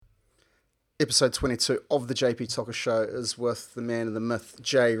Episode 22 of the JP Talker Show is with the man and the myth,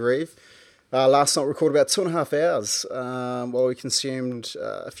 Jay Reeve. Last night we recorded about 2.5 hours while we consumed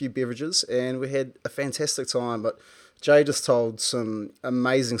a few beverages, and we had a fantastic time. But Jay just told some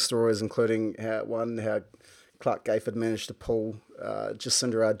amazing stories, including how Clark Gayford managed to pull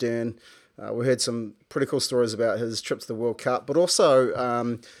Jacinda Arden. We heard some pretty cool stories about his trip to the World Cup, but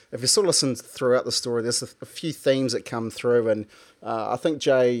also if you sort of listen throughout the story, there's a few themes that come through, and I think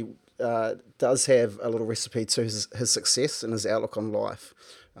Jay does have a little recipe to his success and his outlook on life,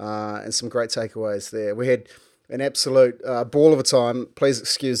 and some great takeaways there. We had an absolute ball of a time. Please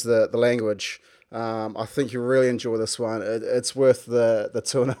excuse the language. I think you'll really enjoy this one. It's worth the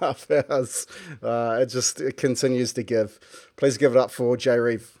 2.5 hours. It continues to give. Please give it up for Jay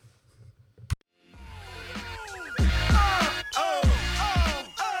Reeve.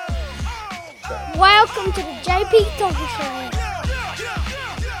 Welcome to the JP Talker Show.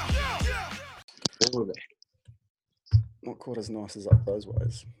 Not quite as nice as up those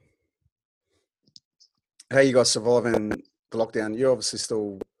ways. How you guys surviving the lockdown? You're obviously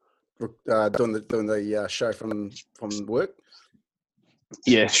still doing the show from work.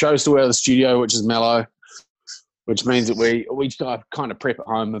 Yeah, show's still out of the studio, which is mellow, which means that we kind of prep at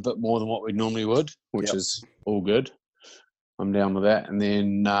home a bit more than what we normally would, which is all good. I'm down with that, and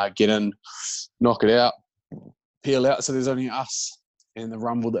then get in, knock it out, peel out. So there's only us and the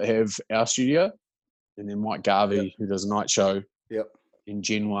Rumble that have our studio, and then Mike Garvey, who does a night show, in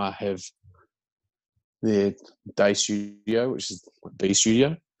Genoa, have their day studio, which is B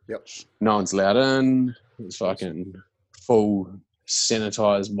studio. No one's allowed in. It's fucking full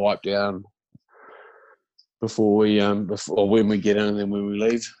sanitized, wiped down before when we get in and then when we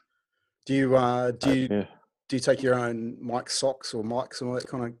leave. Do you take your own mic socks or mics and all that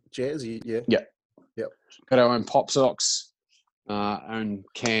kind of jazz? Yep. Got our own pop socks, own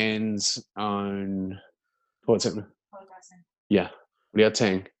cans, own what's happening? Yeah. What are you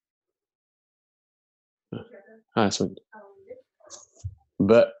tang? Sweet.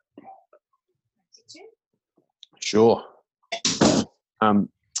 But sure.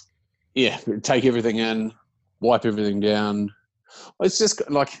 Take everything in, wipe everything down. It's just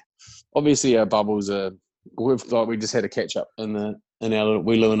like, obviously our bubbles are. We just had a catch up we live in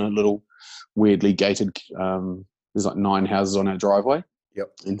a little weirdly gated. There's like 9 houses on our driveway.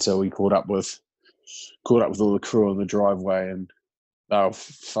 And so we caught up with all the crew on the driveway, and they're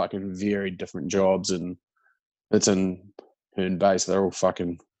fucking very different jobs, and it's in Herne Bay, so they're all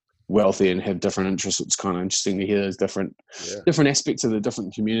fucking wealthy and have different interests. It's kind of interesting to hear those different aspects of the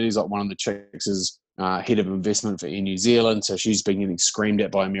different communities. Like one of the chicks is head of investment for Air New Zealand, so she's been getting screamed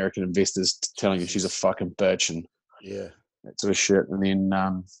at by American investors telling her she's a fucking bitch and that sort of shit. And then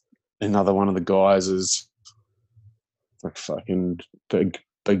another one of the guys is like fucking big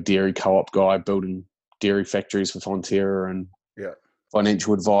dairy co-op guy building dairy factories for Fonterra, and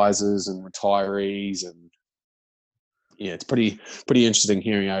financial advisors and retirees, and it's pretty interesting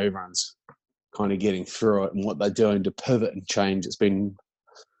hearing how everyone's kind of getting through it and what they're doing to pivot and change. It's been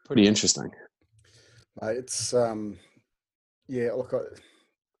pretty interesting. It's I'm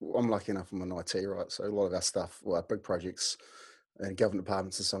lucky enough I'm in IT, right? So a lot of our stuff, our big projects and government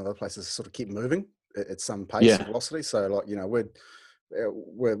departments and some other places sort of keep moving at some pace and velocity. So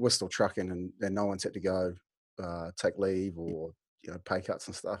we're still trucking, and no one's had to go take leave or pay cuts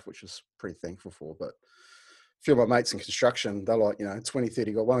and stuff, which is pretty thankful for. But a few of my mates in construction, they're like 20,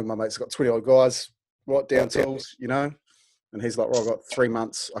 30 guys. One of my mates got 20 odd guys, right down tools, and he's like, I've got 3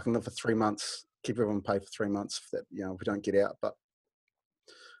 months. I can live for 3 months. Keep everyone paid for 3 months if that, if we don't get out. But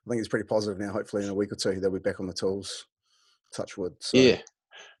I think it's pretty positive now. Hopefully in a week or two they'll be back on the tools. Touch wood. So, yeah.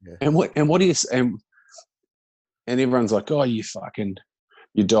 And what do you and everyone's like, oh, you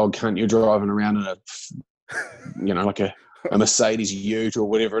dog cunt, you're driving around in a like a Mercedes Ute or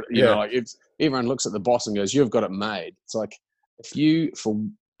whatever. Everyone looks at the boss and goes, you've got it made. It's like if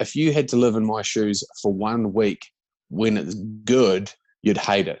you had to live in my shoes for 1 week when it's good, you'd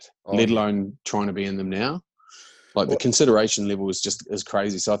hate it, let alone trying to be in them now. Like the consideration level is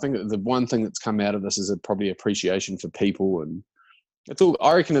crazy. So I think the one thing that's come out of this is probably appreciation for people, and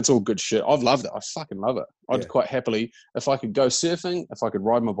I reckon it's all good shit. I've loved it. I fucking love it. I'd quite happily, if I could go surfing, if I could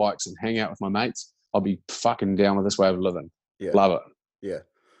ride my bikes and hang out with my mates, I'd be fucking down with this way of living. Love it. Yeah.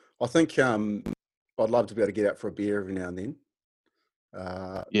 I think I'd love to be able to get out for a beer every now and then.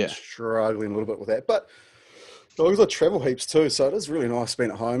 Struggling a little bit with that, but I travel heaps too, so it is really nice being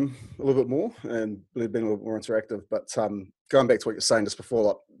at home a little bit more and being a little bit more interactive. But going back to what you're saying just before,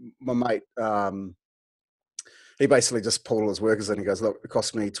 like my mate, he basically just pulled all his workers in and goes, look, it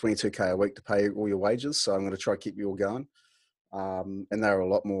costs me $22K a week to pay all your wages, so I'm going to try to keep you all going. and they're a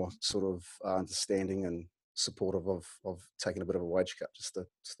lot more sort of understanding and supportive of taking a bit of a wage cut just to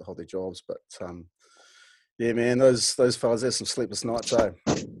hold their jobs. But yeah, man, those fellas have some sleepless nights,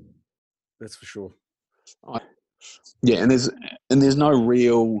 that's for sure. Yeah, and there's no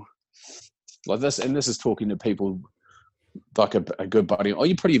real like this, and this is talking to people like a good buddy. Oh,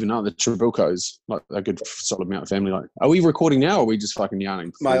 you probably even know the Trabilcos, like a good solid amount of family. Like, are we recording now, or are we just fucking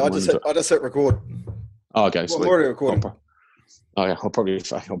yarning? Mate, I just hit record. Oh, okay, sweet. We're already recording. I'll probably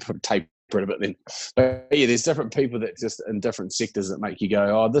tape it a bit then. But yeah, there's different people that just in different sectors that make you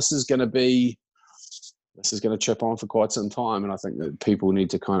go, oh, this is going to chip on for quite some time, and I think that people need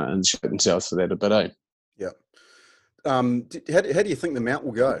to kind of insert themselves for that a bit, eh? Yeah. How do you think the Mount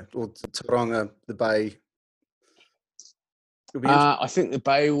will go, or Tauranga, the Bay? I think the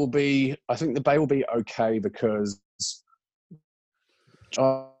Bay will be okay because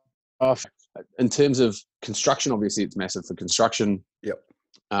in terms of construction, obviously it's massive for construction. Yep.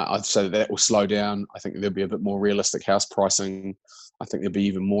 I'd say that will slow down. I think there'll be a bit more realistic house pricing. I think there'll be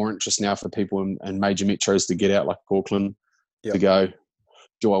even more interest now for people in major metros to get out, like Auckland, to go,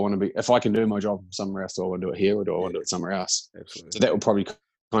 do I want to be, if I can do my job somewhere else, do I want to do it here or do I want to do it somewhere else? Absolutely. So that will probably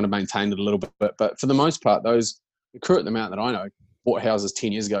kind of maintain it a little bit. But for the most part, the crew at the Mount that I know bought houses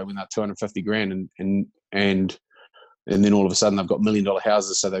 10 years ago when they're 250 grand and then all of a sudden they've got $1 million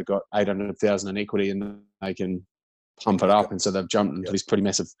houses, so they've got 800,000 in equity and they can pump it up. And so they've jumped into these pretty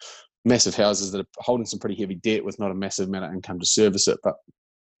massive houses that are holding some pretty heavy debt with not a massive amount of income to service it. But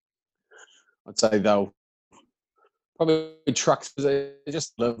I'd say they'll probably trucks, they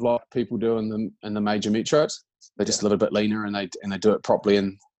just live like people do in the major metros. They just live a bit leaner and they do it properly.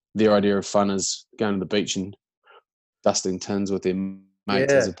 And their idea of fun is going to the beach and dusting tins with their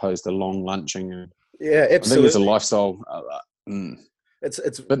mates as opposed to long lunching. And yeah, absolutely. I think it's a lifestyle.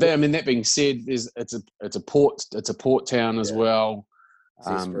 But that being said, it's a port town as well.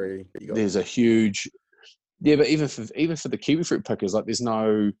 There's a huge but even for the kiwi fruit pickers, like there's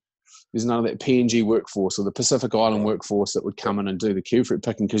none of that PNG workforce or the Pacific Island workforce that would come in and do the kiwi fruit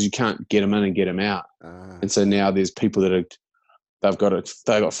picking because you can't get them in and get them out. And so now there's people that they've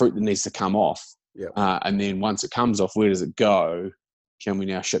got fruit that needs to come off. And then once it comes off, where does it go? Can we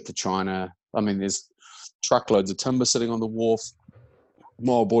now ship to China? I mean, there's truckloads of timber sitting on the wharf.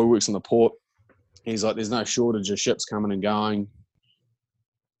 My old boy works on the port. He's like, there's no shortage of ships coming and going.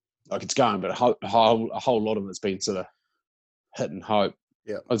 Like it's going, but a whole lot of it's been sort of hit and hope.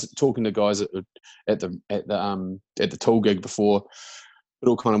 Yeah, I was talking to guys at the tool gig before. It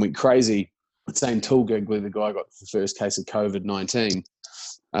all kind of went crazy. The same tool gig where the guy got the first case of COVID-19,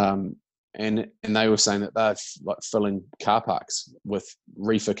 and they were saying that they're like filling car parks with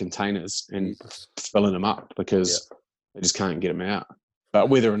reefer containers and filling them up because they just can't get them out. But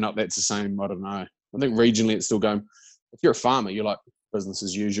whether or not that's the same, I don't know. I think regionally it's still going. If you're a farmer, you're like business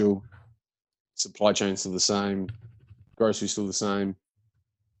as usual. Supply chain's still the same. Grocery's still the same.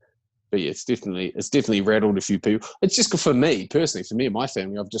 But yeah, it's definitely rattled a few people. It's just good for me personally, for me and my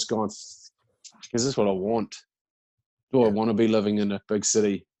family. I've just gone, is this what I want? Do I want to be living in a big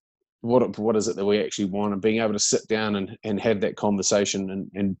city? What is it that we actually want? And being able to sit down and have that conversation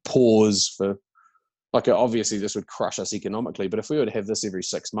and pause for, like, obviously this would crush us economically, but if we were to have this every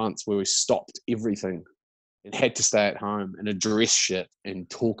 6 months where we stopped everything and had to stay at home and address shit and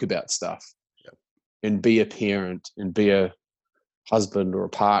talk about stuff and be a parent and be a husband or a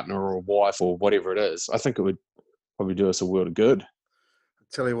partner or a wife or whatever it is, I think it would probably do us a world of good.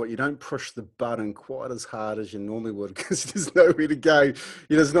 Tell you what, you don't push the button quite as hard as you normally would because there's nowhere to go. You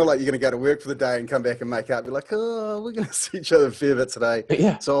know, it's not like you're going to go to work for the day and come back and make up. You're like, oh, we're going to see each other a fair bit today.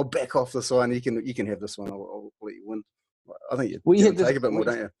 So I'll back off this one. You can have this one. I'll let you win. I think you take a bit more,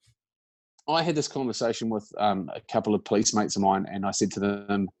 don't you? I had this conversation with a couple of police mates of mine, and I said to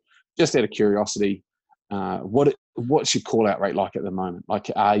them, just out of curiosity, what's your call out rate like at the moment? Like,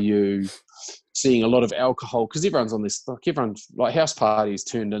 are you seeing a lot of alcohol? Because everyone's on this, like house parties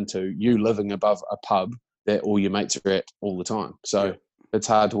turned into you living above a pub that all your mates are at all the time. So it's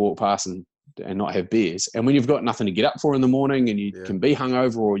hard to walk past and not have beers. And when you've got nothing to get up for in the morning and you can be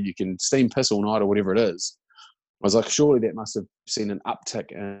hungover or you can steam piss all night or whatever it is, I was like, surely that must have seen an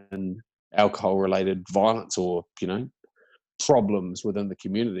uptick in alcohol-related violence or, problems within the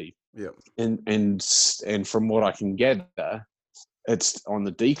community. And from what I can gather, it's on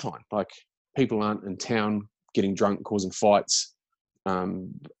the decline. Like, people aren't in town getting drunk, causing fights,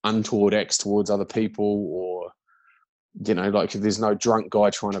 untoward acts towards other people, or like there's no drunk guy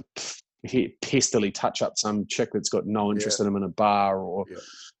trying to pestily touch up some chick that's got no interest in him in a bar, or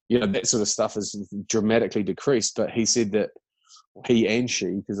that sort of stuff is dramatically decreased. But he said that he and she,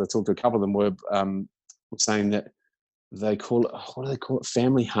 because I talked to a couple of them, were saying that they call it, what do they call it?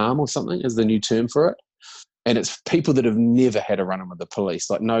 Family harm or something is the new term for it. And it's people that have never had a run-in with the police,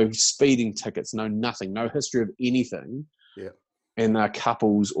 like no speeding tickets, no nothing, no history of anything. Yeah. And they're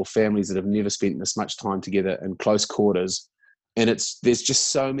couples or families that have never spent this much time together in close quarters. And there's just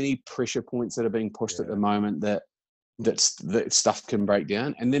so many pressure points that are being pushed at the moment that stuff can break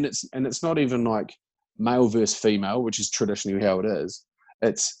down. And then it's not even like male versus female, which is traditionally how it is.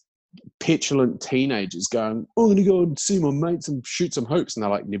 It's petulant teenagers going, "Oh, I'm going to go and see my mates and shoot some hoops." And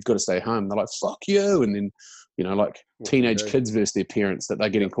they're like, "You've got to stay home." They're like, "Fuck you." And then, like teenage kids versus their parents that they're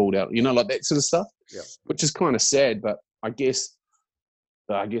getting called out, like that sort of stuff, which is kind of sad. But I guess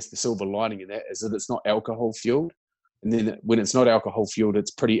the silver lining in that is that it's not alcohol fueled. And then when it's not alcohol fueled, it's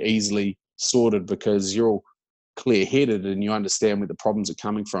pretty easily sorted because you're all clear-headed and you understand where the problems are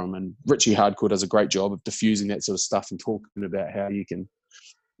coming from. And Richie Hardcore does a great job of diffusing that sort of stuff and talking about how you can,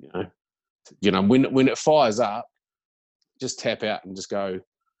 when it fires up, just tap out and just go,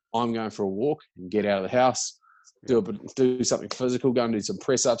 I'm going for a walk and get out of the house, do something physical, go and do some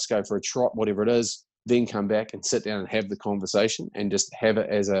press-ups, go for a trot, whatever it is, then come back and sit down and have the conversation and just have it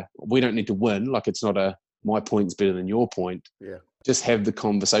as we don't need to win, like it's not my point's better than your point. Yeah. Just have the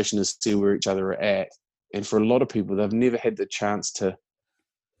conversation and see where each other are at. And for a lot of people, they've never had the chance to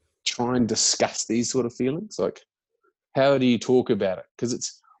try and discuss these sort of feelings. Like, how do you talk about it?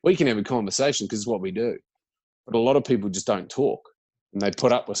 Because we can have a conversation because it's what we do. But a lot of people just don't talk and they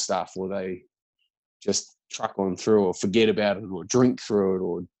put up with stuff or they just truck on through or forget about it or drink through it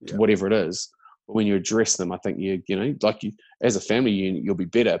or whatever it is. But when you address them, I think as a family unit, you'll be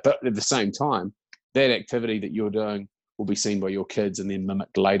better. But at the same time, that activity that you're doing will be seen by your kids and then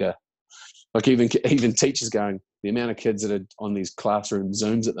mimicked later. Like even teachers going, the amount of kids that are on these classroom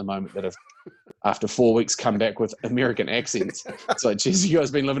Zooms at the moment that have, after 4 weeks, come back with American accents. It's like, geez, you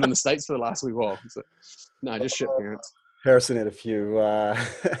guys been living in the States for the last wee while. So, no, just shit parents. Harrison had a few.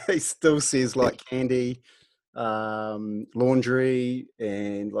 He still says like candy, laundry,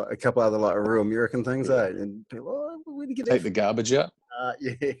 and like a couple other like real American things. And people, where do you get that? Take the garbage out.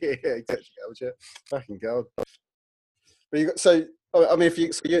 Take the garbage out. Fucking God. But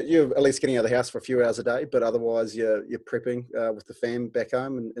you're at least getting out of the house for a few hours a day, but otherwise you're prepping with the fam back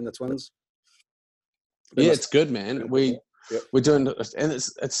home in the twins. It's good, man. We're doing, and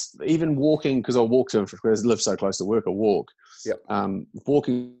it's even walking because I walk to and fro because I live so close to work. I walk.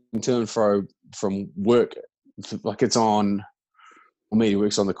 Walking to and fro from work, like it's on. Media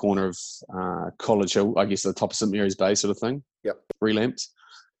Works on the corner of College Hill, I guess the top of St Mary's Bay sort of thing. Yep. 3 lamps.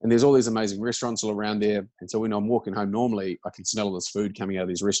 And there's all these amazing restaurants all around there. And so when I'm walking home normally, I can smell all this food coming out of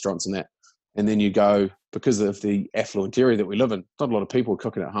these restaurants and that. And then you go, because of the affluent area that we live in, not a lot of people are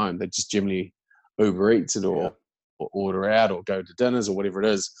cooking at home. They just generally Uber Eats it or order out or go to dinners or whatever it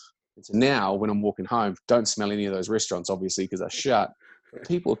is. And so now when I'm walking home, don't smell any of those restaurants, obviously, because they're shut. But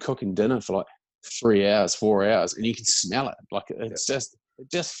people are cooking dinner for like 3 hours, 4 hours, and you can smell it. Like it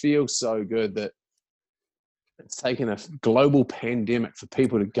just feels so good that it's taken a global pandemic for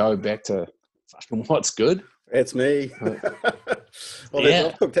people to go back to fucking what's good. That's me. I've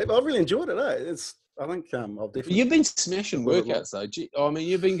really enjoyed it. I think I'll definitely. You've been smashing workouts though. I mean,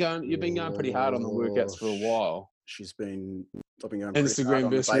 you've been going pretty hard on the workouts for a while. I've been going Instagram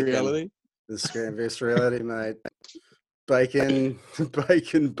versus reality. Instagram versus reality, mate. Bacon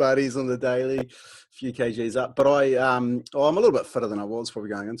buddies on the daily, a few kgs up. But I'm a little bit fitter than I was probably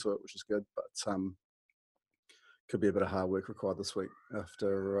going into it, which is good. But could be a bit of hard work required this week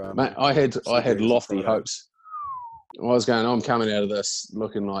after. Mate, I had lofty hopes. I was going, I'm coming out of this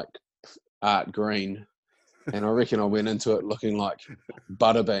looking like Art Green, and I reckon I went into it looking like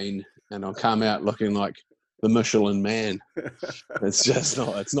Butterbean, and I'll come out looking like the Michelin Man. It's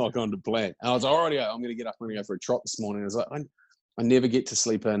not gone to plan. And I was already, I'm going to get up, I'm going to go for a trot this morning. I was like, I never get to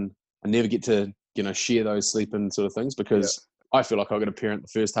sleep in. I never get to, share those sleep in sort of things because I feel like I've got to parent the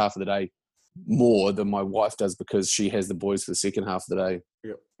first half of the day more than my wife does because she has the boys for the second half of the day.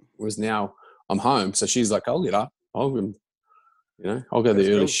 Yep. Whereas now I'm home. So she's like, I'll get up. I'll go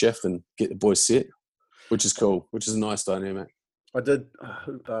the early shift and get the boys set, which is cool, which is a nice dynamic. I did,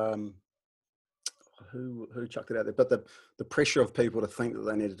 who chucked it out there? But the pressure of people to think that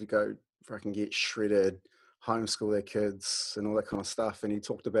they needed to go fucking get shredded, homeschool their kids and all that kind of stuff. And he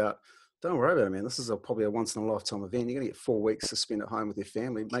talked about, don't worry about it, man. This is probably a once in a lifetime event. You're going to get 4 weeks to spend at home with your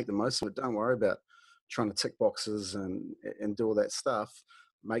family. Make the most of it. Don't worry about trying to tick boxes and do all that stuff.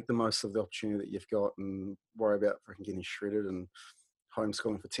 Make the most of the opportunity that you've got and worry about freaking getting shredded and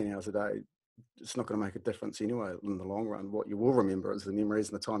homeschooling for 10 hours a day. It's not going to make a difference anyway in the long run. What you will remember is the memories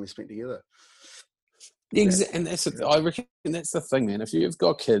and the time you spent together. And I reckon that's the thing, man. If you've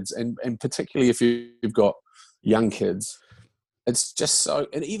got kids, and particularly if you've got young kids, it's just so,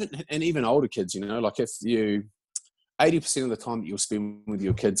 and even older kids, like if you 80% of the time that you'll spend with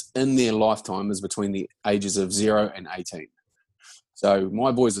your kids in their lifetime is between the ages of 0 and 18. So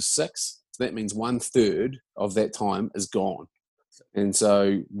my boys are 6, so that means 1/3 of that time is gone. And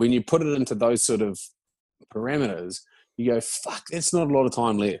so when you put it into those sort of parameters, you go, fuck, that's not a lot of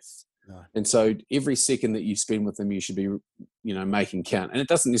time left. No. And so every second that you spend with them, you should be, making count. And it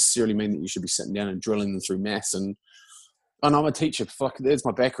doesn't necessarily mean that you should be sitting down and drilling them through maths. And I'm a teacher, fuck, that's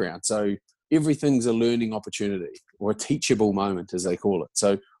my background. So everything's a learning opportunity or a teachable moment, as they call it.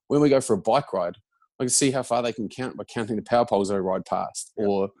 So when we go for a bike ride, I can see how far they can count by counting the power poles they ride past. Yep.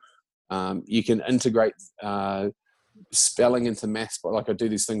 Or you can integrate spelling into maths. But like I do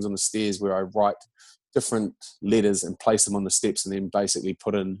these things on the stairs where I write different letters and place them on the steps and then basically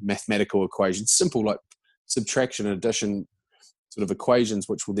put in mathematical equations, simple like subtraction and addition sort of equations,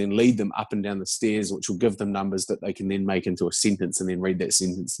 which will then lead them up and down the stairs, which will give them numbers that they can then make into a sentence and then read that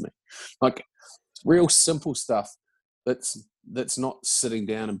sentence to me. Like real simple stuff that's not sitting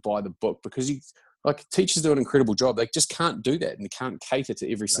down and buy the book, because teachers do an incredible job. They just can't do that and they can't cater to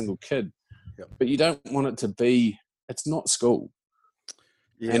every single kid. Yep. But you don't want it to be, it's not school.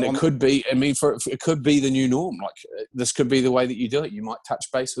 Yeah, and it could be, it could be the new norm. Like this could be the way that you do it. You might touch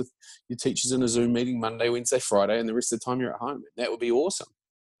base with your teachers in a Zoom meeting Monday, Wednesday, Friday, and the rest of the time you're at home. That would be awesome.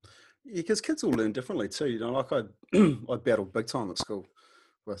 Yeah, because kids all learn differently too. Like I battled big time at school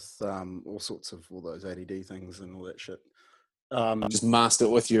with all sorts of all those ADD things and all that shit. Just master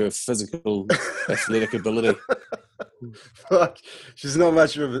it with your physical athletic ability. Fuck, she's not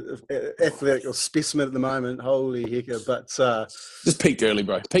much of an athletic or specimen at the moment. Holy hecker! But just peaked early,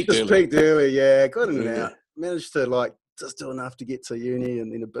 bro. Peaked early, yeah. Got in and out. Managed to just do enough to get to uni,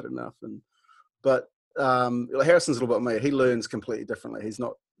 and then a bit enough. But Harrison's a little bit me. He learns completely differently. He's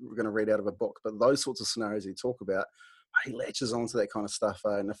not going to read out of a book, but those sorts of scenarios he talk about, he latches onto that kind of stuff.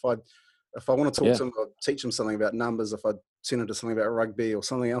 And if I want to talk to him or teach him something about numbers, if I send him to something about rugby or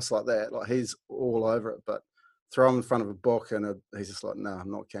something else like that, he's all over it. But throw him in front of a book and he's just like, no, I'm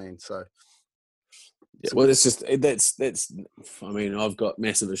not keen. So, it's just that's. I mean, I've got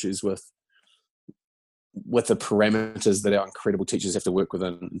massive issues with the parameters that our incredible teachers have to work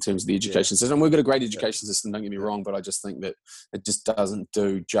within in terms of the education system. We've got a great education system, don't get me wrong, but I just think that it just doesn't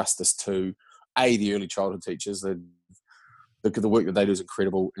do justice to the early childhood teachers. The work that they do is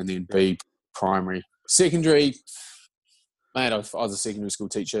incredible, and then B, primary, secondary. Mate, I was a secondary school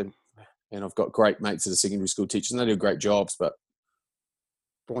teacher. And I've got great mates that are secondary school teachers, and they do great jobs. But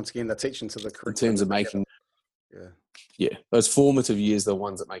once again, they're teaching to the curriculum. In terms of making, those formative years are the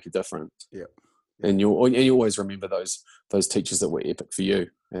ones that make a difference. Yeah. And you always remember those teachers that were epic for you,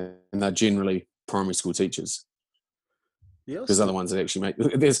 and they're generally primary school teachers. Yeah. Because they're the ones that actually make.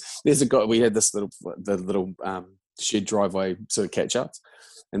 There's a guy. We had this little shed driveway sort of catch ups.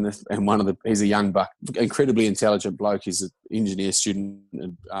 And he's a young buck, incredibly intelligent bloke. He's an engineer student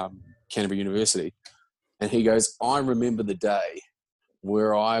at Canterbury University. And he goes, I remember the day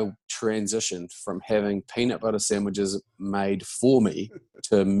where I transitioned from having peanut butter sandwiches made for me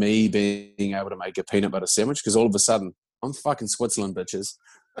to me being able to make a peanut butter sandwich, because all of a sudden, I'm fucking Switzerland, bitches.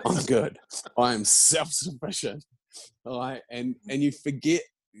 I'm good. I am self-sufficient. And you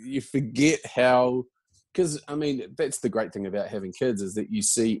forget how... Because, I mean, that's the great thing about having kids, is that you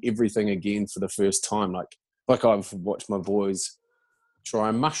see everything again for the first time. Like I've watched my boys try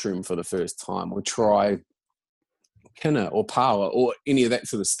a mushroom for the first time, or try kinna or power or any of that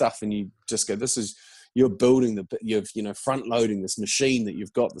sort of stuff. And you just go, you're building you're front loading this machine that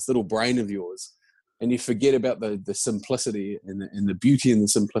you've got, this little brain of yours. And you forget about the simplicity and the beauty and the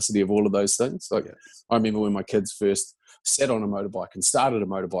simplicity of all of those things. I remember when my kids first sat on a motorbike and started a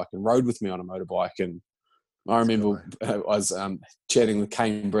motorbike and rode with me on a motorbike. And I remember I was chatting with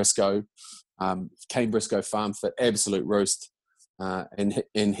Kane Briscoe Farm Fit, absolute roost, and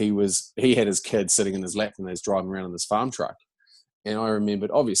he had his kid sitting in his lap and he was driving around in this farm truck. And I remembered,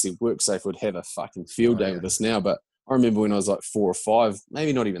 obviously, WorkSafe would have a fucking field day with us now, but I remember when I was like 4 or 5,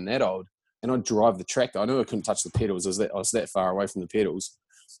 maybe not even that old, and I'd drive the tractor. I knew I couldn't touch the pedals. I was that far away from the pedals,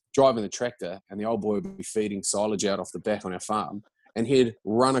 driving the tractor, and the old boy would be feeding silage out off the back on our farm. And he'd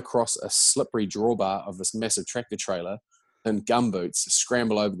run across a slippery drawbar of this massive tractor trailer in gumboots,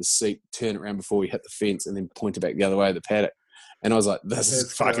 scramble over the seat, turn it around before we hit the fence, and then point it back the other way of the paddock. And I was like, this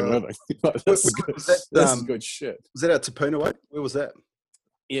is fucking living. This is good. This is good shit. Was that out Tapuna way? Where was that?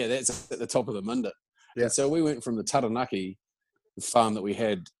 Yeah, that's at the top of the Minda. Yeah. And so we went from the Taranaki farm that we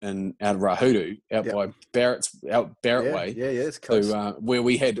had out of Rahudu, by Barrett Way. Yeah, it's close. So where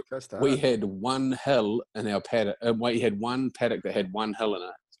we had one hill in our paddock. We had one paddock that had one hill in it,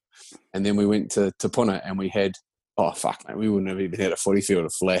 And then we went to Puna and we had, oh, fuck, mate, we wouldn't have even had a footy field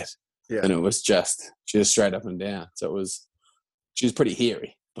of flat. Yeah. And it was just straight up and down. So she was pretty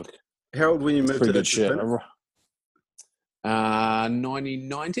hairy. Look, How old when you moved pretty to good shit. Puna?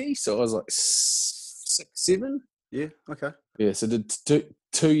 1990, so I was like 6, 7. Yeah, okay. Yeah, so did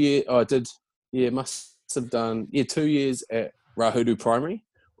 2 years. I did, must have done 2 years at Rahudu Primary,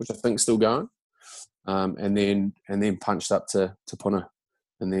 which I think is still going, and then punched up to Puna,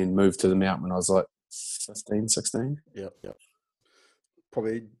 and then moved to the Mount when I was like 15, 16. Yep.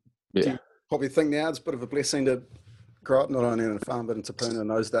 Probably. Yeah. Do you probably think now it's a bit of a blessing to grow up not only on a farm but in Te Puna in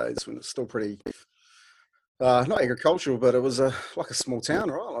those days when it's still pretty, not agricultural, but it was like a small town,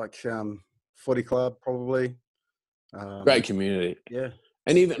 right? Like footy club probably. Great community. Yeah.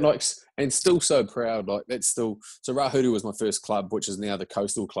 And even and still so proud. Like that's still, so Rahudu was my first club, which is now the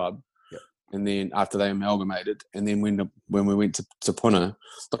Coastal Club. Yep. And then after they amalgamated, and then when we went to Puna,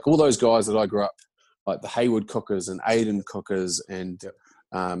 like all those guys that I grew up, like the Hayward Cookers and Aiden Cookers and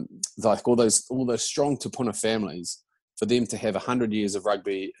like all those strong Te Puna families, for them to have 100 years of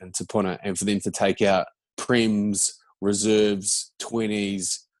rugby in Te Puna and for them to take out prems, reserves,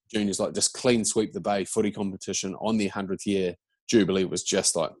 20s, juniors, like just clean sweep the bay footy competition on their 100th year jubilee was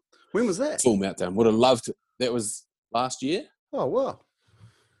just like, when was that? Full meltdown. Would have loved it. That was last year. Oh wow.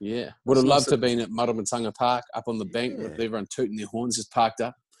 Yeah, would have loved to have been at Maramatanga Park up on the bank with everyone tooting their horns just parked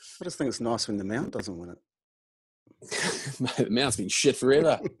up. I just think it's nice when the Mount doesn't win it. Mate, the Mount's been shit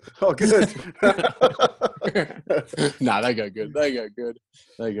forever. Oh, good. No, they go good.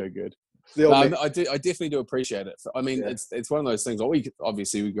 I definitely do appreciate it. I mean, it's one of those things.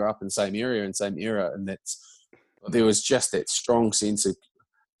 Obviously we grew up in the same area and same era, and there was just that strong sense of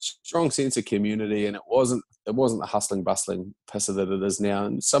community, and it wasn't the hustling bustling piss that it is now.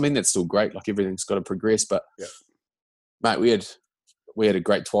 And so I mean that's still great. Like everything's got to progress, but mate, we had a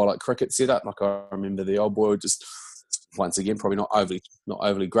great twilight cricket setup. Like I remember the old boy would just, once again, probably not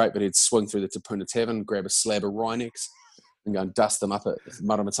overly great, but he'd swing through the Te Puna Tavern, grab a slab of Rhinex and go and dust them up at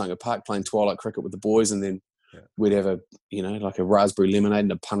Maramatanga Park playing twilight cricket with the boys, and then we'd have like a raspberry lemonade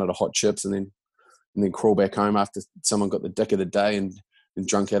and a punnet of hot chips, and then crawl back home after someone got the dick of the day and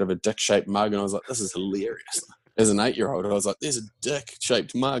drunk out of a dick-shaped mug. And I was like, this is hilarious. As an 8-year-old, I was like, there's a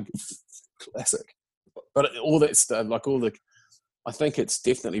dick-shaped mug. Classic. But all that stuff, I think it's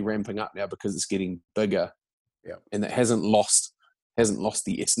definitely ramping up now because it's getting bigger. Yeah. And it hasn't lost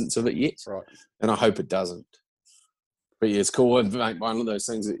the essence of it yet. Right. And I hope it doesn't. But yeah, it's cool. And one of those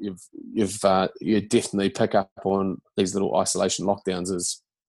things that you definitely pick up on these little isolation lockdowns is,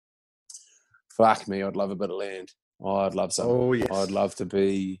 fuck me, I'd love a bit of land. I'd love some. Oh yes. I'd love to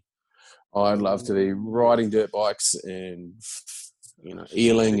be riding dirt bikes and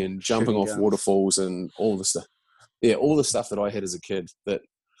eeling and jumping off waterfalls and all the stuff. Yeah, all the stuff that I had as a kid that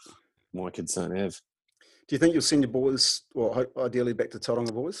my kids don't have. Do you think you'll send your boys, well, ideally back to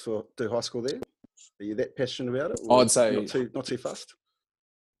Tauranga boys do high school there? Are you that passionate about it? I'd say not too fussed.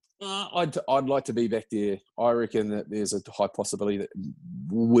 I'd like to be back there. I reckon that there's a high possibility that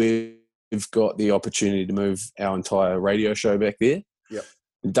we've got the opportunity to move our entire radio show back there. Yep.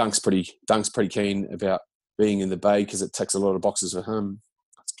 And Dunk's pretty keen about being in the Bay because it ticks a lot of boxes for him.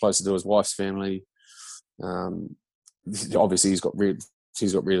 It's closer to his wife's family. Obviously he's got real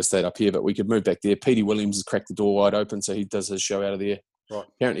estate up here, but we could move back there. Petey Williams has cracked the door wide open, so he does his show out of there. Right.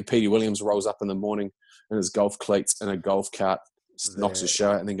 Apparently Petey Williams rolls up in the morning in his golf cleats and a golf cart, knocks his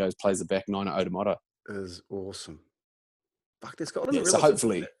show out, and then plays the back nine at Otamotta. Is awesome. Fuck, that's got. So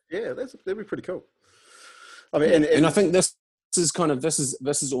hopefully, that'd be pretty cool. I mean, and I think this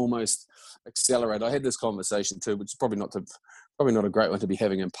is almost accelerated. I had this conversation too, which is probably not a great one to be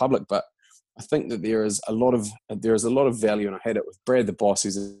having in public, but I think that there is a lot of value, and I had it with Brad, the boss.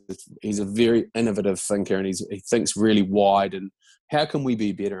 He's a very innovative thinker, and he thinks really wide. And how can we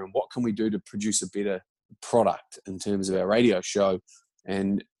be better, and what can we do to produce a better product in terms of our radio show?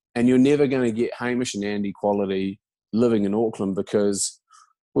 And you're never going to get Hamish and Andy quality living in Auckland because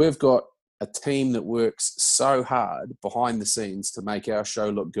we've got a team that works so hard behind the scenes to make our show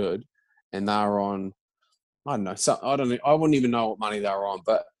look good, and they're on, I wouldn't even know what money they're on,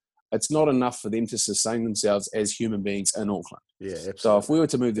 but it's not enough for them to sustain themselves as human beings in Auckland. Yeah, absolutely. So if we were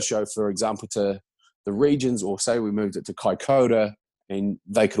to move the show, for example, to the regions, or say we moved it to Kaikoura, and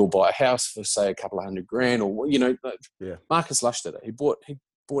they could all buy a house for, say, a couple of $100,000, or Marcus Lush did it. He bought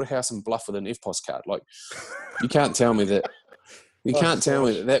a house in Bluff with an FPOS card. Like, you can't tell me that. You can't tell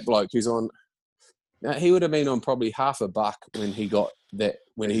me that bloke who's on. Now, he would have been on probably $5 when he got that,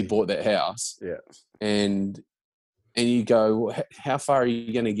 when he bought that house. Yeah. And you go, how far are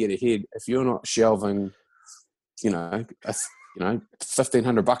you going to get ahead if you're not shelving,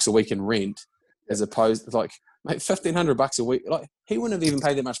 $1,500 a week in rent, as opposed to like, mate, $1,500 a week. Like, he wouldn't have even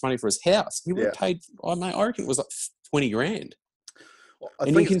paid that much money for his house. He would have paid, I reckon it was like 20 grand.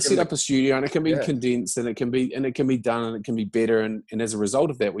 And you can set up a studio, and it can be condensed, and it can be done, and it can be better. And as a result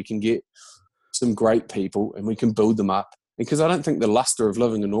of that, we can get some great people, and we can build them up. Because I don't think the luster of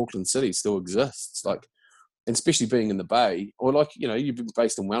living in Auckland City still exists. Like, and especially being in the Bay, or like, you've been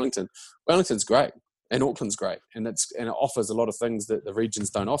based in Wellington. Wellington's great, and Auckland's great, and it offers a lot of things that the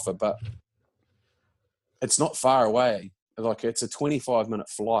regions don't offer. But it's not far away. Like, it's a 25-minute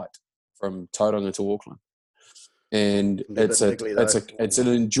flight from Tauranga to Auckland. And it's an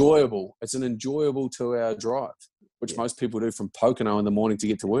enjoyable 2-hour drive, which most people do from Pocono in the morning to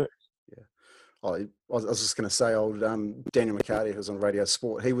get to work. Yeah. Oh, I was just going to say, old Daniel McCarty, who's on Radio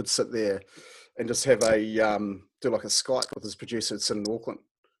Sport, he would sit there and just have do like a Skype with his producer that's in Auckland.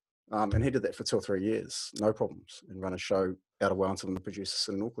 And he did that for 2 or 3 years, no problems, and run a show out of Wellington and the producers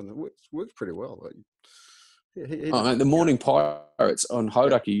in Auckland. It worked pretty well. Like, the Morning Pirates on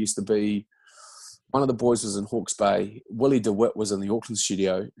Hauraki used to be, one of the boys was in Hawke's Bay. Willie DeWitt was in the Auckland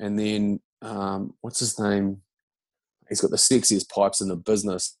studio. And then, what's his name? He's got the sexiest pipes in the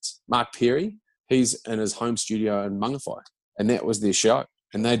business. Mark Perry, he's in his home studio in Mangawhai. And that was their show.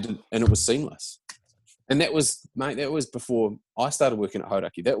 And it was seamless. And that was before I started working at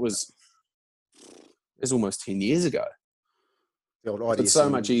Hauraki. That was almost 10 years ago. The old It's so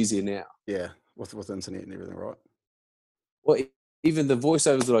much easier now. Yeah, with the internet and everything, right? Well, even the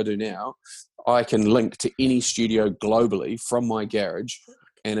voiceovers that I do now, I can link to any studio globally from my garage,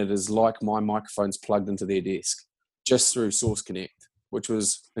 and it is like my microphone's plugged into their desk just through Source Connect, which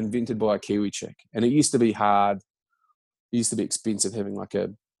was invented by a Kiwi chick. And it used to be hard. It used to be expensive having like a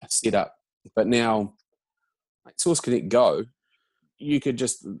setup. But now, like Source Connect Go, you could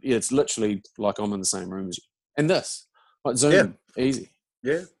just, it's literally like I'm in the same room as you. And this, like Zoom, easy.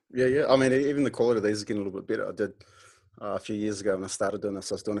 Yeah. I mean, even the quality of these is getting a little bit better. I did a few years ago when I started doing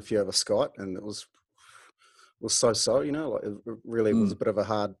this, I was doing a few over Skype, and it was so, like it really was a bit of a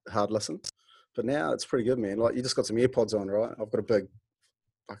hard listen. But now it's pretty good, man. Like, you just got some AirPods on, right? I've got a big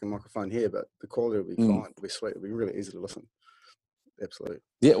fucking microphone here, but the quality will be fine. It'll be sweet. It'll be really easy to listen. Absolutely.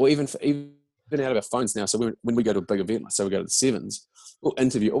 Yeah, well, even out of our phones now. So when we go to a big event, like say we go to the Sevens, we'll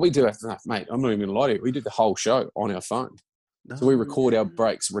interview, or we do, mate, I'm not even going to lie to you, we do the whole show on our phone. So we record our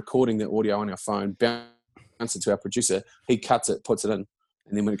breaks, recording the audio on our phone, bounce it to our producer, he cuts it, puts it in,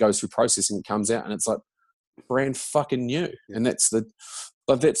 and then when it goes through processing, it comes out, and it's like brand fucking new. And that's like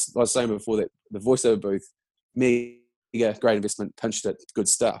I was saying before, that the voiceover booth, mega great investment, pinched it, good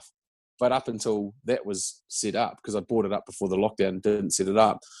stuff. But up until that was set up, because I bought it up before the lockdown and didn't set it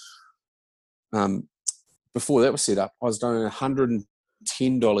up, before that was set up, I was doing $110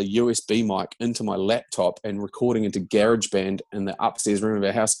 USB mic into my laptop and recording into GarageBand in the upstairs room of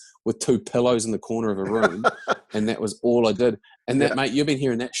our house with 2 pillows in the corner of a room. And that was all I did. And that, mate, you've been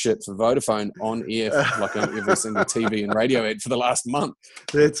hearing that shit for Vodafone on air, like on every single TV and radio ad for the last month.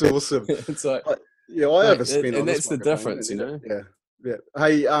 That's awesome. It's like, I overspent, and that's the difference, you know? Yeah.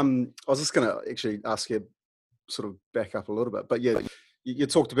 Hey, I was just going to actually ask you, sort of back up a little bit, but you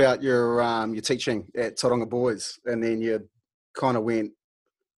talked about your teaching at Tauranga Boys, and then you kind of went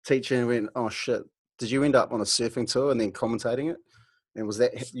teaching and went, oh shit, did you end up on a surfing tour and then commentating it? And was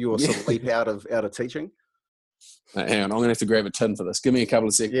that your sort of leap out of teaching? Hang on, I'm going to have to grab a tin for this. Give me a couple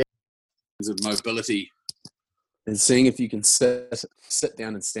of seconds of mobility and seeing if you can sit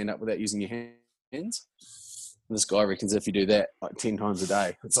down and stand up without using your hands. And this guy reckons if you do that like 10 times a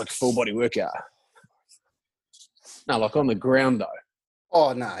day, it's like a full body workout. No, like on the ground though.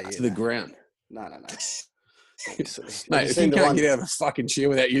 Oh, no. To the ground. No. Mate, if you can't get out of a fucking chair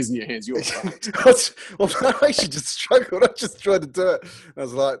without using your hands, you're fucked. Well, I actually just struggled. I just tried to do it. I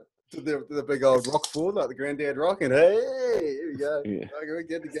was like, did the big old rock forward, like the granddad rock, and hey, here we go. Yeah. We're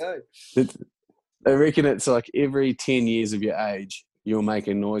good to go. I reckon it's like every 10 years of your age, you'll make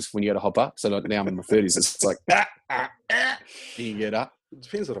a noise when you go to hop up. So like now I'm in my 30s, it's like, you get up. It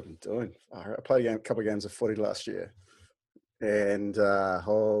depends what I've been doing. I played a couple of games of footy last year, and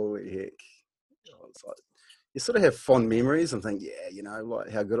holy heck. It's like, you sort of have fond memories and think, like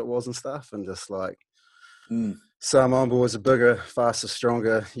how good it was and stuff, and just like, some on boys are bigger, faster,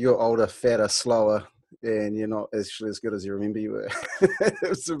 stronger, you're older, fatter, slower, and you're not actually as good as you remember you were. It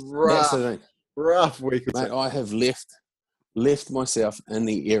was a rough week. Mate, I have left myself in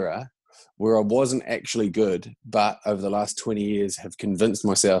the era where I wasn't actually good, but over the last 20 years have convinced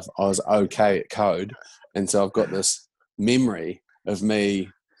myself I was okay at code. And so I've got this memory of me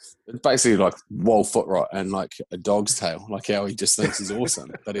basically like wall foot right and like a dog's tail, like how he just thinks he's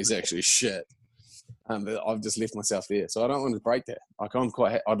awesome, but he's actually shit. But I've just left myself there. So I don't want to break that. Like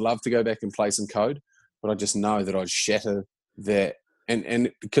I'd love to go back and play some code, but I just know that I'd shatter that.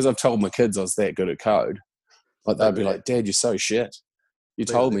 And because I've told my kids I was that good at code, like they'd be like, "Dad, you're so shit. You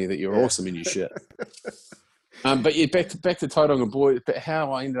told me that you're awesome and you shit." But yeah, back to Tauranga Boys. But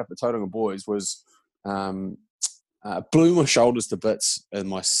how I ended up at Tauranga Boys was blew my shoulders to bits in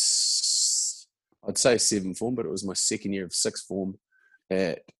my, I'd say 7th form, but it was my second year of 6th form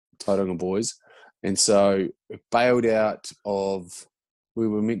at Tauranga Boys. And so bailed out of, we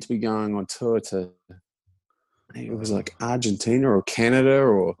were meant to be going on tour to, I think it was like Argentina or Canada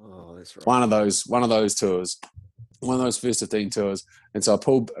or that's right. one of those tours, one of those first 15 tours. And so I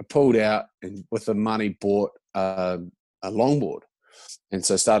pulled out and with the money bought a longboard. And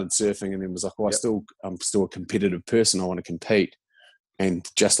so started surfing and then was like, I'm still a competitive person. I want to compete. And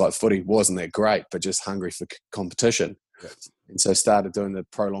just like footy, wasn't that great, but just hungry for competition. Yep. And so started doing the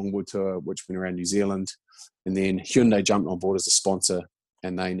Pro Longboard Tour, which went around New Zealand. And then Hyundai jumped on board as a sponsor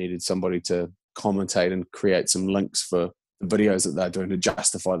and they needed somebody to commentate and create some links for the videos that they're doing to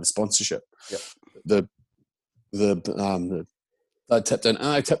justify the sponsorship. Yep. I tipped in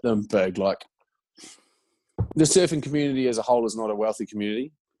big. Like the surfing community as a whole is not a wealthy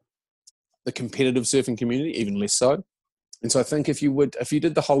community. The competitive surfing community, even less so. And so I think if you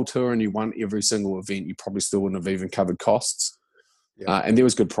did the whole tour and you won every single event, you probably still wouldn't have even covered costs. Yeah. And there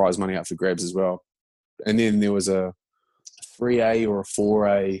was good prize money up for grabs as well. And then there was a 3A or a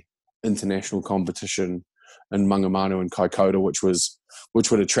 4A international competition in Mangamanu and Kaikoura, which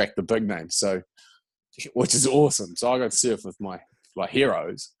would attract the big names. So, which is awesome. So I got to surf with my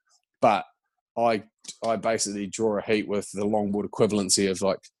heroes, but I basically draw a heat with the longboard equivalency of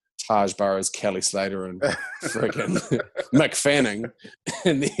like Taj Burrows, Kelly Slater, and freaking Mick Fanning,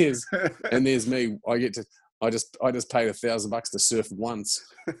 and there's me. I just paid $1,000 to surf once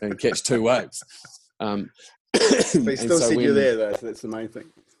and catch 2 waves. But he still said you're there though, so that's the main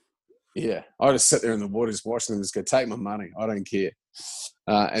thing. Yeah, I just sit there in the water, just watching them, just go, take my money, I don't care.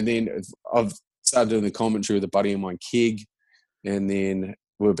 And then I've started doing the commentary with a buddy of mine, Keg, and then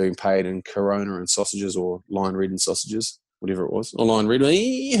we're being paid in Corona and sausages or line reed and sausages. Whatever it was, or line read.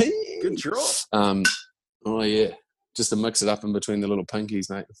 Good drop. Oh yeah, just to mix it up in between the little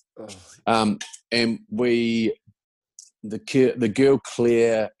pinkies, mate. Oh. And the girl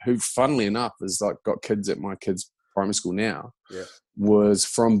Claire, who funnily enough is like got kids at my kids' primary school now, was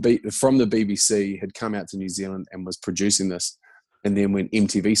from the BBC, had come out to New Zealand and was producing this. And then when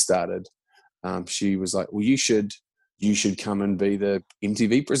MTV started, she was like, "Well, you should come and be the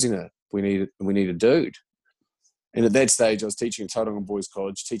MTV presenter. We need a dude." And at that stage, I was teaching at Tauranga Boys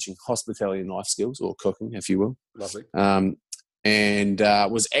College, teaching hospitality and life skills, or cooking, if you will. Lovely. And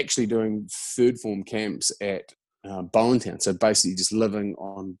was actually doing 3rd form camps at Bowentown. So basically just living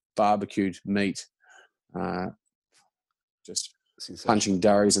on barbecued meat, just punching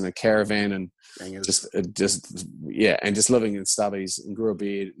durries in a caravan and just living in stubbies and grew a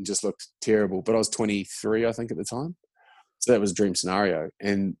beard and just looked terrible. But I was 23, I think, at the time. So that was a dream scenario.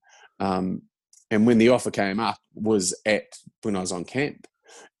 And when the offer came up was when I was on camp.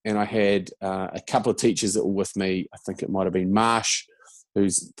 And I had a couple of teachers that were with me. I think it might have been Marsh,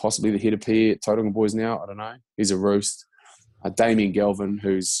 who's possibly the head of PE at Tauranga Boys now. I don't know. He's a roost. Damien Galvin,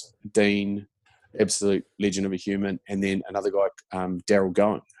 who's Dean, absolute legend of a human. And then another guy, Daryl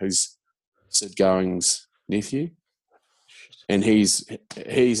Goen, who's Sid Going's nephew. And he is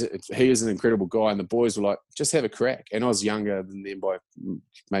an incredible guy. And the boys were like, just have a crack. And I was younger than them by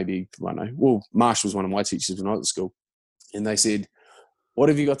maybe, I don't know. Well, Marsh was one of my teachers when I was at school. And they said, what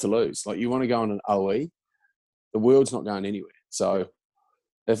have you got to lose? Like, you want to go on an OE? The world's not going anywhere. So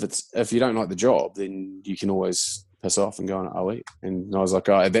if you don't like the job, then you can always piss off and go on an OE. And I was like,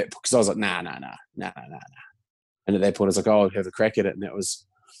 because I was like, nah. And at that point, I was like, I'll have a crack at it. And that was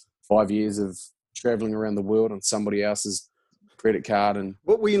 5 years of traveling around the world on somebody else's credit card. And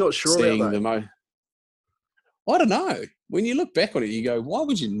what were you not sure about? I don't know. When you look back on it, you go, why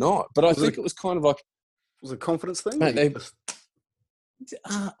would you not? But I think it was kind of like, was it a confidence thing? Mate,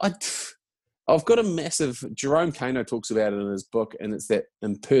 I've got a massive, Jerome Kano talks about it in his book, and it's that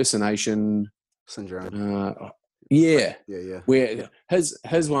impersonation syndrome. Yeah. Where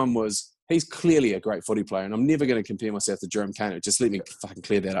his one was, he's clearly a great footy player, and I'm never going to compare myself to Jerome Kano. Just let me fucking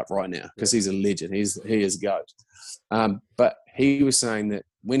clear that up right now, because he's a legend. He is GOAT. But he was saying that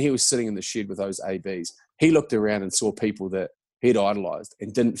when he was sitting in the shed with those ABs, he looked around and saw people that he'd idolised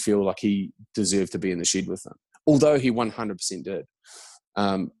and didn't feel like he deserved to be in the shed with them, although he 100% did.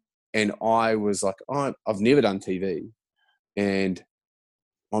 And I was like, I've never done TV, and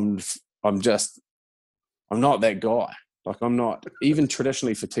I'm not that guy. Like I'm not even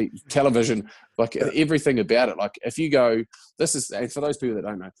traditionally for television. Like everything about it. Like if you go, this is, and for those people that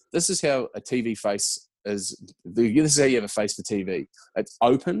don't know, this is how a TV face is. This is how you have a face for TV. It's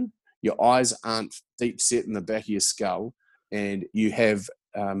open. Your eyes aren't deep set in the back of your skull, and you have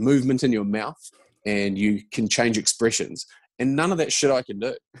movement in your mouth, and you can change expressions. And none of that shit I can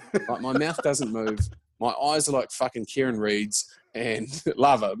do. Like my mouth doesn't move. My eyes are like fucking Kieran Reed's, and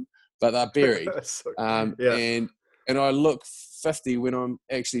love them, but they're buried. And I look 50 when I'm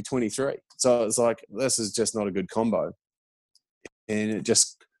actually 23. So it's like, this is just not a good combo. And it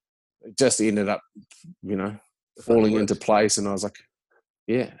just ended up, falling into place. And I was like,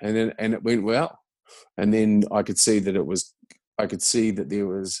 yeah. And it went well. And then I could see that there was a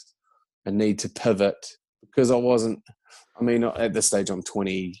need to pivot because at this stage I'm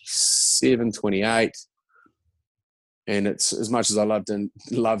 27, 28. And it's as much as I love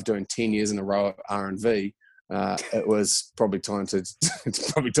doing 10 years in a row at R&V, it was probably time to do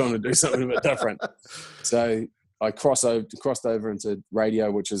something a bit different. So I crossed over into radio,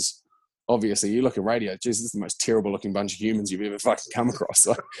 which is obviously, you look at radio, geez, this is the most terrible looking bunch of humans you've ever fucking come across.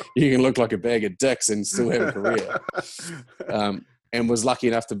 Like, you can look like a bag of dicks and still have a career. And was lucky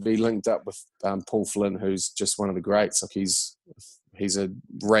enough to be linked up with Paul Flynn, who's just one of the greats. Like he's a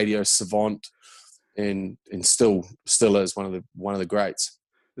radio savant and still is one of the greats.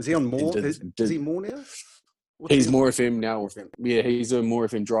 Is he on More? Is he More now? He's More FM now. Yeah, he's doing More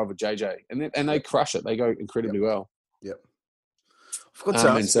FM Drive with JJ, and they crush it. They go incredibly well. Yep. I forgot to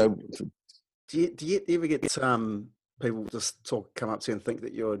ask. So, do you ever get people just come up to you and think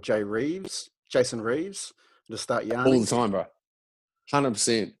that you're Jason Reeves, and just start yarning? All the time, bro.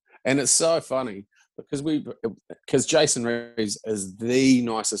 100%. And it's so funny because Jason Reeves is the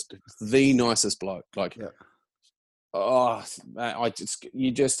nicest bloke. Like. Yeah. Oh, you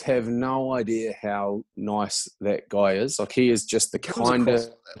just have no idea how nice that guy is. Like he is just the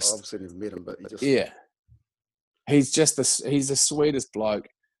kindest. I've obviously never met him, but he's the sweetest bloke,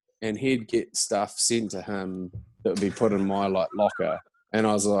 and he'd get stuff sent to him that would be put in my locker, and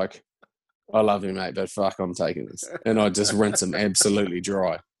I was like, I love you, mate, but fuck, I'm taking this, and I just rinse him absolutely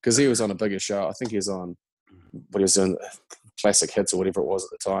dry because he was on a bigger show. I think he was on Classic Hits or whatever it was at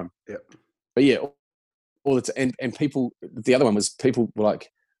the time. Yep. But yeah. All the time, and people. The other one was people were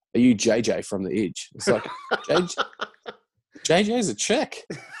like, "Are you JJ from The Edge?" It's like JJ's a chick.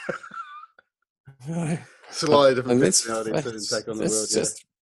 Slightly different personality to take on the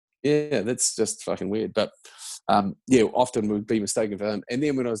world. That's just fucking weird. But often would be mistaken for him. And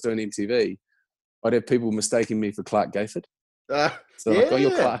then when I was doing MTV, I'd have people mistaking me for Clark Gayford. Like, oh,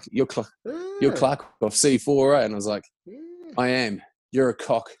 you're Clark off C4, and I was like, I am. You're a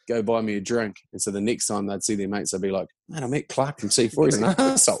cock, go buy me a drink. And so the next time they'd see their mates, they'd be like, man, I met Clark from C4, he's an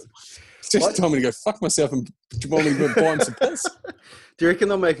arsehole. Just told me to go fuck myself and want me to buy him some piss. Do you reckon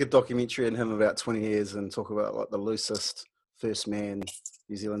they'll make a documentary on him about 20 years and talk about like the loosest first man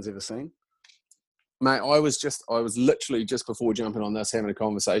New Zealand's ever seen? Mate, I was literally just before jumping on this having a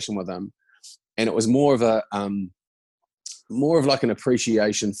conversation with him, and it was more of like an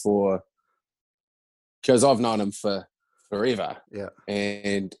appreciation for, because I've known him for forever. Yeah.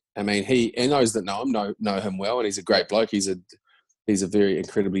 And I mean, those that know him know him well, and he's a great bloke. He's a very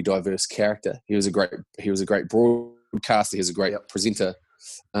incredibly diverse character. He was a great broadcaster. He's a great presenter.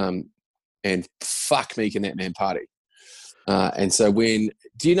 And fuck me, can that man party. And so do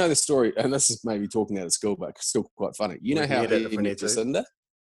you know the story, and this is maybe talking out of school, but still quite funny. You know how he met Jacinda?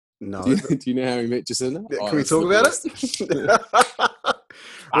 No. Do you know how he met Jacinda? Can we talk about it?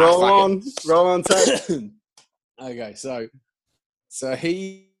 Roll on tape. Okay, so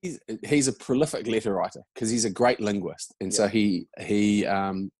he's a prolific letter writer because he's a great linguist, and so he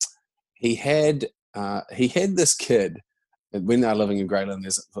had this kid when they were living in Greyland.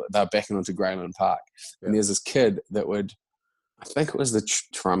 They're backing onto Greyland Park, and there's this kid that would, I think it was the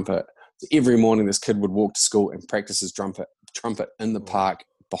trumpet. Every morning, this kid would walk to school and practice his trumpet in the park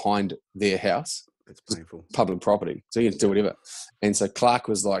behind their house. It's painful. Public property, so you can do whatever. And so Clark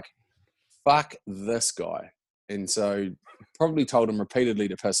was like, "Fuck this guy." And so probably told him repeatedly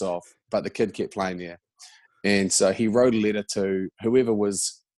to piss off, but the kid kept playing there. And so he wrote a letter to whoever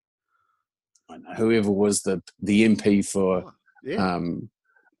was the MP for it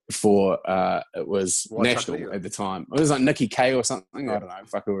was National at the time. It was like Nikki Kay or something. I don't know,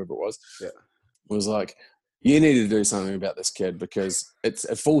 fuck whoever it was. Yeah. It was like, you need to do something about this kid because it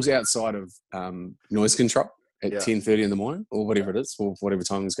falls outside of noise control at 10:30 in the morning or whatever it is, or whatever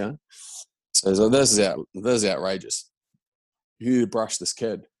time it's going. So this is outrageous. You need to brush this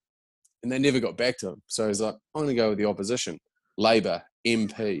kid. And they never got back to him. So he's like, I'm going to go with the opposition. Labour,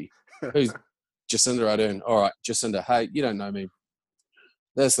 MP. Who's Jacinda Arden. All right, Jacinda, hey, you don't know me.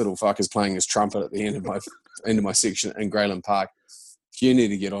 This little fucker's playing his trumpet at the end of my section in Grayland Park. You need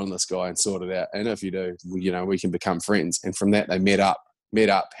to get on this guy and sort it out. And if you do, we can become friends. And from that, they met up,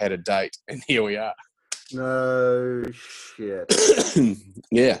 had a date, and here we are. No shit.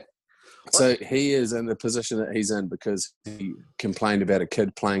 Yeah. So he is in the position that he's in because he complained about a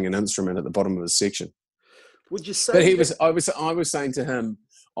kid playing an instrument at the bottom of his section. Would you say? But I was saying to him,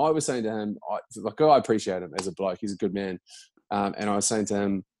 I appreciate him as a bloke. He's a good man. And I was saying to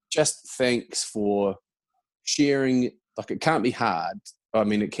him, just thanks for sharing. Like, it can't be hard. I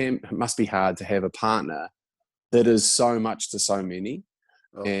mean, it must be hard to have a partner that is so much to so many.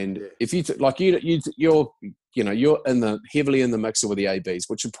 Oh, and yeah. If you're heavily in the mixer with the ABs,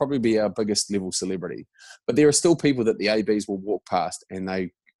 which would probably be our biggest level celebrity. But there are still people that the ABs will walk past and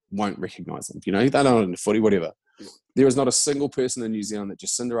they won't recognise them. They're not in the footy, whatever. Yeah. There is not a single person in New Zealand that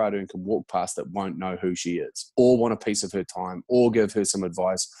Jacinda Arden can walk past that won't know who she is, or want a piece of her time, or give her some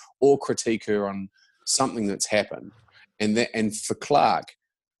advice, or critique her on something that's happened. And for Clark,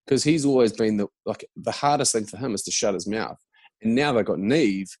 because he's always been the hardest thing for him is to shut his mouth. And now they've got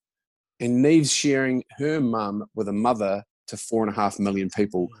Neve, and Neve's sharing her mum with a mother to 4.5 million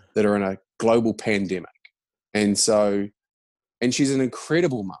people that are in a global pandemic. And she's an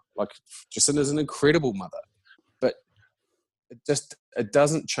incredible mum. Like, Jacinda's an incredible mother. But it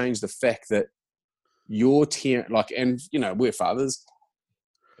doesn't change the fact that we're fathers.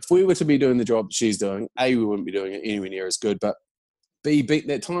 If we were to be doing the job she's doing, A, we wouldn't be doing it anywhere near as good, but B, beat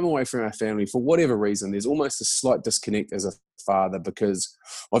that time away from our family for whatever reason. There's almost a slight disconnect as a father because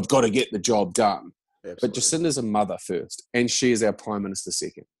I've got to get the job done. Absolutely. But Jacinda's a mother first, and she is our Prime Minister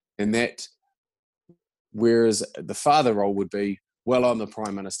second. And that, whereas the father role would be, well, I'm the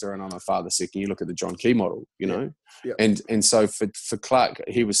Prime Minister and I'm a father second. You look at the John Key model, know? Yeah. And so for Clark,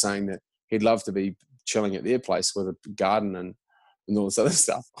 he was saying that he'd love to be chilling at their place with a garden and all this other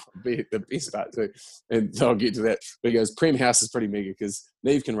stuff. Be the best part too. And I'll get to that. But he goes, Prem House is pretty mega because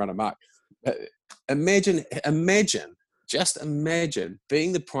Neve can run amok. Imagine being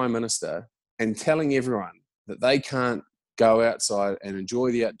the Prime Minister and telling everyone that they can't go outside and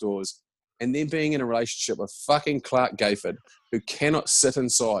enjoy the outdoors, and then being in a relationship with fucking Clark Gayford, who cannot sit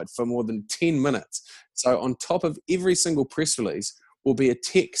inside for more than 10 minutes. So on top of every single press release will be a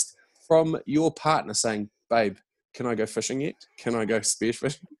text from your partner saying, babe, can I go fishing yet? Can I go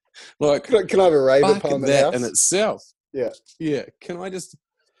spearfishing? Like, can I have a rave at Parliament that House? In itself. Yeah. Yeah. Can I get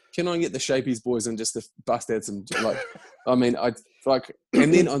the Shapies boys and just to bust out some,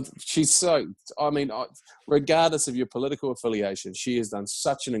 she's so, regardless of your political affiliation, she has done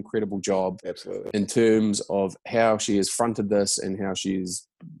such an incredible job. Absolutely. In terms of how she has fronted this and how she's,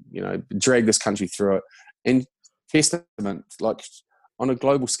 dragged this country through it. And testament, like, on a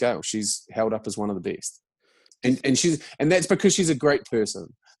global scale, she's held up as one of the best. And that's because she's a great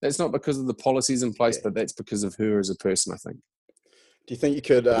person. That's not because of the policies in place, but that's because of her as a person, I think. Do you think you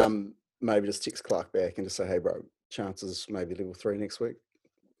could maybe just text Clark back and just say, hey, bro, chances maybe level 3 next week?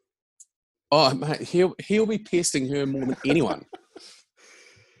 Oh, mate, he'll be pesting her more than anyone.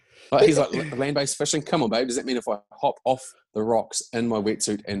 Like, he's like, land-based fishing? Come on, babe. Does that mean if I hop off the rocks in my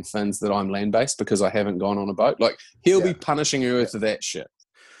wetsuit and fins that I'm land-based because I haven't gone on a boat? Like, he'll be punishing her for that shit.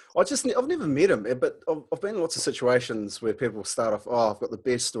 I've never met him, but I've been in lots of situations where people start off, I've got the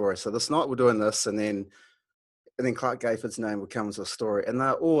best story. So this night we're doing this, and then Clark Gayford's name would come as a story. And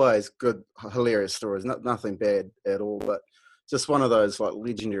they're always good, hilarious stories, nothing bad at all, but just one of those like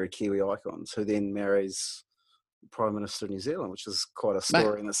legendary Kiwi icons who then marries the Prime Minister of New Zealand, which is quite a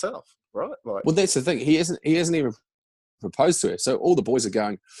story in itself, right? Like, well, that's the thing. He hasn't even proposed to her. So all the boys are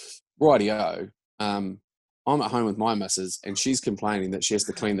going, rightio, I'm at home with my missus and she's complaining that she has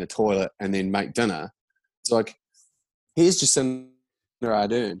to clean the toilet and then make dinner. It's like, here's Jacinda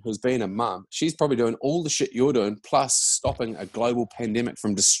Arden, who's been a mum. She's probably doing all the shit you're doing, plus stopping a global pandemic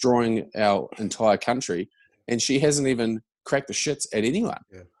from destroying our entire country. And she hasn't even cracked the shits at anyone.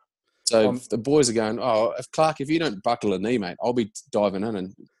 Yeah. So the boys are going, if you don't buckle a knee, mate, I'll be diving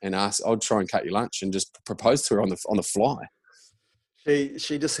in and ask, I'll try and cut your lunch and just propose to her on the fly.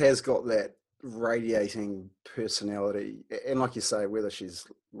 She just has got that radiating personality, and like you say, whether she's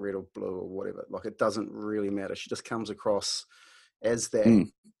red or blue or whatever, like, it doesn't really matter. She just comes across as that,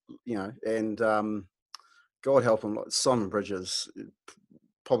 and God help him, like Simon Bridges,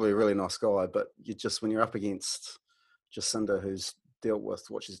 probably a really nice guy, but when you're up against Jacinda, who's dealt with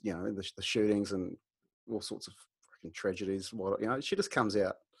what she's, the shootings and all sorts of freaking tragedies, she just comes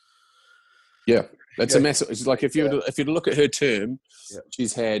out. Yeah, that's a massive. It's like if you look at her term,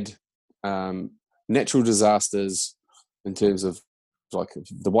 she's had natural disasters in terms of like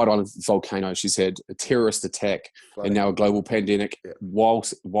the White Island volcano. She's had a terrorist attack and now a global pandemic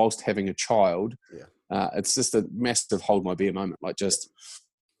whilst having a child. It's just a massive hold my beer moment. Like, just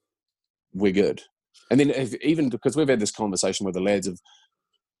we're good. And then even because we've had this conversation with the lads of,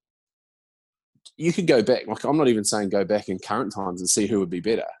 you could go back, like, I'm not even saying go back in current times and see who would be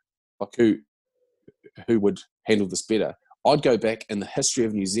better, like who would handle this better. I'd go back in the history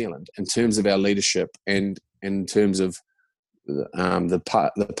of New Zealand in terms of our leadership and in terms of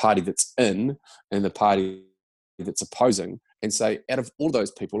the party that's in and the party that's opposing, and say, out of all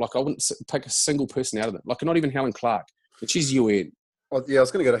those people, like, I wouldn't take a single person out of them. Like, not even Helen Clark, and she's UN. Oh, yeah, I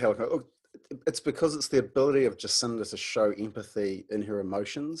was going to go to Helen Clark. Look, it's because it's the ability of Jacinda to show empathy in her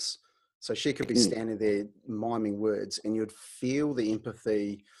emotions. So she could be standing there miming words, and you'd feel the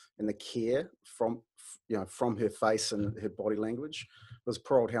empathy and the care from her face and her body language. It was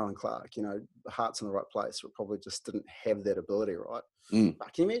poor old Helen Clark, the heart's in the right place, but probably just didn't have that ability, right?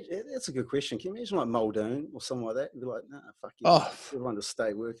 But can you imagine? That's a good question. Can you imagine like Muldoon or something like that? You'd be like, nah, fuck you. Everyone just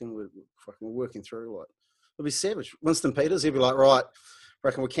stay working. We're fucking working through. Like, it'd be savage. Winston Peters, he'd be like, right,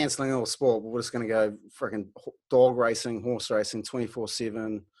 reckon we're cancelling all sport, but we're just going to go freaking dog racing, horse racing,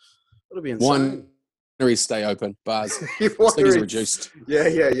 24/7. It'll be insane. Wineries stay open, bars, stickers reduced. Yeah.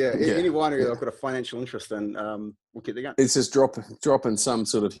 Any winery that I've got a financial interest in, we'll keep it going. It's just dropping some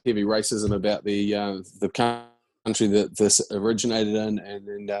sort of heavy racism about the country that this originated in, and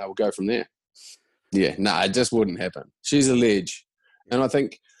then we'll go from there. Yeah, it just wouldn't happen. She's a ledge, and I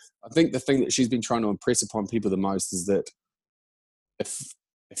think the thing that she's been trying to impress upon people the most is that if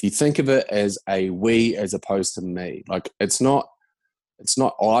you think of it as a we as opposed to me, like, it's not,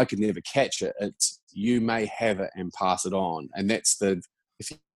 oh, I could never catch it. It's, you may have it and pass it on. And that's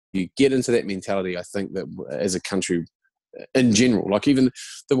if you get into that mentality, I think that as a country in general, like even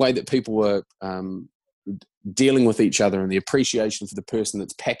the way that people were dealing with each other and the appreciation for the person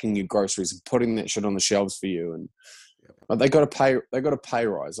that's packing your groceries and putting that shit on the shelves for you. And like, they got a pay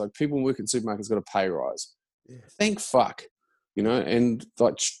rise. Like, people who work in supermarkets got a pay rise. Yeah. Thank fuck. And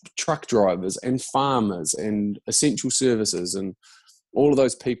like truck drivers and farmers and essential services and all of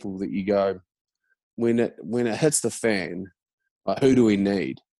those people that you go, when it hits the fan, like, who do we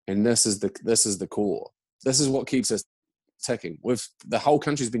need? And this is the core. This is what keeps us ticking. The whole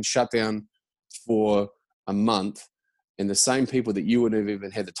country's been shut down for a month, and the same people that you would have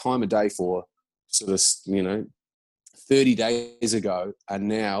even had the time of day for, sort of 30 days ago, are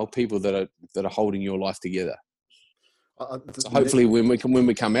now people that are holding your life together. So hopefully when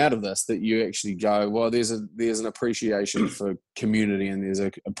we come out of this, that you actually go, well, there's an appreciation for community, and there's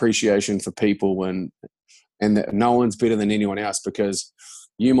an appreciation for people, and that no one's better than anyone else, because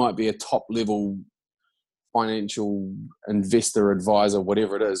you might be a top level financial investor, advisor,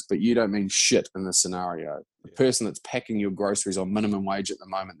 whatever it is, but you don't mean shit in this scenario. The person that's packing your groceries on minimum wage at the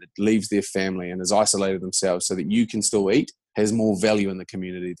moment, that leaves their family and has isolated themselves so that you can still eat, has more value in the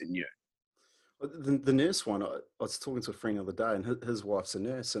community than you. The nurse one, I was talking to a friend the other day, and his wife's a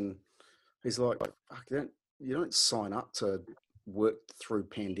nurse, and he's like, fuck, you don't sign up to work through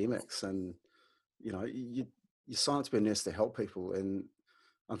pandemics, and you sign up to be a nurse to help people, and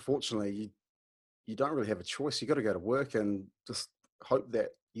unfortunately you don't really have a choice. You got to go to work and just hope that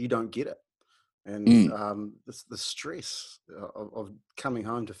you don't get it. And the stress of coming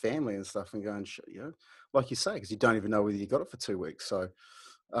home to family and stuff and going, like you say, because you don't even know whether you got it for 2 weeks. So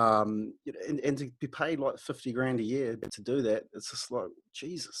and to be paid like 50 grand a year to do that, it's just like,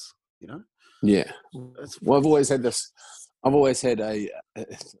 Jesus, Yeah. Well, I've always had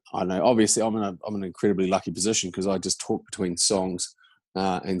I know, obviously I'm in an incredibly lucky position because I just talk between songs,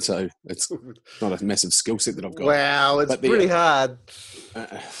 and so it's not a massive skill set that I've got. Wow, it's pretty hard.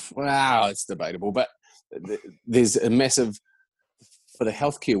 Wow, it's debatable, but there's a massive, for the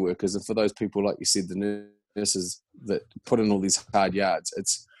healthcare workers and for those people, like you said, the nurses that put in all these hard yards.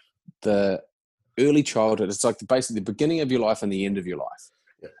 It's the early childhood. It's like basically the beginning of your life and the end of your life.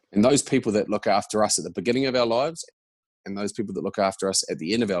 Yeah. And those people that look after us at the beginning of our lives and those people that look after us at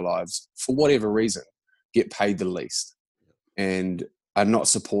the end of our lives, for whatever reason, get paid the least and are not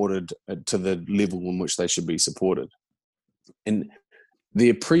supported to the level in which they should be supported. And the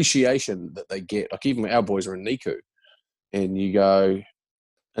appreciation that they get, like even our boys are in NICU, and you go,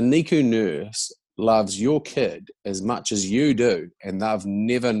 a NICU nurse loves your kid as much as you do, and they've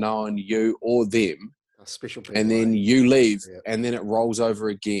never known you or them. Special people, and then you leave, and then it rolls over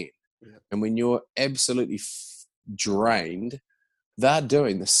again. Yeah. And when you're absolutely drained, they're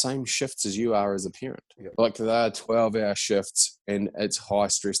doing the same shifts as you are as a parent. Yeah. Like they're 12-hour shifts, and it's high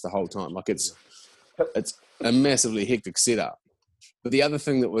stress the whole time. Like it's a massively hectic setup. But the other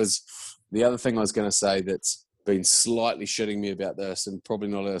thing I was going to say that's been slightly shitting me about this, and probably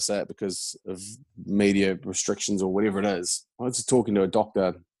not allowed to say it because of media restrictions or whatever it is. I was talking to a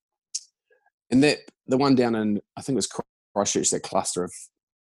doctor, and that the one down in, I think it was Christchurch, that cluster of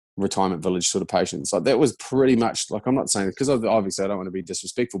retirement village sort of patients, like that was pretty much like, I'm not saying, because obviously I don't want to be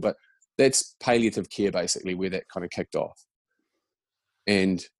disrespectful, but that's palliative care basically where that kind of kicked off.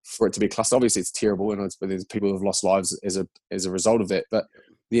 And for it to be clustered, obviously it's terrible, and there's people who have lost lives as a result of that. But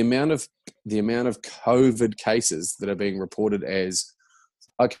the amount of COVID cases that are being reported as,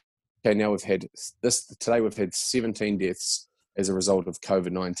 okay, now we've had this today, we've had 17 deaths as a result of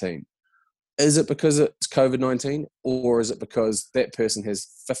COVID-19. Is it because it's COVID-19, or is it because that person has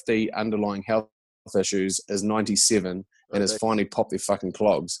 50 underlying health issues, is 97, and has finally popped their fucking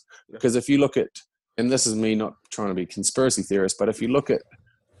clogs? Because if you look at, and this is me not trying to be conspiracy theorist, but if you look at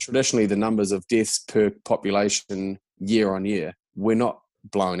traditionally the numbers of deaths per population year on year, we're not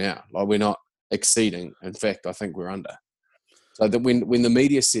blown out. Like, we're not exceeding. In fact, I think we're under. So that when the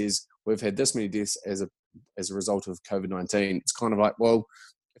media says we've had this many deaths as a result of COVID-19, it's kind of like, well,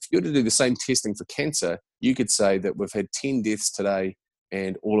 if you were to do the same testing for cancer, you could say that we've had 10 deaths today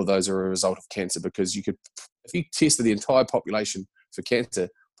and all of those are a result of cancer, because you could, if you tested the entire population for cancer,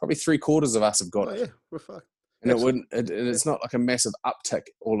 probably 3/4 of us have got it. Yeah, we're fucked. And it's not like a massive uptick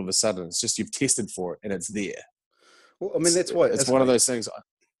all of a sudden. It's just you've tested for it and it's there. Well, I mean, that's why it's one of those things.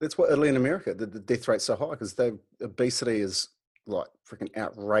 That's why Italy and America, the death rate's so high, because obesity is like freaking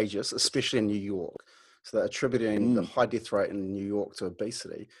outrageous, especially in New York. So they're attributing the high death rate in New York to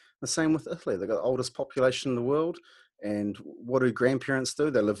obesity. The same with Italy. They've got the oldest population in the world. And what do grandparents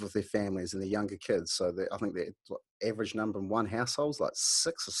do? They live with their families and their younger kids. So I think the average number in one household is like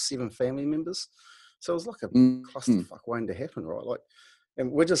 6 or 7 family members. So it was like a clusterfuck waiting to happen, right? Like,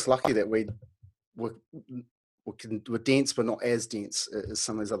 and we're just lucky that we're dense, but not as dense as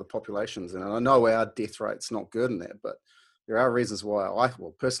some of these other populations. And I know our death rate's not good in that, but there are reasons why I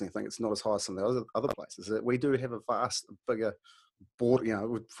personally think it's not as high as some of the other places. That we do have a bigger border,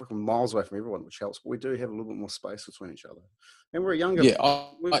 we're fucking miles away from everyone, which helps, but we do have a little bit more space between each other. And we're younger. Yeah,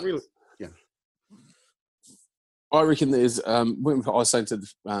 I reckon there's, I was saying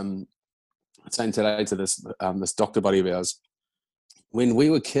today to this doctor buddy of ours, when we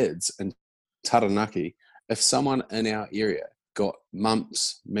were kids in Taranaki, if someone in our area got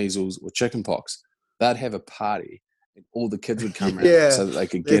mumps, measles, or chickenpox, they'd have a party and all the kids would come around so that they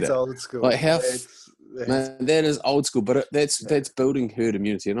could get it. Old school. Like man, that is old school, but that's building herd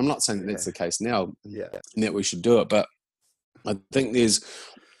immunity. And I'm not saying that that's the case now, and that we should do it, but I think there's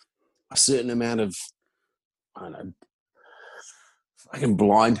a certain amount of, I don't know, fucking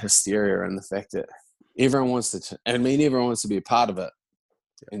blind hysteria in the fact that everyone wants to be a part of it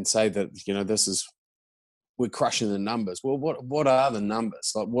and say that, this is, we're crushing the numbers. Well, what are the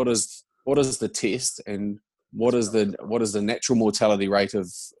numbers? Like, what is the test, and what is the natural mortality rate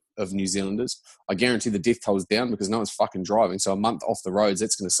of New Zealanders? I guarantee the death toll is down because no one's fucking driving. So a month off the roads,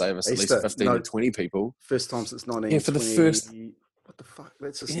 that's going to save us at least 15 to 20 people. First time since 1920. Yeah, for the first. What the fuck?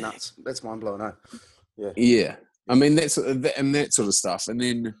 That's just nuts. That's mind blowing. Yeah. I mean, that's and that sort of stuff. And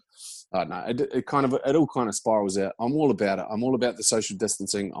then I don't know. It all kind of spirals out. I'm all about it. I'm all about the social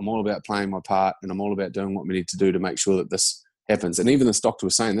distancing. I'm all about playing my part, and I'm all about doing what we need to do to make sure that this happens. And even this doctor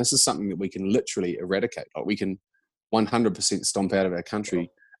was saying, this is something that we can literally eradicate. Like, we can 100% stomp out of our country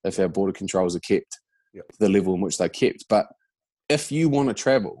if our border controls are kept to the level in which they're kept. But if you want to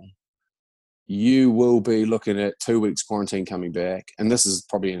travel, you will be looking at 2 weeks quarantine coming back. And this is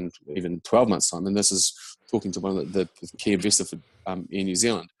probably in even 12 months' time. And this is talking to one of the key investors for Air New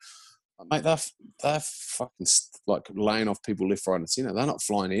Zealand. Mate, they're fucking like laying off people left, right, and centre. They're not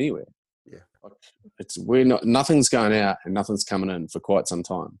flying anywhere. Yeah, nothing's going out and nothing's coming in for quite some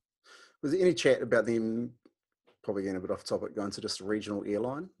time. Was there any chat about them, probably getting a bit off topic, going to just a regional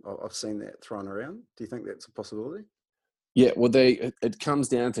airline? I've seen that thrown around. Do you think that's a possibility? Yeah, well, it comes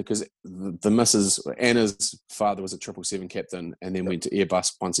down to, because the missus, Anna's father was a 777 captain and then went to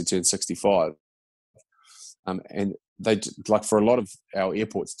Airbus once he turned 65. And they, like, for a lot of our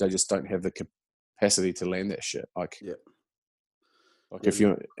airports, they just don't have the capacity to land that shit. Like if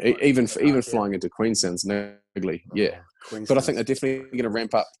you're even flying into Queensland's niggly, But I think they're definitely going to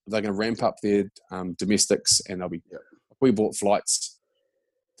ramp up. They're going to ramp up their domestics, and they'll be. We bought flights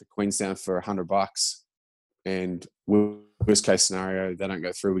to Queenstown for $100, and worst case scenario, they don't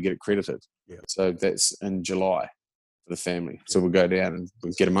go through. We get it credited. So that's in July for the family. So we'll go down and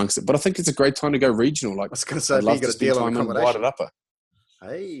we'll get amongst it. But I think it's a great time to go regional. Like, I was going to say, I'd love to spend time in White Upper.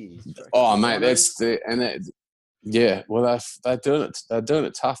 Hey. Oh, mate, well, they're doing it. They're doing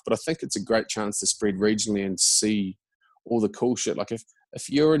it tough, but I think it's a great chance to spread regionally and see all the cool shit. Like, if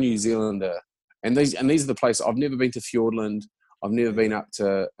you're a New Zealander And these are the places. I've never been to Fiordland. I've never been up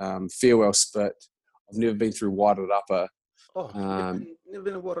to Farewell Spit. I've never been through Waitered Upper. Oh, never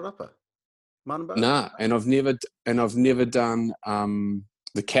been to Waitered Upper? Munbo? Nah, and I've never done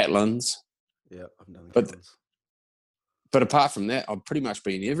the Catlins. Yeah, I've done the Catlins. But apart from that, I've pretty much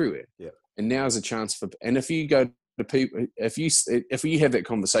been everywhere. Yeah. And now is a chance for. And if you go to people, if you have that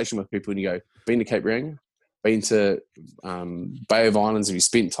conversation with people and you go, been to Cape Reinga, been to Bay of Islands, have you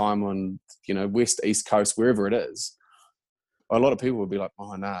spent time on west, east coast, wherever it is, a lot of people would be like,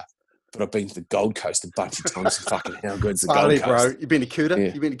 oh nah, but I've been to the Gold Coast a bunch of times. Fucking how good's the Gold Coast, bro? You been to Kuta?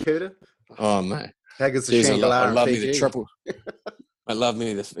 Yeah. You been to Kuta? Oh man, how good's the Shangri-La? I love me the triple. I love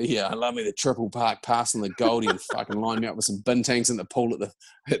me the triple park pass and the Goldie and fucking line me up with some bin tanks in the pool at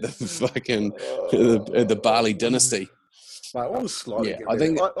the Bali Dynasty. Mate, I'm slightly. I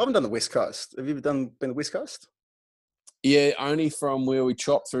haven't done the West Coast. Have you been the West Coast? Yeah, only from where we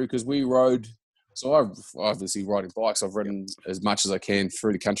chopped through because we rode. So I obviously riding bikes. I've ridden as much as I can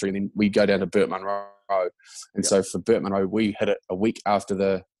through the country, and then we go down to Burt Munro. And so for Burt Munro, we hit it a week after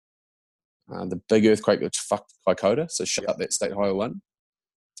the big earthquake which fucked Kaikoura, so shut that State Highway 1.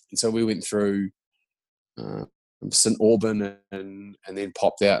 And so we went through St Auburn and then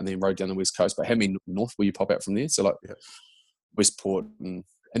popped out and then rode down the West Coast. But how many north will you pop out from there? So like Westport and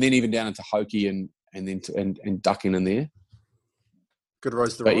then even down into Hoki and then ducking in there. Good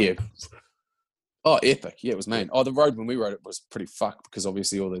roads to ride. But yeah. Oh, epic. Yeah, it was mean. Oh, the road when we rode it was pretty fucked because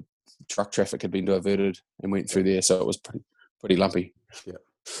obviously all the truck traffic had been diverted and went through there, so it was pretty lumpy. Yeah.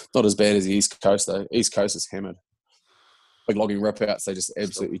 Not as bad as the East Coast, though. East Coast is hammered. Big logging rip-outs, they just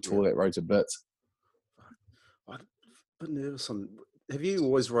absolutely tore that road to bits. I'm a bit nervous on... Have you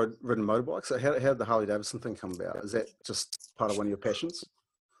always ridden motorbikes? How did the Harley-Davidson thing come about? Is that just part of one of your passions?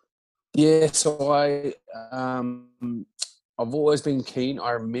 Yeah, so I've always been keen.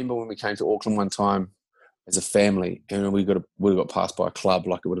 I remember when we came to Auckland one time as a family and we got passed by a club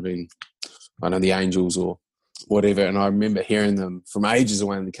like it would have been, I don't know, the Angels or whatever, and I remember hearing them from ages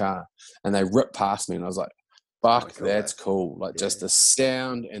away in the car and they ripped past me and I was like, fuck, that's cool. Like just the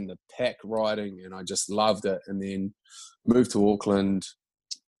sound and the pack riding, and I just loved it. And then moved to Auckland,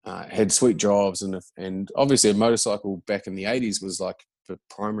 had sweet jobs, and obviously a motorcycle back in the 80s was like the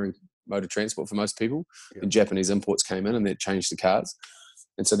primary mode of transport for most people. And Japanese imports came in and that changed the cars.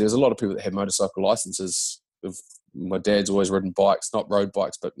 And so there's a lot of people that had motorcycle licenses. My dad's always ridden bikes, not road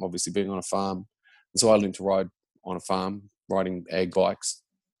bikes, but obviously being on a farm. And so I learned to ride on a farm, riding ag bikes.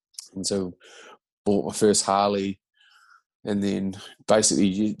 And so bought my first Harley. And then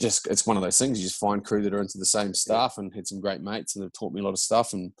basically it's one of those things, you just find crew that are into the same stuff, and had some great mates and they've taught me a lot of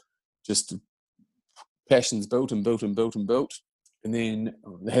stuff, and just passions built. And then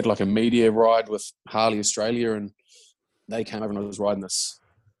they had like a media ride with Harley Australia, and they came over and I was riding this,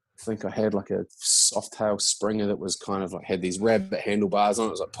 I think I had like a soft tail Springer that was kind of like had these rabbit handlebars on it.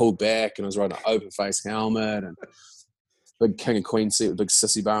 It was like pulled back, and I was riding an open face helmet and big king and queen seat with a big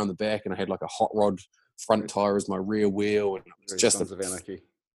sissy bar on the back, and I had like a hot rod front tire as my rear wheel, and it was just Sons of Anarchy.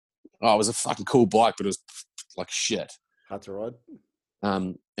 Oh, it was a fucking cool bike, but it was like shit. Hard to ride.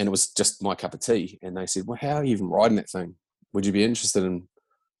 And it was just my cup of tea. And they said, well, how are you even riding that thing? Would you be interested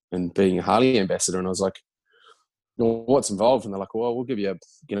in being a Harley ambassador? And I was like, well, what's involved? And they're like, well, we'll give you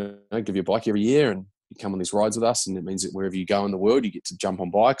a bike every year, and you come on these rides with us, and it means that wherever you go in the world, you get to jump on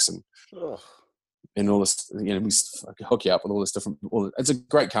bikes and all this. We hook you up with all this different. It's a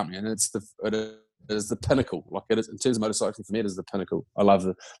great company, and it is the pinnacle. Like it is in terms of motorcycling, for me, it is the pinnacle. I love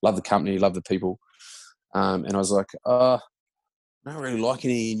the company, love the people. And I was like, I don't really like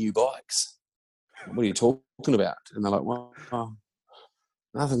any new bikes. What are you talking about? And they're like, well,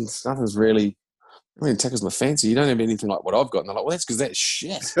 nothing's really tickles my fancy. You don't have anything like what I've got. And they're like, well, that's because that's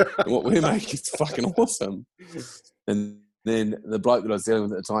shit. And what we're making is fucking awesome. And then the bloke that I was dealing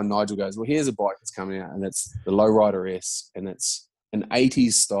with at the time, Nigel, goes, well, here's a bike that's coming out, and it's the Lowrider S, and it's an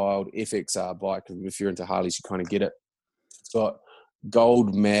 80s styled FXR bike. And if you're into Harleys, you kind of get it. It's got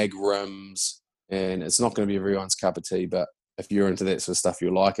gold mag rims, and it's not going to be everyone's cup of tea, but if you're into that sort of stuff,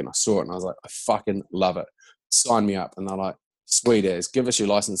 you'll like it. And I saw it and I was like, I fucking love it. Sign me up. And they're like, sweet as, give us your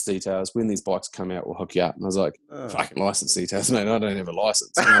license details. When these bikes come out, we'll hook you up. And I was like, fucking license details, mate. I don't have a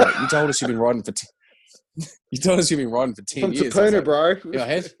license. And they're like, you told us you've been riding for 10 years. From Tapuna, bro.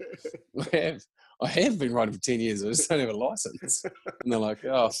 Yeah, I have been riding for 10 years. I just don't have a license. And they're like,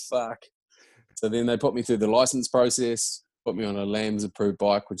 oh, fuck. So then they put me through the license process, put me on a LAMS approved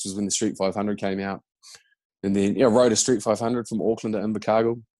bike, which was when the Street 500 came out. And then, rode a Street 500 from Auckland to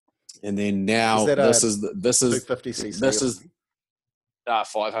Invercargill. And then now this is 250cc.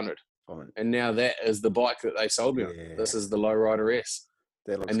 500. And now that is the bike that they sold me on. This is the Lowrider S.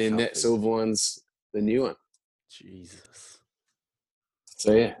 That looks and then that comfy. silver one's the new one. Jesus.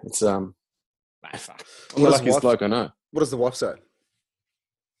 So yeah, it's fuck. I'm What the does luckiest wife? bloke I know. What does the wife say?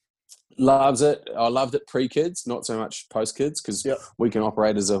 Loves it. I loved it pre-kids, not so much post-kids, because Yep. we can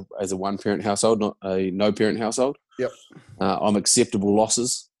operate as a one-parent household, not a no-parent household. Yep. I'm acceptable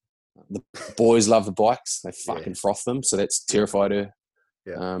losses. The boys love the bikes; they fucking Yeah. froth them, so that's terrified her.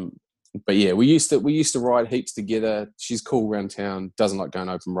 Yeah. But yeah, we used to ride heaps together. She's cool around town. Doesn't like going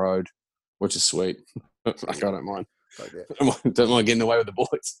open road, which is sweet. Like, I don't mind. Like that. Don't mind getting away with the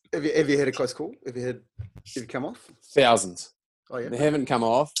boys. Have you had a close call? Have you come off? Thousands. Oh yeah. They haven't come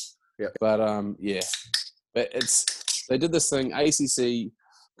off. Yeah. But yeah. But they did this thing, ACC,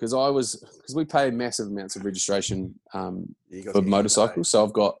 because we pay massive amounts of registration for motorcycles. So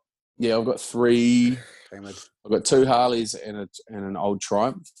I've got three. Hammered. I've got 2 Harleys and an old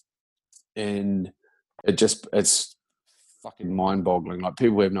Triumph, and it's fucking mind-boggling. Like,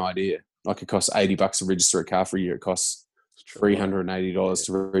 people have no idea. Like, it costs $80 to register a car for a year. It costs $380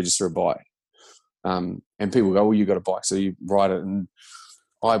 to register a bike. And people go, "Well, you got a bike, so you ride it." And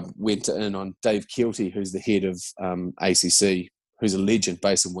I went in on Dave Keelty, who's the head of ACC, who's a legend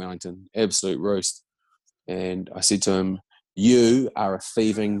based in Wellington, absolute roost. And I said to him, "You are a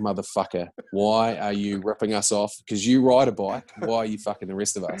thieving motherfucker. Why are you ripping us off? Because you ride a bike. Why are you fucking the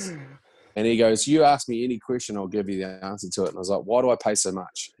rest of us?" And he goes, "You ask me any question, I'll give you the answer to it." And I was like, "Why do I pay so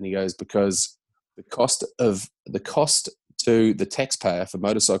much?" And he goes, "Because the cost to the taxpayer for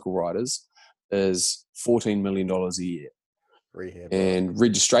motorcycle riders is $14 million a year. Rehab. And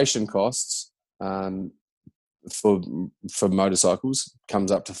registration costs for motorcycles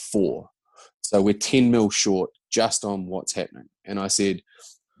comes up to 4. So we're 10 mil short just on what's happening." And I said,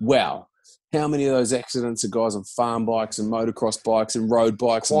 "Wow, how many of those accidents are guys on farm bikes and motocross bikes and road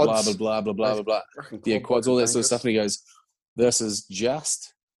bikes Quads. and blah, blah, blah, blah, blah, blah." Yeah, quads, all that sort of stuff. And he goes, "This is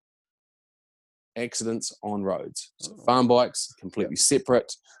just accidents on roads. So farm bikes, completely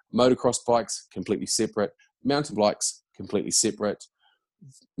separate. Motocross bikes, completely separate. Mountain bikes, completely separate.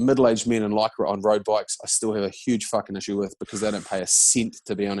 Middle-aged men in lycra on road bikes, I still have a huge fucking issue with, because they don't pay a cent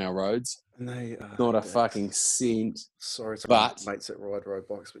to be on our roads. And they Not a fucking cent." Sorry to my mates that ride road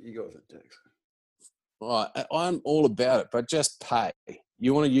bikes, but you guys are dicks. I'm all about it, but just pay.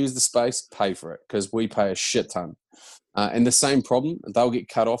 You want to use the space, pay for it, because we pay a shit ton. And the same problem, they'll get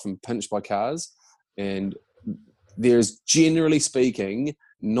cut off and pinched by cars. And there's, generally speaking,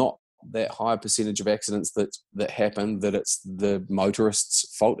 not that high percentage of accidents that happen that it's the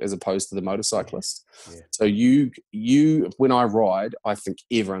motorist's fault as opposed to the motorcyclist. Yeah. So you when I ride, I think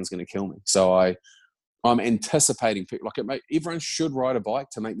everyone's going to kill me. So I'm anticipating people, everyone should ride a bike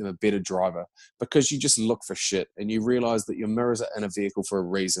to make them a better driver, because you just look for shit and you realize that your mirrors are in a vehicle for a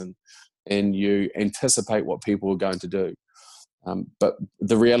reason, and you anticipate what people are going to do. But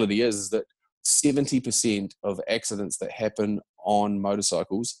the reality is that 70% of accidents that happen on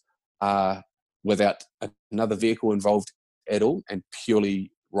motorcycles are without another vehicle involved at all, and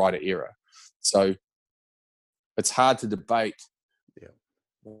purely rider error. So it's hard to debate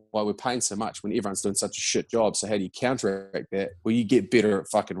why we're paying so much when everyone's doing such a shit job. So how do you counteract that? Well, you get better at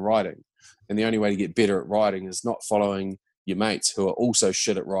fucking riding. And the only way to get better at riding is not following your mates who are also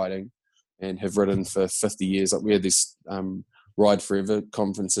shit at riding and have ridden for 50 years. Like, we had this Ride Forever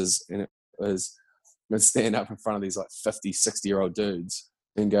conferences, and it was, I'd stand up in front of these like 50, 60-year-old dudes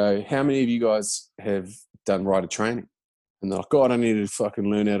and go, "How many of you guys have done rider training?" And they're like, "God, I need to fucking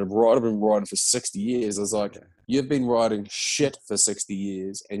learn how to ride. I've been riding for 60 years. I was like, "You've been riding shit for 60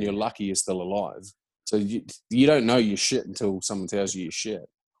 years and you're lucky you're still alive. So you don't know your shit until someone tells you your shit."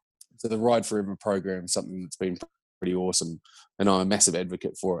 So the Ride Forever program is something that's been pretty awesome, and I'm a massive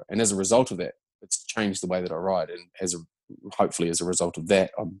advocate for it. And as a result of that, it's changed the way that I ride. And hopefully as a result of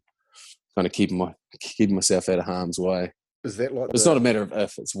that, I'm kind of keeping myself out of harm's way. Is that like it's not a matter of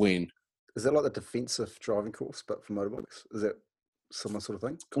if, it's when. Is that like the defensive driving course, but for motorbikes? Is that similar sort of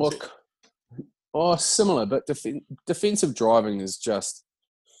thing? Similar, but defensive driving is just,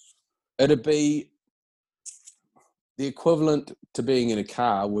 it'd be the equivalent to being in a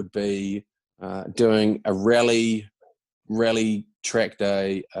car would be doing a rally track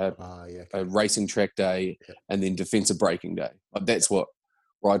day, a racing track day, and then defensive braking day. Like, that's what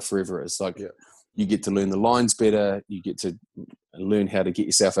Ride Forever is. Like, you get to learn the lines better. You get to learn how to get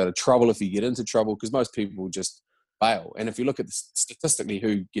yourself out of trouble if you get into trouble, because most people just bail. And if you look at statistically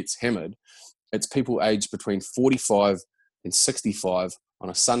who gets hammered, it's people aged between 45 and 65 on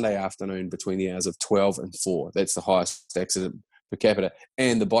a Sunday afternoon between the hours of 12 and 4. That's the highest accident per capita.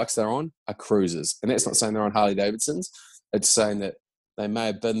 And the bikes they're on are cruisers. And that's not saying they're on Harley Davidsons. It's saying that they may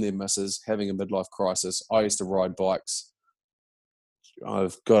have been their missus having a midlife crisis. I used to ride bikes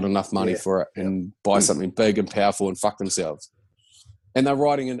I've got enough money for it and buy something big and powerful and fuck themselves. And they're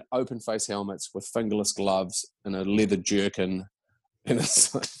riding in open face helmets with fingerless gloves and a leather jerkin. And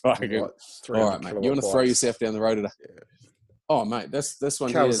it's like, fucking, all right, mate, you want to throw yourself down the road at Oh, mate, this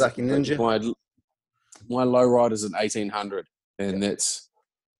one here is Kawasaki Ninja. My low ride is an 1800, and that's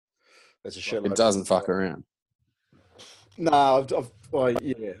a shit. It doesn't fuck around. No,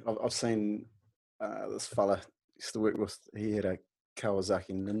 I've seen this fella used to work with. He had a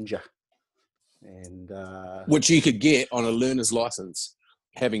Kawasaki Ninja, and which you could get on a learner's license,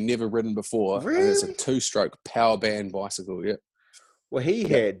 having never ridden before. Really? And it's a 2-stroke power band bicycle. Yeah. Well, he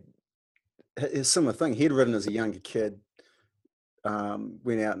had a similar thing. He'd ridden as a younger kid.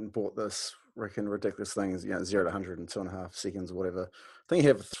 Went out and bought this ridiculous thing, 0 to 100 in 2.5 seconds or whatever. I think he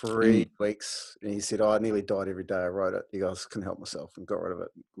had it for 3 weeks, and he said, I nearly died every day I rode it. He goes, couldn't help myself, and got rid of it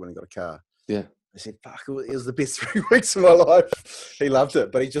when he got a car. Yeah. I said, fuck, it was the best 3 weeks of my life. He loved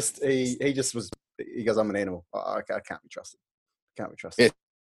it, but he just was, he goes, I'm an animal. I can't be trusted. Yeah.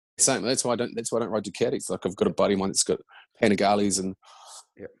 Same. That's why I don't ride Ducatis. Like, I've got a buddy of mine that's got Panigales, and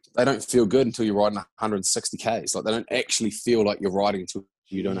they don't feel good until you're riding 160 Ks. Like, they don't actually feel like you're riding until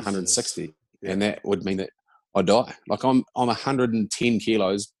you're doing 160. Yeah. And that would mean that I die. Like, I'm 110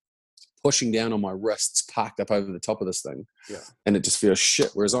 kilos pushing down on my wrists, parked up over the top of this thing. Yeah. And it just feels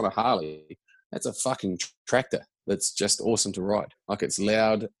shit. Whereas on a Harley, that's a fucking tractor. That's just awesome to ride. Like, it's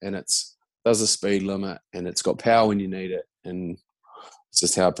loud and does a speed limit and it's got power when you need it. And it's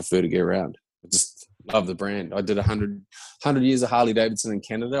just how I prefer to get around. I just love the brand. I did 100 years of Harley Davidson in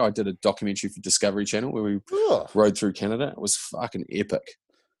Canada. I did a documentary for Discovery Channel where we rode through Canada. It was fucking epic.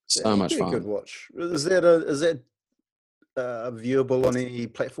 So much fun. Good watch. Is that viewable on any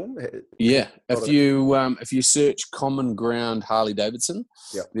platform? Yeah. If you search Common Ground Harley Davidson,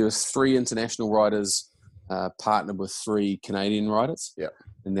 there was 3 international riders partnered with 3 Canadian riders. Yeah.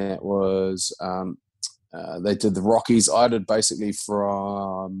 And that was they did the Rockies. I did basically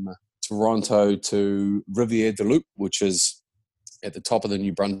from Toronto to Rivière-du-Loup, which is at the top of the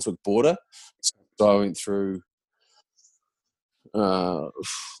New Brunswick border. So I went through,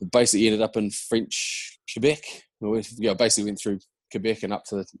 basically ended up in French Quebec. Basically went through Quebec and up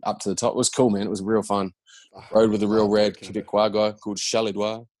to the top. It was cool, man. It was real fun. Rode with a real rad Quebecois guy called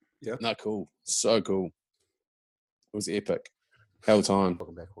Chaledouard. Yeah. No, cool. So cool. It was epic. Hell time.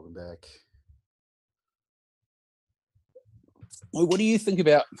 Welcome back. Well, what do you think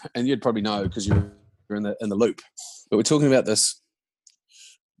about, and you'd probably know because you're in the loop, but we're talking about this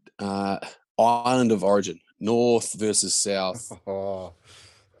island of origin, north versus south.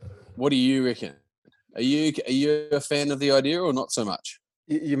 What do you reckon? Are you a fan of the idea or not so much?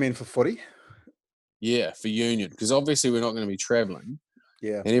 You mean for footy? Yeah, for union, because obviously we're not going to be travelling.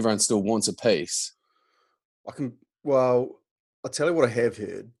 Yeah. And everyone still wants a piece. I'll tell you what I have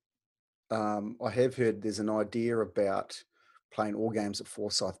heard. I have heard there's an idea about playing all games at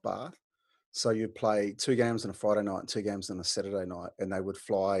Forsyth Bar. So you play 2 games on a Friday night and 2 games on a Saturday night, and they would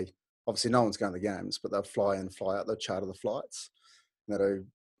fly. Obviously, no one's going to the games, but they'll fly in, fly out. They'll charter the flights. And they'll do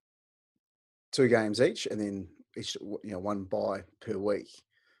 2 games each, and then each, one bye per week.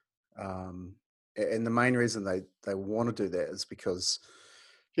 And the main reason they want to do that is because,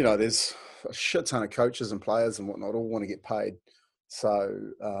 there's a shit ton of coaches and players and whatnot all want to get paid. So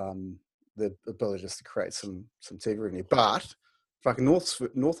the ability just to create some TV revenue. But fucking North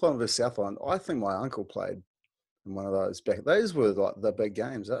Island versus South Island, I think my uncle played in one of those back. Those were like the big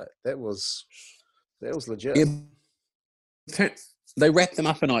games. That was legit. Yeah. They wrapped them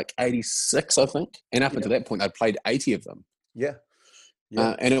up in like 86, I think. And up until that point, they'd played 80 of them. Yeah.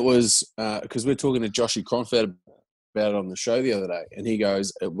 And it was, because we're talking to Joshy Cronford about it on the show the other day, and he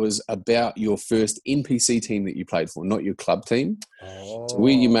goes, it was about your first NPC team that you played for, not your club team. Oh. So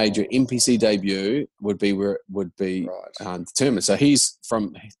where you made your NPC debut would be where it would be determined. So he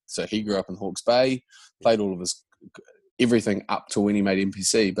grew up in Hawke's Bay, played all of his everything up to when he made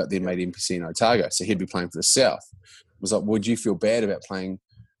NPC, but then made NPC in Otago. So he'd be playing for the South. It was like, would you feel bad about playing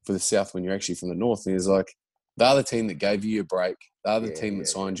for the South when you're actually from the North? And he's like, they're the team that gave you a break. They're the team that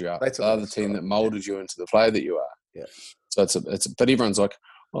signed you up. They're the team that molded you into the player that you are. Yeah. So but everyone's like,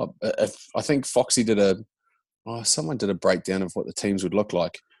 I think Foxy someone did a breakdown of what the teams would look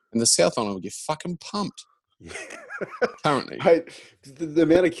like, and the South Island would get fucking pumped. Yeah. Currently, hey, the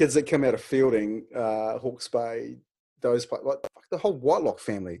amount of kids that come out of Fielding, Hawke's Bay, those like the whole Whitelock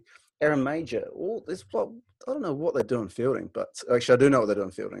family, Aaron Major, I don't know what they do in Fielding, but actually I do know what they do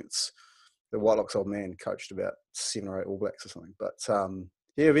in Fielding. It's the Whitelock's old man coached about 7 or 8 All Blacks or something. But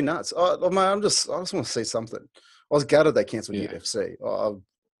it'd be nuts. I just want to see something. I was gutted they cancelled UFC.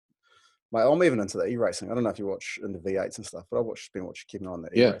 Mate, I'm even into the e-racing. I don't know if you watch in the V8s and stuff, but I've been watching keeping on the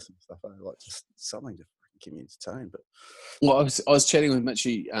Yeah. e-racing stuff. I like just something to keep me entertained. But Well, I was chatting with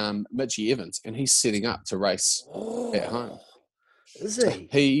Mitchie Evans, and he's setting up to race at home. Is he?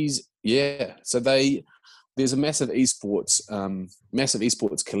 So there's a massive esports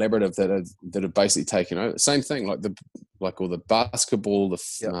collaborative that have basically taken over. Same thing, like all the basketball, the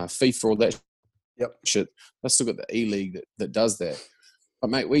FIFA, all that shit. They've still got the E-League that does that. But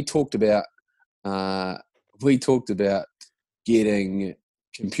mate, we talked about getting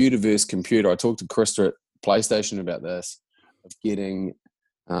computer versus computer. I talked to Krista at PlayStation about this, of getting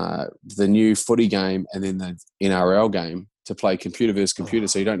the new footy game and then the NRL game to play computer versus computer,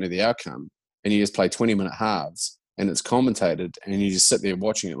 so you don't know the outcome, and you just play 20-minute halves, and it's commentated, and you just sit there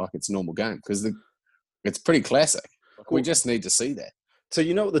watching it like it's a normal game, because it's pretty classic. Cool. We just need to see that. So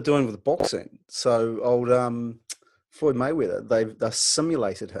you know what they're doing with boxing? So old Floyd Mayweather, they've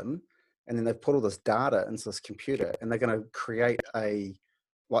simulated him, and then they've put all this data into this computer, and they're going to create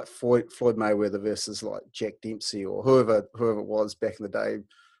like Floyd Mayweather versus like Jack Dempsey or whoever it was back in the day,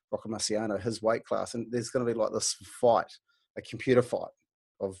 Rocco Marciano, his weight class, and there's going to be like this fight, a computer fight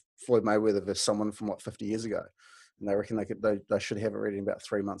of Floyd Mayweather versus someone from 50 years ago, and they reckon they should have it ready in about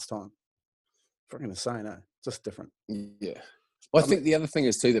 3 months' time. Freaking insane, eh? Just different. Yeah. Well, I think the other thing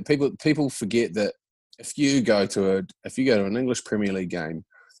is too that people forget that if you go to an English Premier League game,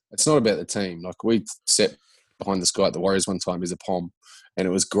 it's not about the team. Like, we sat behind this guy at the Warriors one time as a pom, and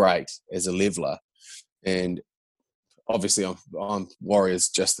it was great as a leveler. And obviously, I'm Warriors.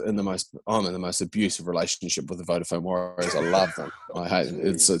 I'm in the most abusive relationship with the Vodafone Warriors. I love them. I hate them.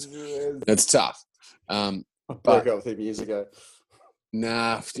 It's tough. I broke up with him years ago.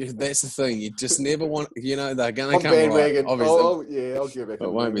 Nah, that's the thing. You just never want. They're going to come bandwagon. Right, obviously. I'll give back.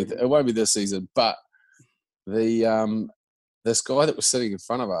 It won't be this season. But this guy that was sitting in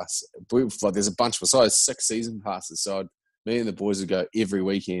front of us, there's a bunch of us. I had 6 season passes, so me and the boys would go every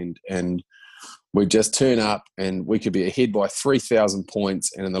weekend, and we'd just turn up, and we could be ahead by 3,000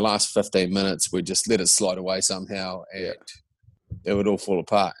 points, and in the last 15 minutes, we'd just let it slide away somehow, and it would all fall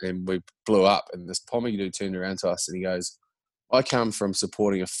apart, and we blew up. And this Pommy dude turned around to us, and he goes, I come from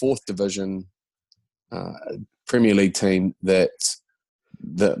supporting a 4th division Premier League team that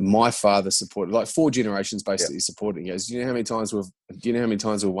my father supported, like 4 generations basically supporting. He goes, do you know how many times we've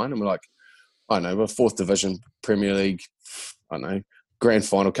won? And we're like, I don't know, we're 4th division Premier League, I don't know, grand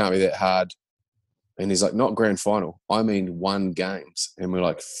final can't be that hard. And he's like, not grand final, I mean 1 games. And we're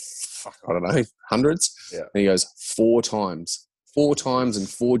like, fuck, I don't know, hundreds? Yeah. And he goes, 4 times in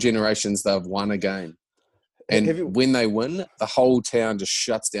 4 generations they've won a game. And when they win, the whole town just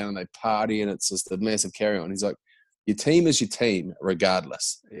shuts down and they party, and it's just a massive carry-on. He's like, your team is your team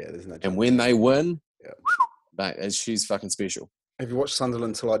regardless. Yeah, there's no and when they win, mate, she's fucking special. Have you watched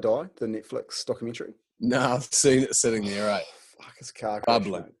Sunderland Till I Die, the Netflix documentary? No, I've seen it sitting there, right? Fuck, it's car crash,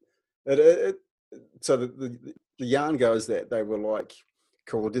 bubbling. So the yarn goes that they were like,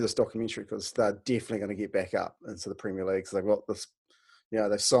 cool, we'll do this documentary because they're definitely going to get back up into the Premier League. So they've got this,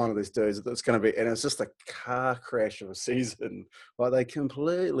 they've signed all these dudes. It's going to be, and it's just a car crash of a season. Like, they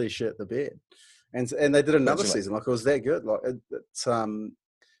completely shit the bed. And they did another season, like, it was that good. Like,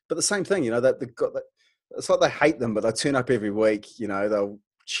 but the same thing, that they've got that. It's like they hate them, but they turn up every week. They'll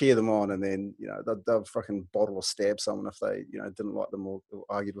cheer them on, and then they'll fucking bottle or stab someone if they didn't like them or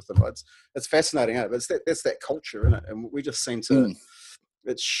argued with them. It's fascinating, but that's that culture, isn't it? And we just seem to.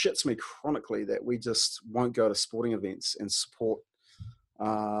 It shits me chronically that we just won't go to sporting events and support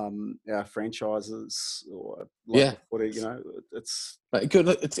our franchises or whatever. It's good.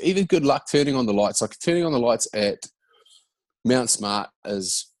 It's even good luck turning on the lights. Like, turning on the lights at Mount Smart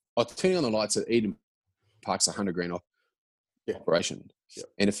turning on the lights at Eden Park's $100,000 operation. Yeah.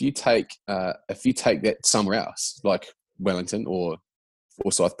 And if you take that somewhere else, like Wellington or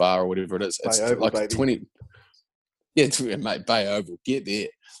Forsyth Bar or whatever it is, it's Oval, like baby. 20. Yeah, mate, Bay Oval, get there.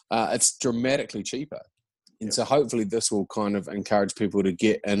 It's dramatically cheaper. And so hopefully this will kind of encourage people to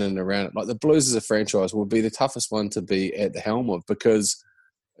get in and around it. Like, the Blues as a franchise will be the toughest one to be at the helm of, because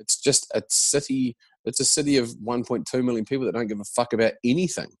it's just a city. It's a city of 1.2 million people that don't give a fuck about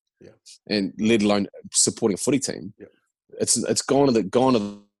anything, and let alone supporting a footy team. Yeah. It's gone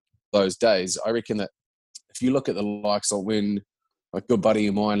to those days. I reckon that if you look at the likes of when a good buddy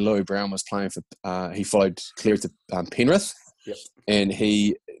of mine, Louis Brown, was playing for, he followed Cleary to Penrith, and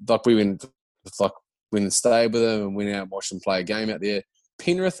we went and stayed with him and went out and watched him play a game out there.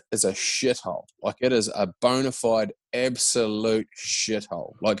 Penrith is a shithole. Like, it is a bona fide, absolute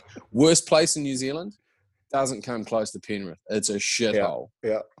shithole. Like, worst place in New Zealand doesn't come close to Penrith. It's a shithole.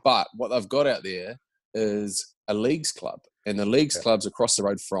 Yeah. But what they've got out there is a leagues club, and the leagues club's across the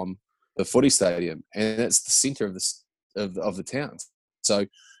road from the footy stadium, and it's the centre of the town. So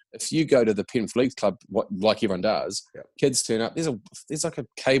if you go to the Penrith League Club, like everyone does, kids turn up. There's like a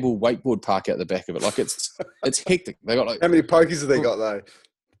cable wakeboard park out the back of it. Like it's hectic. They got like, how many pokies have they got though?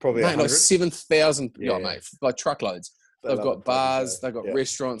 Probably mate, 100? like 7,000. Yeah. Mate, like truckloads. They've got bars, they've got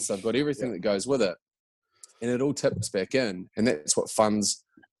restaurants, they've got everything that goes with it, and it all tips back in, and that's what funds.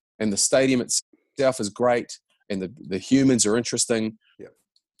 And the stadium itself is great, and the humans are interesting,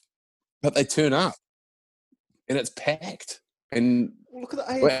 but they turn up, and it's packed, and look at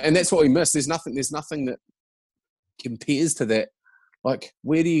the and that's what we miss. There's nothing that compares to that. Like,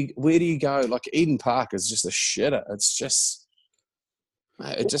 where do you go? Like, Eden Park is just a shitter. It's just.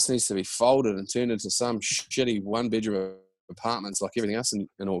 It just needs to be folded and turned into some shitty one-bedroom apartments like everything else in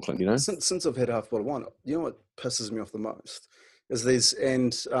Auckland, you know? Since I've had half bottle of wine, you know what pisses me off the most? Is these,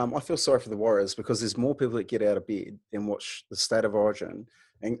 and I feel sorry for the Warriors because there's more people that get out of bed and watch the State of Origin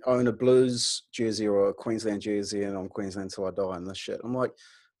and own a Blues jersey or a Queensland jersey, and I'm Queensland until I die and this shit. I'm like,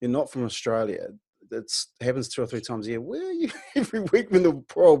 you're not from Australia. It happens 2 or 3 times a year. Where are you every week when the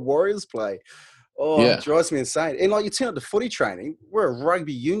Pro Warriors play? Oh, it drives me insane. And like, you turn up to footy training, we're a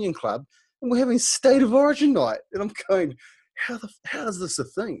rugby union club, and we're having State of Origin night. And I'm going, how is this a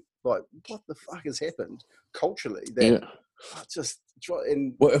thing? Like, what the fuck has happened culturally? That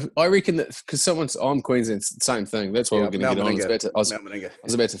well, I reckon that because I'm Queensland, same thing. That's why we're going to get on. I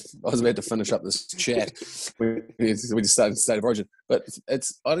was about to finish up this chat. we just started State of Origin, but I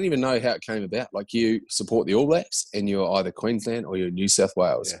don't even know how it came about. Like, you support the All Blacks, and you're either Queensland or you're New South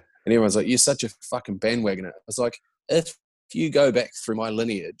Wales. Yeah. And everyone's like, you're such a fucking bandwagoner. I was like, if you go back through my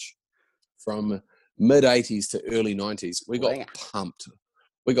lineage from mid-'80s to early 90s, we got pumped.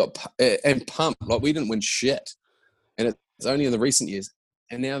 And pumped. Like, we didn't win shit. And it's only in the recent years.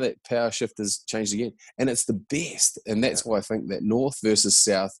 And now that power shift has changed again. And it's the best. And that's why I think that North versus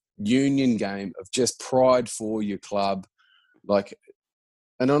South union game of just pride for your club. Like,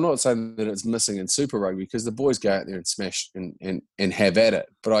 and I'm not saying that it's missing in Super Rugby because the boys go out there and smash and have at it.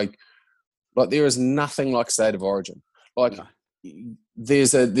 But there is nothing like State of Origin. Like,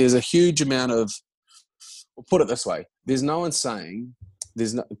 there's a huge amount of, we'll put it this way, there's no one saying,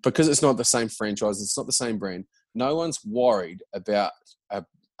 because it's not the same franchise, it's not the same brand, no one's worried about a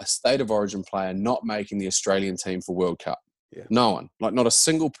State of Origin player not making the Australian team for World Cup. Yeah. No one. Like, not a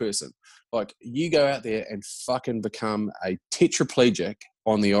single person. Like, you go out there and fucking become a tetraplegic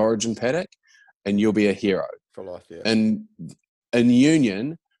on the Origin paddock, and you'll be a hero for life. Yeah. And in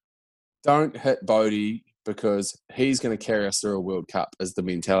union, don't hit Bodie because he's going to carry us through a World Cup is the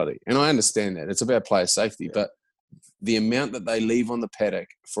mentality. And I understand that it's about player safety, but the amount that they leave on the paddock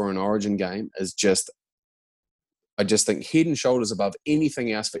for an Origin game is just, I just think head and shoulders above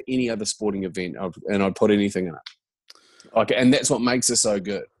anything else for any other sporting event, and I'd put anything in it. Like, and that's what makes it so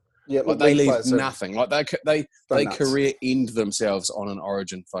good. Yeah, like, they leave nothing. Like, they career end themselves on an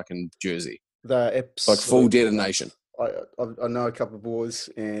Origin fucking jersey. They're like full detonation. I know a couple of boys,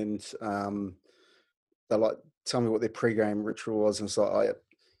 and they like tell me what their pre-game ritual was, and it's like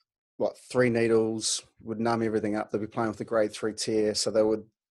 3 needles would numb everything up. They'd be playing with a grade 3 tear, so they would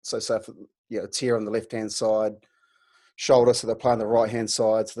a tear on the left hand side shoulder, so they're playing the right hand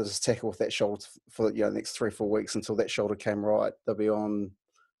side, so they just tackle with that shoulder for the next 3-4 weeks until that shoulder came right. They'll be on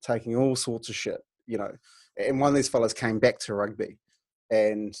taking all sorts of shit, and one of these fellas came back to rugby,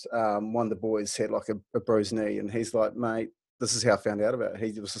 and one of the boys had like a bruised knee, and he's like, mate, this is how I found out about it.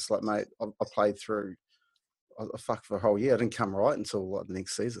 He was just like, mate, I played through I fucked for a whole year. I didn't come right until like the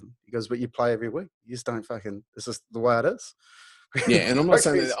next season. He goes, but you play every week. You just don't fucking, it's just the way it is. Yeah, and I'm not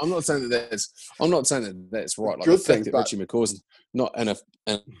saying that that's right. Like, good the fact that Richie McCaw's not in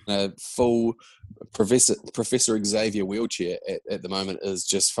a full Professor Xavier wheelchair at the moment is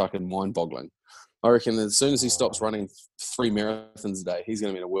just fucking mind-boggling. I reckon that as soon as he stops running 3 marathons a day, he's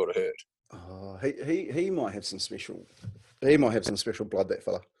going to be in a world of hurt. Oh, he might have some special. He might have some special blood, that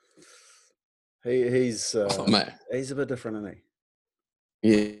fella. He's a bit different, isn't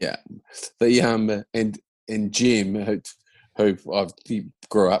he? Yeah. The and Jim, who he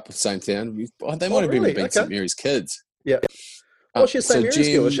grew up in the same town. They might have even been St Mary's kids. Yeah. What's your St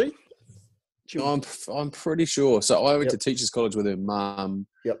Mary's girl, is she? I'm pretty sure. So I went to teachers college with her mum.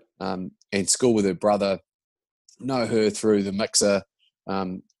 Yep. And school with her brother. Know her through the mixer.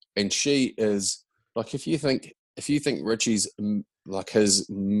 And she is like, if you think Richie's like his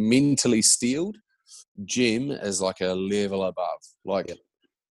mentally steeled, Jim is like a level above. Like,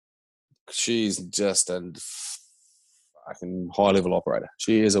 she's just a fucking high level operator.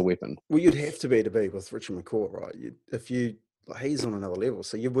 She is a weapon. Well, you'd have to be with Richard McCaw, right? He's on another level,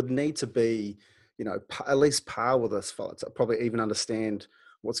 so you would need to be, at least par with this fella to probably even understand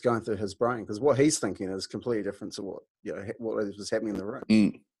what's going through his brain, because what he's thinking is completely different to what was happening in the room.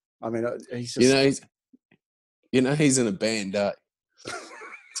 Mm. I mean, he's just he's in a band,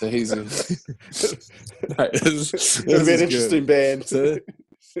 so he's in. Mate, this it'll be an is interesting good.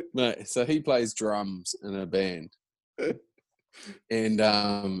 band. So he plays drums in a band,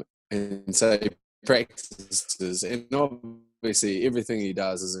 and so he practices, and obviously everything he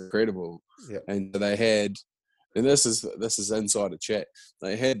does is incredible. Yeah. And they had, and this is insider chat.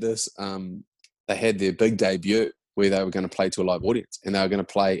 They had this. They had their big debut where they were going to play to a live audience, and they were going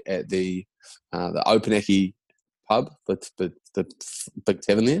to play at the Opanaki pub, the big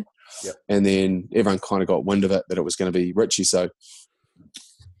tavern there. Yep. And then everyone kind of got wind of it that it was going to be Richie, so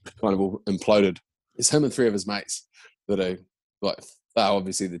kind of all imploded. It's him and three of his mates that are like, they're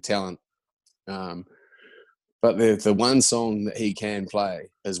obviously the talent. But the one song that he can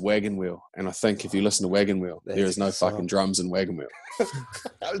play is Wagon Wheel. And I think if you listen to Wagon Wheel, there is no fucking drums in Wagon Wheel.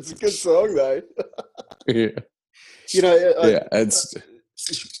 It's a good song, though. Yeah. It's...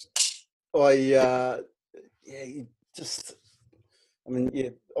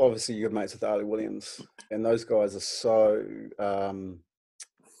 obviously you're mates with Ali Williams, and those guys are so...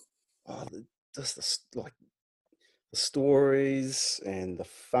 the stories and the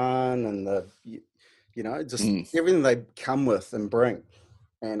fun and everything they come with and bring.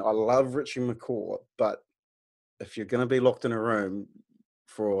 And I love Richie McCaw, but if you're going to be locked in a room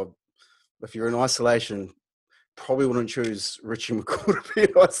if you're in isolation, probably wouldn't choose Richie McCaw to be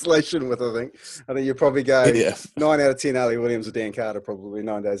in isolation with. I think you probably go 9 out of 10 Ali Williams or Dan Carter, probably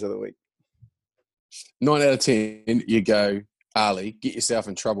 9 days of the week. 9 out of 10, you go, Ali, get yourself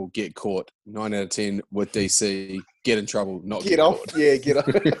in trouble, get caught. 9 out of 10 with DC, get in trouble, not get off. Caught. Yeah, get off.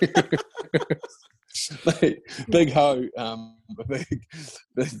 Big Ho,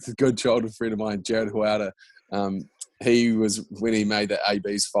 the good childhood friend of mine, Jared Huada, he was, when he made the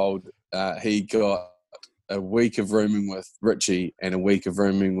AB's fold, he got a week of rooming with Richie and a week of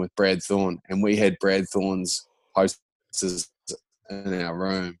rooming with Brad Thorne, and we had Brad Thorne's posters in our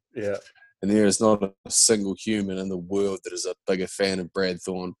room. Yeah. And there is not a single human in the world that is a bigger fan of Brad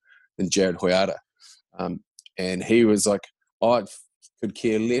Thorne than Jared Hoyata. And he was like, I could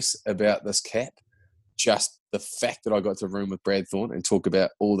care less about this cap, just the fact that I got to room with Brad Thorne and talk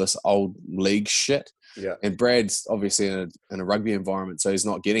about all this old league shit. Yeah. And Brad's obviously in a rugby environment, so he's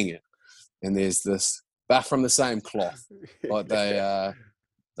not getting it. And there's this, they're from the same cloth. Like they are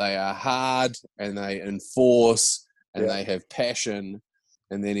hard and they enforce and they have passion.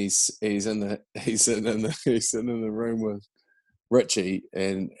 And then he's sitting in the room with Richie,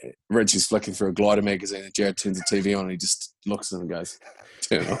 and Richie's flicking through a Glider magazine, and Jared turns the TV on and he just looks at him and goes,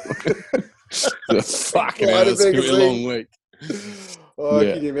 turn on. The fucking hell, it's going to be a long week. Oh,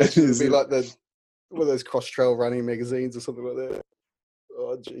 yeah. Can you imagine? It'd be like one of those cross-trail running magazines or something like that.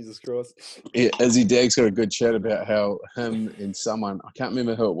 Oh, Jesus Christ. Yeah, Izzy Dag's got a good chat about how him and someone, I can't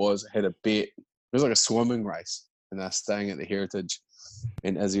remember who it was, had a bet. It was like a swimming race, and they're staying at the Heritage.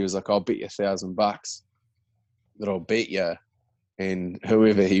 And Izzy was like, I'll bet you $1,000 that I'll beat you. And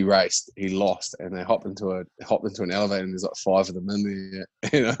whoever he raced, he lost. And they hopped into an elevator, and there's like 5 of them in there.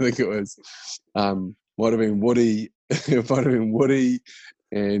 And I think it was might have been Woody,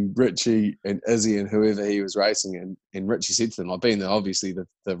 and Richie and Izzy and whoever he was racing. And Richie said to them, I've been obviously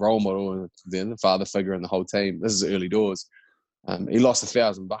the role model and then the father figure in the whole team. This is early doors. He lost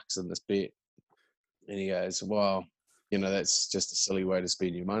 $1,000 in this bet. And he goes, well, that's just a silly way to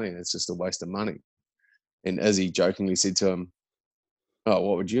spend your money. It's just a waste of money. And Izzy jokingly said to him, oh,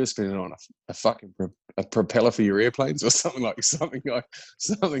 what would you spend it on? A fucking a propeller for your airplanes or something like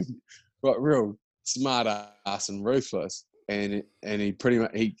real smart ass and ruthless. And he pretty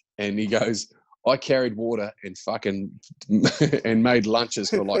much, he goes, I carried water and fucking and made lunches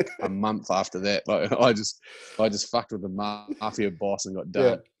for like a month after that. Like I just fucked with the mafia boss and got done.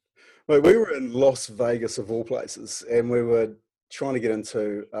 Yeah. Well, we were in Las Vegas of all places, and we were trying to get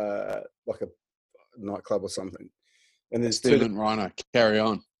into like a nightclub or something. And there's Stephen Rhino, carry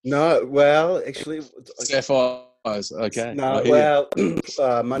on. No, well, actually, Sapphires. Okay. No, well,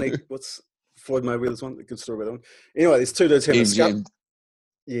 money. What's Floyd Mayweather's one? A good story about that one. Anyway, there's 2 dudes having a scup.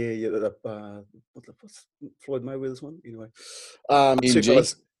 Yeah. What's Floyd Mayweather's one? Anyway, 2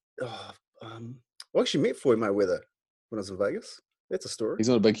 guys. I actually met Floyd Mayweather when I was in Vegas. That's a story. He's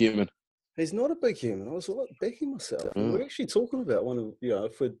not a big human. He's not a big human. I was like backing myself. We were actually talking about one of,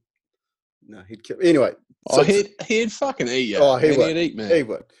 if we'd, no, he'd kill. Anyway. So he'd fucking eat you. Oh, he would. He'd eat me. He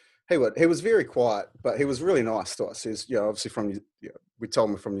would. He was very quiet, but he was really nice to us. He's, obviously we told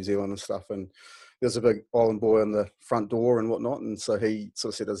him from New Zealand and stuff, and there's a big island boy on the front door and whatnot, and so he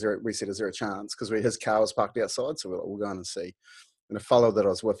sort of said, is there a chance? Because his car was parked outside, so we're like, we'll go in and see. and a fellow that I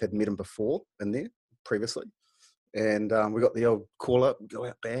was with had met him before in there previously. And we got the old call up, go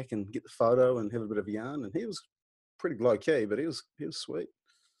out back and get the photo and have a bit of a yarn. And he was pretty low key, but he was sweet.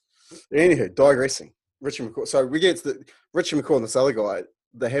 Anywho, digressing. Richie McCaw. So we get to Richie McCaw and this other guy,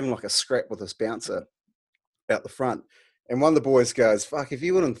 they're having like a scrap with this bouncer out the front. And one of the boys goes, fuck, if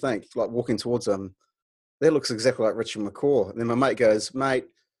you wouldn't think, like walking towards him, that looks exactly like Richie McCaw. And then my mate goes, mate,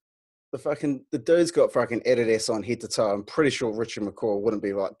 the dude's got fucking Adidas on head to toe. I'm pretty sure Richard McCaw wouldn't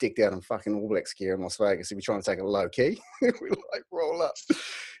be like decked out in fucking All Blacks gear in Las Vegas. He'd be trying to take it low key. We like roll up.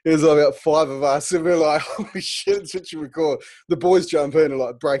 There's like about 5 of us, and we're like, holy shit, it's Richard McCaw. The boys jump in and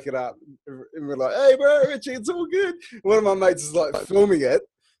like break it up, and we're like, hey bro, Richie, it's all good. One of my mates is like filming it,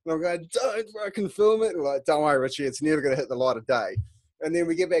 and I'm going, don't fucking film it. And we're like, don't worry, Richie, it's never gonna hit the light of day. And then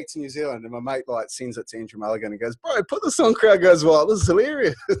we get back to New Zealand, and my mate like sends it to Andrew Mulligan and goes, bro, put this on. Crowd goes, well, this is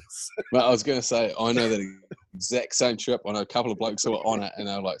hilarious. Well, I was going to say, I know that exact same trip. I know a couple of blokes who were on it, and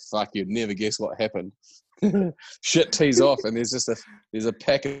they're like, fuck, you'd never guess what happened. Shit tees off, and there's a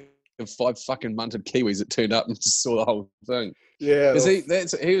pack of 5 fucking munted Kiwis that turned up and just saw the whole thing. Yeah.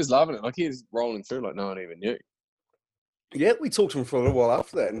 Because he was loving it. Like, he was rolling through like no one even knew. Yeah, we talked to him for a little while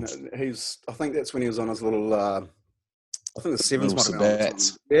after that, and I think that's when he was on his little... I think the sevens one.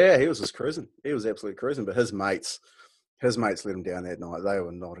 Yeah, he was just cruising. He was absolutely cruising. But his mates let him down that night. They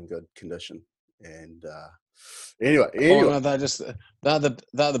were not in good condition. And anyway. Oh, no, they're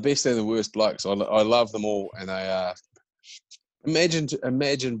the best and the worst blokes. I love them all, and they are.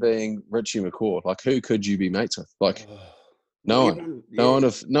 Imagine being Richie McCaw. Like, who could you be mates with? Like, no one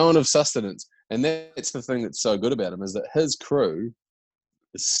of sustenance. And that's the thing that's so good about him, is that his crew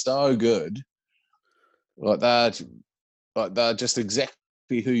is so good. Like they're just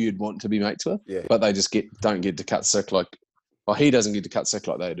exactly who you'd want to be mates with, but they just don't get to cut sick he doesn't get to cut sick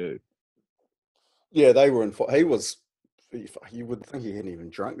like they do. Yeah, they were in. He was. You would think he hadn't even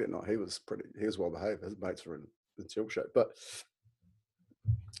drunk that night. He was well behaved. His mates were in chill shape, but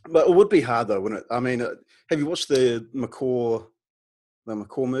it would be hard though, wouldn't it? I mean, have you watched the McCaw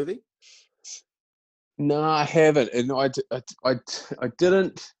movie? No, I haven't, and I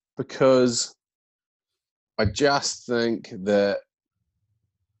didn't because. I just think that.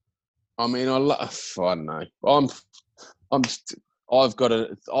 I mean, I don't know. I've got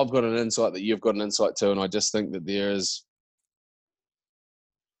an insight that you've got an insight to, and I just think that there's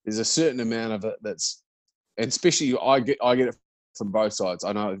a certain amount of it that's, and especially I get it from both sides.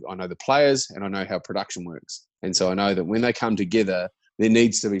 I know the players, and I know how production works, and so I know that when they come together, there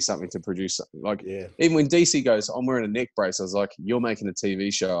needs to be something to produce something. Like, even when DC goes, I'm wearing a neck brace, I was like, you're making a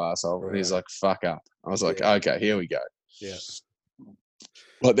TV show, asshole. And he's like, fuck up. I was like, okay, here we go. Yeah.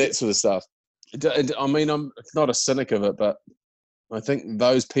 Like that sort of stuff. I mean, I'm not a cynic of it, but I think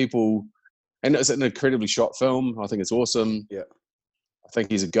those people, and it's an incredibly shot film. I think it's awesome. Yeah. I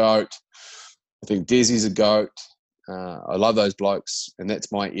think he's a goat. I think Desi's a goat. I love those blokes, and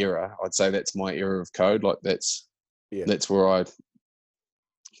that's my era. I'd say that's my era of code. Like that's where I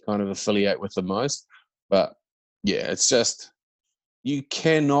kind of affiliate with the most. But yeah, it's just, you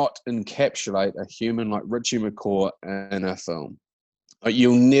cannot encapsulate a human like Richie McCaw in a film. Like,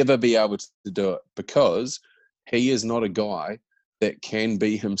 you'll never be able to do it because he is not a guy that can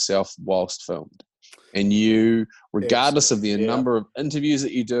be himself whilst filmed. And you, regardless of the number of interviews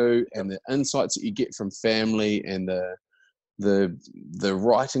that you do and the insights that you get from family and the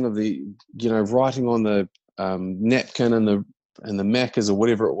writing of the, writing on the napkin and the Macca's or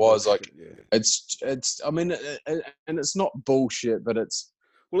whatever it was, like it's I mean, and it's not bullshit, but it's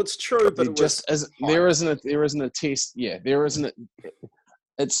true, but it just there isn't a test. Yeah, there isn't.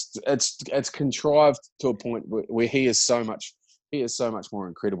 It's contrived to a point where he is so much more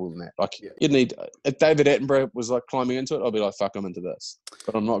incredible than that. Like, you'd need, if David Attenborough was like climbing into it, I'd be like, fuck, I'm into this,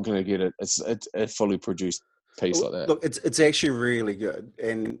 but I'm not going to get it. It's a fully produced piece like that. Look, it's actually really good,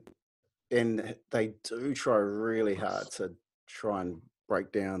 and they do try really hard to try and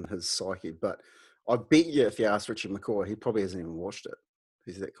break down his psyche. But I bet you, if you ask Richie McCaw, he probably hasn't even watched it.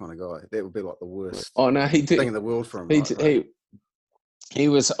 He's that kind of guy. That would be like the worst thing in the world for him. He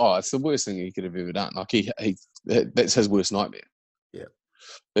was. Oh, it's the worst thing he could have ever done. Like that's his worst nightmare. Yeah.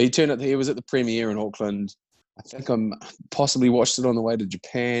 But he turned up. He was at the premiere in Auckland. I think I possibly watched it on the way to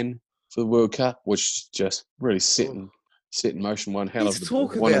Japan for the World Cup, which just really set in motion one of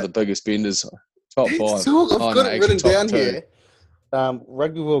the biggest benders. Top 5. I've got it written down here.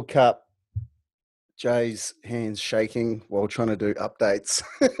 Rugby World Cup. Jay's hands shaking while trying to do updates.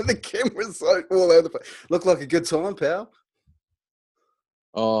 The camera's like all over the place. Looked like a good time, pal.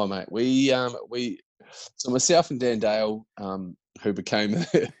 Oh, mate, so myself and Dan Dale who became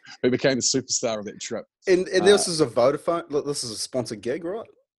the superstar of that trip. And this is a Vodafone. Look, this is a sponsored gig, right?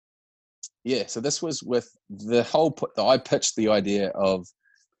 Yeah. So this was with the whole. I pitched the idea of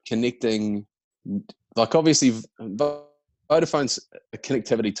connecting, like obviously Vodafone's a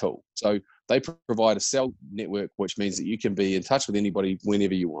connectivity tool. So they provide a cell network, which means that you can be in touch with anybody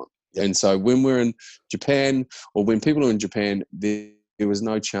whenever you want. Yep. And so when we're in Japan, or when people are in Japan, there was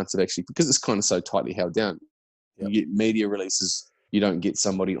no chance of actually, because it's kind of so tightly held down. Yep. You get media releases, you don't get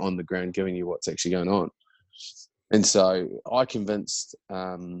somebody on the ground giving you what's actually going on. And so I convinced,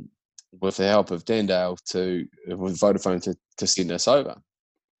 with the help of Dandale, with Vodafone to send us over.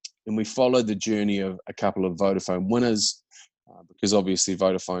 And we followed the journey of a couple of Vodafone winners, because obviously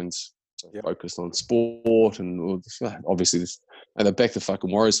Vodafone's focused on sport, and obviously they're back to fucking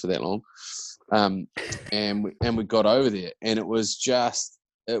Warriors for that long. And we got over there, and it was just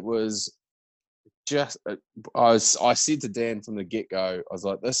I said to Dan from the get-go, I was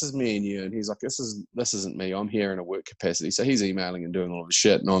like, this is me and you, and he's like, this isn't me, I'm here in a work capacity. So he's emailing and doing all of the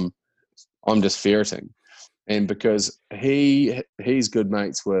shit, and I'm just ferreting. And because he's good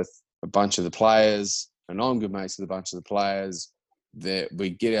mates with a bunch of the players, and I'm good mates with a bunch of the players, that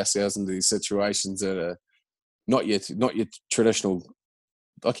we get ourselves into these situations that are not your traditional.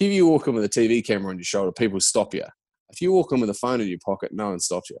 Like if you walk in with a TV camera on your shoulder, people stop you. If you walk in with a phone in your pocket, no one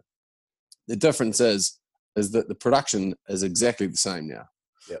stops you. The difference is that the production is exactly the same now.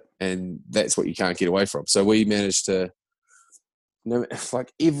 Yep. And that's what you can't get away from. So we managed to,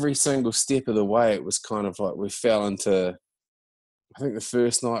 like every single step of the way, it was kind of like we fell into, I think the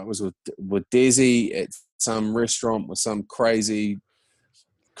first night was with Desi at some restaurant with some crazy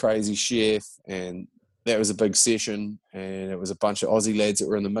chef, and that was a big session, and it was a bunch of Aussie lads that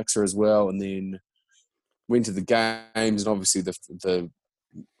were in the mixer as well. And then went to the games, and obviously the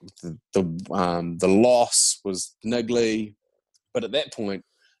loss was niggly, but at that point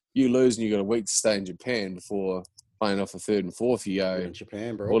you lose and you got a week to stay in Japan before playing off a third and fourth. You go, in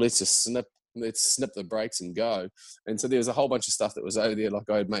Japan, bro. Well, let's snip the brakes and go. And so there was a whole bunch of stuff that was over there. Like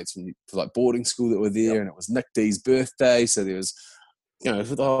I had mates from like boarding school that were there, and it was Nick D's birthday, so there was,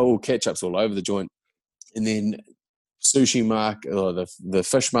 the whole catch-ups all over the joint. And then sushi market, or the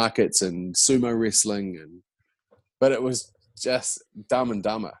fish markets, and sumo wrestling, but it was just Dumb and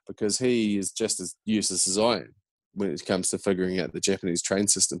Dumber, because he is just as useless as I am when it comes to figuring out the Japanese train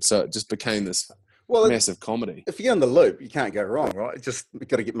system. So it just became this massive comedy. If you're in the loop, you can't go wrong, right? Just you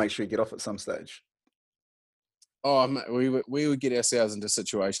got to make sure you get off at some stage. Oh, we would get ourselves into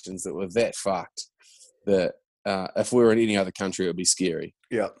situations that were that fucked that if we were in any other country, it would be scary.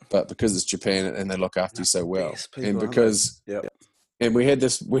 Yeah. But because it's Japan and they look after you so well, and because and we had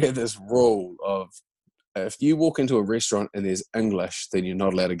this rule of, if you walk into a restaurant and there's English, then you're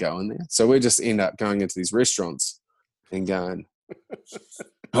not allowed to go in there. So we just end up going into these restaurants and going,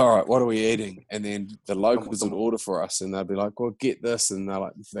 all right, what are we eating? And then the locals would order for us, and they'd be like, well, get this. And they're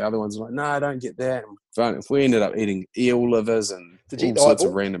like, the other ones are like, no, don't get that. If we ended up eating eel livers and all sorts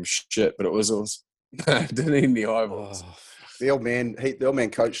of random shit, but it was always, didn't eat any eyeballs. Oh, the old man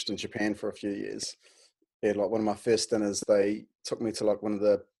coached in Japan for a few years. Yeah, like one of my first dinners, they took me to like one of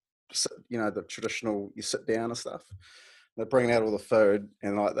the, the traditional, you sit down and stuff. They're bringing out all the food,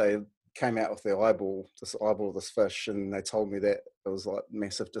 and like they came out with their eyeball of this fish, and they told me that it was like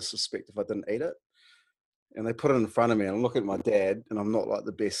massive disrespect if I didn't eat it. And they put it in front of me, and I'm looking at my dad, and I'm not like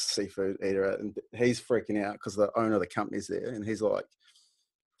the best seafood eater, and he's freaking out because the owner of the company's there, and he's like,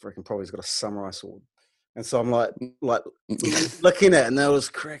 freaking probably he's got a samurai sword. And so I'm like looking at it, and they was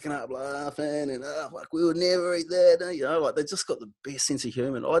cracking up, laughing, and like we would never eat that. Like they just got the best sense of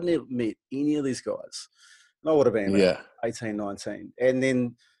humor. I'd never met any of these guys. And I would have been 18, 19. And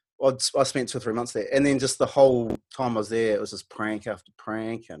then I spent 2 or 3 months there. And then just the whole time I was there, it was just prank after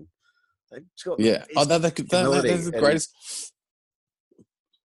prank. And they just got they're the greatest.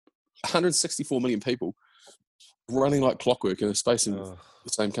 164 million people running like clockwork in a space in the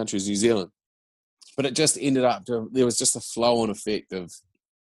same country as New Zealand. But it just ended up, there was just a flow-on effect of,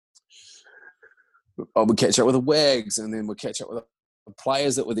 we'd catch up with the WAGs, and then we'd catch up with the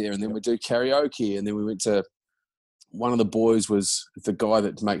players that were there, and then we'd do karaoke, and then we went to, one of the boys was the guy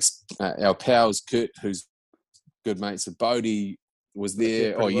that makes our pals, Kurt, who's good mates with Bodie, was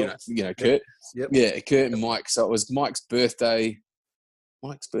there. Kurt. Yep. Yeah, Kurt and Mike. So it was Mike's birthday.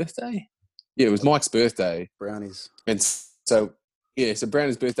 Mike's birthday? Yeah, it was Mike's birthday. Brownies. And so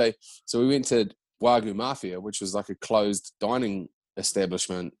Brownie's birthday. So we went to Wagyu Mafia, which was like a closed dining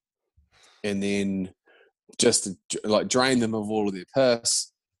establishment, and then just to, like, drain them of all of their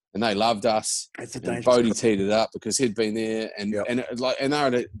piss, and they loved us. And Bodie teed it up because he'd been there, and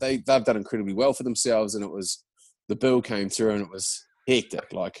they've done incredibly well for themselves, and it was the bill came through and it was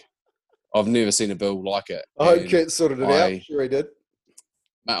hectic. Like, I've never seen a bill like it. I hope And Kurt sorted it out. Sure he did.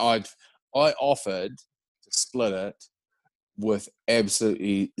 I offered to split it with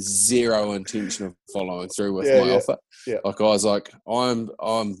absolutely zero intention of following through with my offer. Yeah. Like, I was like, I'm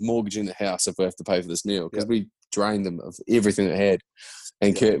mortgaging the house if we have to pay for this meal, because we drained them of everything it had.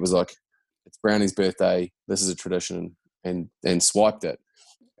 And Kurt was like, it's Brownie's birthday. This is a tradition, and swiped it.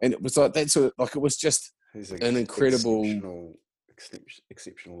 And it was like, that's like, it was just an incredible,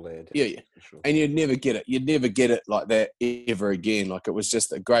 exceptional lad. Yeah. Sure. And you'd never get it like that ever again. Like, it was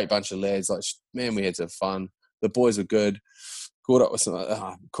just a great bunch of lads. Like, man, we had some fun. The boys were good. Caught up with some of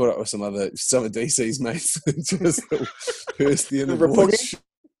DC's mates. Just cursed the end of the boys.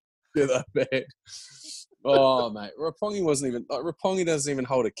 Yeah, bad. Oh, mate, Roppongi wasn't even like, Roppongi doesn't even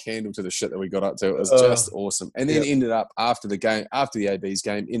hold a candle to the shit that we got up to. It was just awesome. And then ended up after the AB's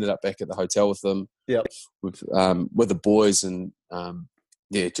game, ended up back at the hotel with them. With the boys, and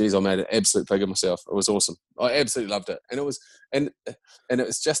geez, I made an absolute pig of myself. It was awesome. I absolutely loved it, and it was and it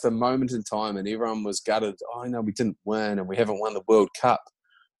was just a moment in time, and everyone was gutted. Oh, no, we didn't win, and we haven't won the World Cup.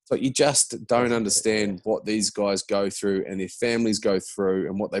 But you just don't understand what these guys go through, and their families go through,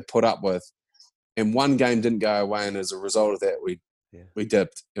 and what they put up with. And one game didn't go away, and as a result of that, we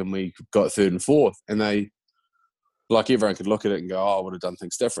dipped and we got third and fourth. And they, like, everyone could look at it and go, "Oh, I would have done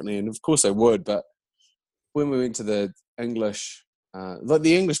things differently," and of course they would. But when we went to the English, like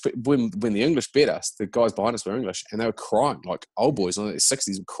the English, when the English beat us, the guys behind us were English, and they were crying, like old boys in their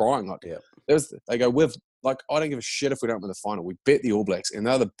 60s were crying. Like, they go, like, I don't give a shit if we don't win the final. We bet the All Blacks, and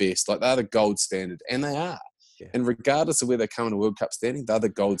they're the best. Like, they're the gold standard, and they are. Yeah. And regardless of where they come in a World Cup standing, they're the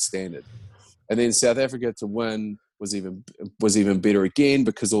gold standard. And then South Africa to win was even better again,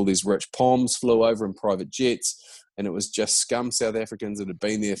 because all these rich poms flew over in private jets, and it was just scum South Africans that had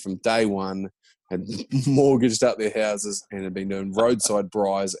been there from day one, had mortgaged up their houses, and had been doing roadside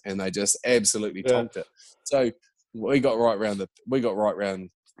braais, and they just absolutely tonked it. So we got right round the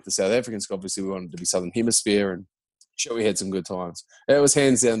South Africans. Obviously, we wanted to be Southern Hemisphere, and sure, we had some good times. It was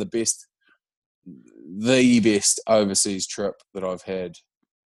hands down the best overseas trip that I've had.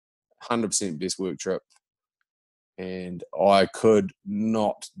 100% best work trip, and I could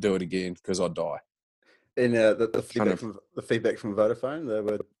not do it again because I'd die. And the feedback from Vodafone, they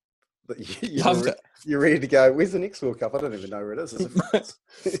were you're ready to go. Where's the next World Cup? I don't even know where it is. Is it France?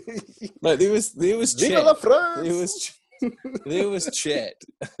 Mate, there was Viva chat. La France! There was chat.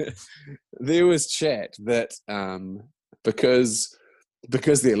 There was chat that because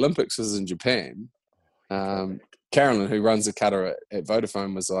the Olympics was in Japan, Carolyn, who runs the cutter at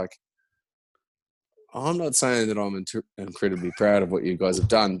Vodafone, was like, I'm not saying that I'm incredibly proud of what you guys have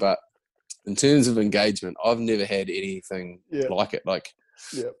done, but in terms of engagement, I've never had anything like it. Like,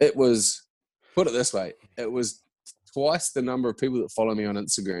 it was, put it this way, it was twice the number of people that follow me on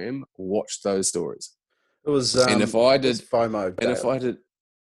Instagram watched those stories. It was, and if I did FOMO, and if I did,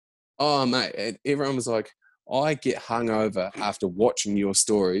 oh mate, and everyone was like, I get hungover after watching your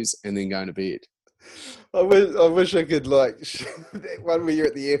stories and then going to bed. I wish I could, like, that one where you're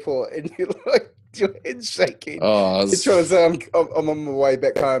at the airport and you're like, your head's shaking. Oh, you're trying to say, I'm on my way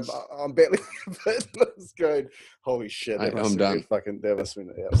back home. I'm battling a bit. I was going, holy shit, that must have been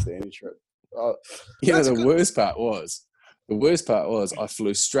an outstanding trip. The worst part was I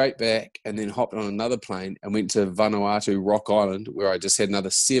flew straight back and then hopped on another plane and went to Vanuatu, Rock Island, where I just had another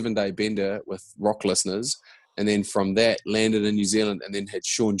 7-day bender with rock listeners. And then from that, landed in New Zealand and then had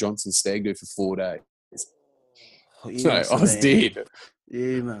Sean Johnson stag do for 4 days. I was dead.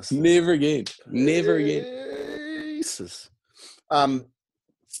 You must. Never again. Jesus. Can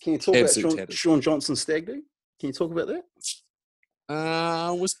you talk about Sean Johnson stag do? Can you talk about that?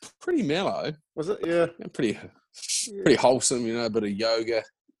 It was pretty mellow. Was it? Yeah. Pretty wholesome, a bit of yoga.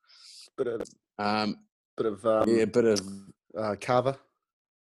 Bit of kava.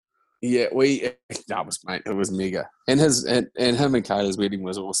 Yeah, it was mega. And him and Kayla's wedding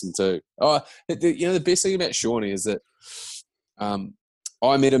was awesome too. Oh, the best thing about Shawnee is that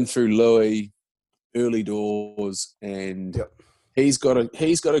I met him through Louis early doors, and he's got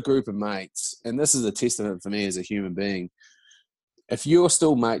a group of mates, and this is a testament for me as a human being. If you're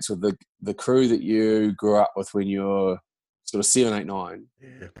still mates with the crew that you grew up with when you're sort of 7, 8, 9,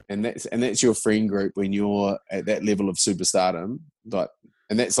 and that's your friend group when you're at that level of superstardom, like.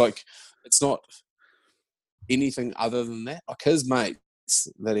 And that's like, it's not anything other than that. Like, his mates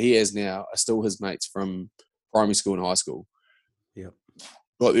that he has now are still his mates from primary school and high school. Yeah.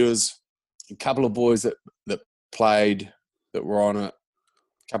 Like, there was a couple of boys that played, that were on it,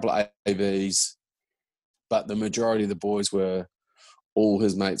 a couple of ABs, but the majority of the boys were all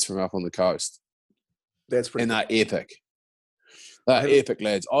his mates from up on the coast. That's pretty and cool. they're epic. They're epic,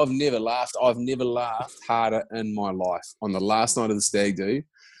 lads. I've never laughed harder in my life. On the last night of the stag do,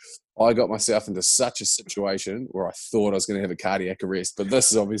 I got myself into such a situation where I thought I was going to have a cardiac arrest. But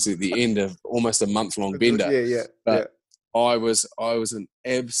this is obviously the end of almost a month-long bender. Yeah. But I was in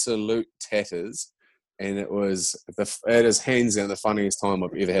absolute tatters, and it is hands down the funniest time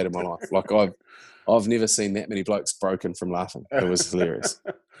I've ever had in my life. Like I've never seen that many blokes broken from laughing. It was hilarious.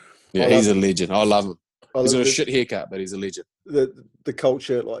 Yeah, he's a legend. I love him. He's got a shit haircut, but he's a legend. The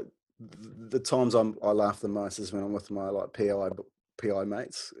culture, like the times I laugh the most is when I'm with my like PI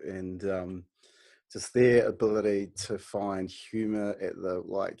mates, and just their ability to find humour at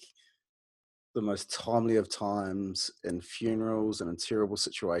the most timely of times in funerals and in terrible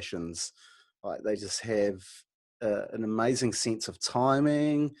situations. Like they just have an amazing sense of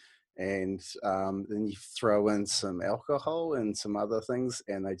timing, and then you throw in some alcohol and some other things,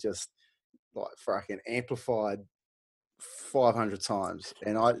 and they just like fucking amplified 500 times.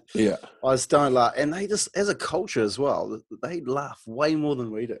 And I just don't laugh. And they just, as a culture as well, they laugh way more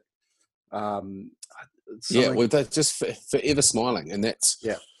than we do. Well, they're just forever smiling, and that's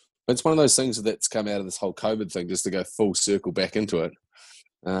it's one of those things that's come out of this whole COVID thing. Just to go full circle back into it,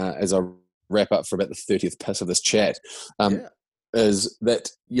 as I wrap up for about the 30th piss of this chat, is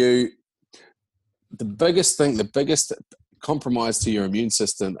that the biggest compromise to your immune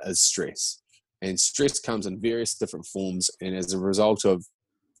system is stress, and stress comes in various different forms. And as a result of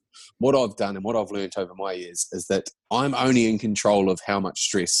what I've done and what I've learned over my years is that I'm only in control of how much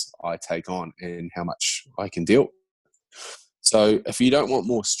stress I take on and how much I can deal. So if you don't want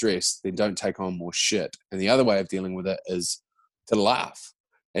more stress, then don't take on more shit. And the other way of dealing with it is to laugh.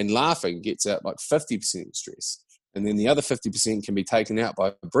 And laughing gets out like 50% of stress. And then the other 50% can be taken out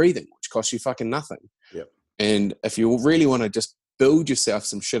by breathing, which costs you fucking nothing. Yep. And if you really want to just build yourself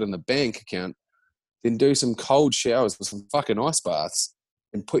some shit in the bank account, then do some cold showers with some fucking ice baths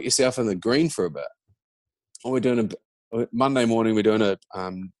and put yourself in the green for a bit. Or we're doing Monday morning, we're doing a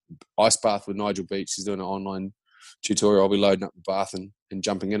ice bath with Nigel Beach. He's doing an online tutorial. I'll be loading up the bath and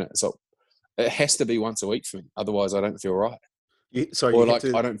jumping in it. So it has to be once a week for me. Otherwise, I don't feel right.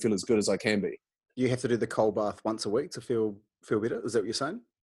 I don't feel as good as I can be. You have to do the cold bath once a week to feel better? Is that what you're saying?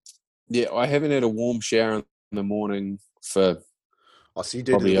 Yeah, I haven't had a warm shower in the morning for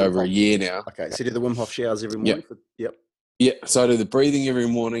probably over a year now. Okay, so you do the Wim Hof showers every morning? Yep. Yeah, so I do the breathing every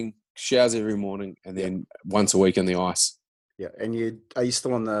morning, showers every morning, and then once a week in the ice. Yeah, and are you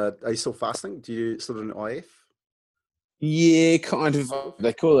still fasting? Do you still do an IF? Yeah, kind of.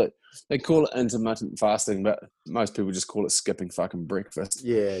 They call it intermittent fasting, but most people just call it skipping fucking breakfast.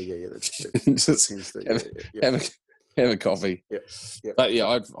 Yeah. Just have a coffee. Yeah. But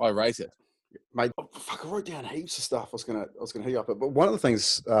yeah, I rate it. Mate, I wrote down heaps of stuff. I was gonna hit you up, but one of the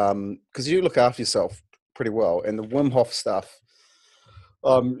things, because you look after yourself pretty well, and the Wim Hof stuff,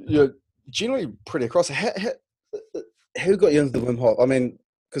 you're generally pretty across. Who got you into the Wim Hof? I mean,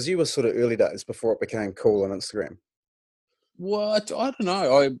 because you were sort of early days before it became cool on Instagram. What? I don't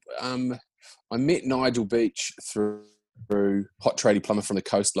know. I met Nigel Beach through hot tradie plumber from the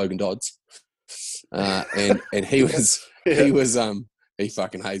coast, Logan Dodds, and he was he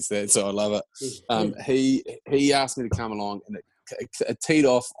fucking hates that, so I love it. He asked me to come along, and it teed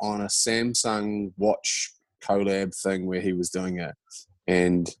off on a Samsung watch collab thing where he was doing it,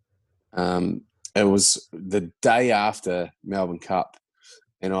 and it was the day after Melbourne Cup,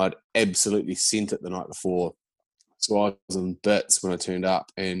 and I'd absolutely sent it the night before. So I was in bits when I turned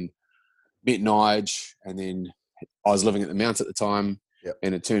up and met Nige, and then I was living at the Mount at the time,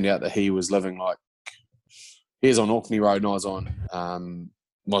 and it turned out that he was living he was on Orkney Road and I was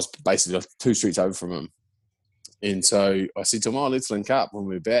was basically like 2 streets over from him. And so I said to him, let's link up when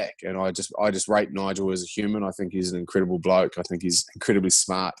we're back. And I just rate Nigel as a human. I think he's an incredible bloke. I think he's incredibly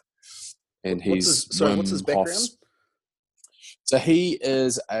smart. And what's his background? So he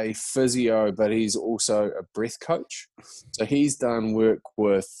is a physio, but he's also a breath coach. So he's done work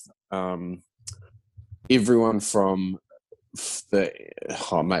with everyone from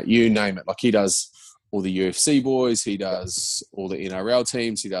you name it. Like he does all the UFC boys, he does all the NRL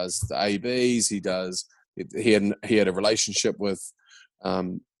teams, he does the ABs, he had a relationship with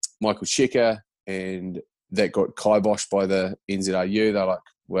Michael Checker, and that got kiboshed by the NZRU. They're like,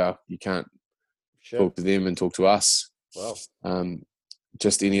 well, you can't talk to them and talk to us. Wow.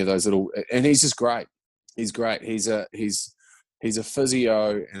 Just any of those little, and he's just great. He's great. He's a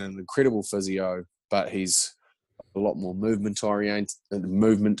physio and an incredible physio, but he's a lot more movement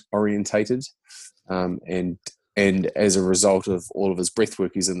orientated. And as a result of all of his breath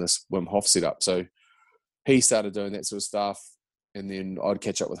work, he's in this Wim Hof setup. So he started doing that sort of stuff. and then I'd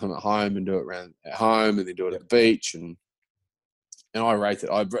catch up with him at home and do it around at home, and then do it at the beach, and I rate it.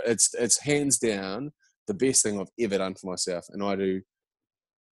 It's hands down the best thing I've ever done for myself, and I do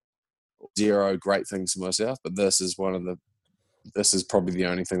zero great things for myself, but this is probably the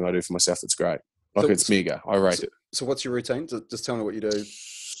only thing I do for myself that's great. Like, it's mega. I rate it. So what's your routine? Just tell me what you do.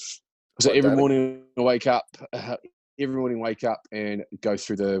 So every morning I wake up. Every morning, wake up and go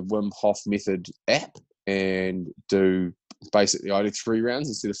through the Wim Hof Method app and do basically, I do 3 rounds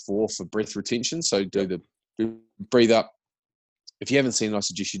instead of 4 for breath retention. So do breathe up. If you haven't seen it, I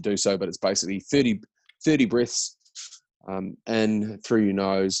suggest you do so, but it's basically 30 breaths in through your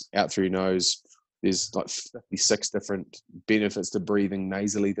nose, out through your nose. There's like 56 different benefits to breathing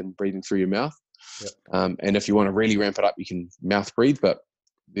nasally than breathing through your mouth. Yep. And if you want to really ramp it up, you can mouth breathe, but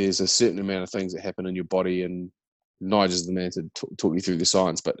there's a certain amount of things that happen in your body, and Nigel's the man to talk you through the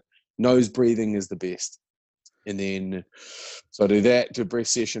science, but nose breathing is the best. And then, so I do that, do a breath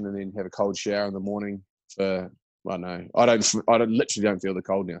session, and then have a cold shower in the morning for, I don't know, I literally don't feel the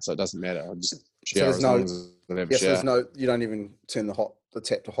cold now, so it doesn't matter. I just shower as long as I have a shower. So you don't even turn the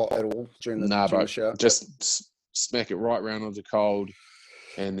tap to hot at all during the shower? Just smack it right round onto cold,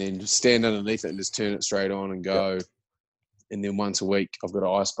 and then just stand underneath it and just turn it straight on and go. Yep. And then once a week, I've got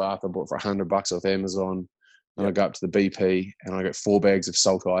an ice bath I bought for $100 off Amazon. And I go up to the BP and I get 4 bags of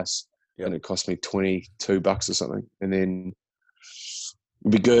salt ice, and it cost me $22 or something. And then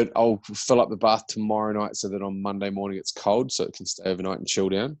it'll be good. I'll fill up the bath tomorrow night so that on Monday morning it's cold, so it can stay overnight and chill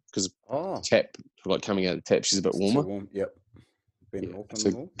down. Because tap, like coming out of the tap, she's a bit warmer. Warm. Yep.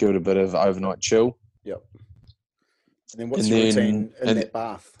 So give it a bit of overnight chill. Yep. And then what's your routine in that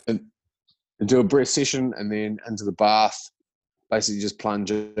bath? And do a breath session, and then into the bath. Basically, just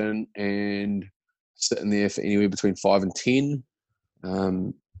plunge in and sitting there for anywhere between 5 and 10,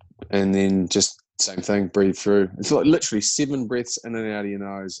 and then just same thing, breathe through. It's like literally 7 breaths in and out of your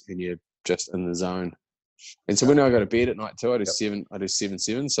nose, and you're just in the zone. And so when I go to bed at night too, I do 7. I do 7.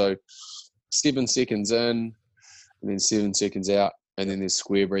 So 7 seconds in, and then 7 seconds out, and then there's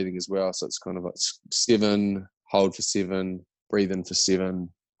square breathing as well. So it's kind of like 7, hold for 7, breathe in for 7,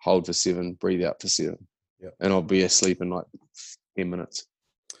 hold for 7, breathe out for 7. Yep. And I'll be asleep in like 10 minutes.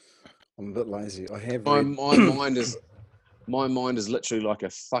 I'm a bit lazy. I have my mind is literally like a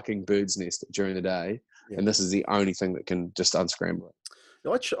fucking bird's nest during the day, and this is the only thing that can just unscramble it.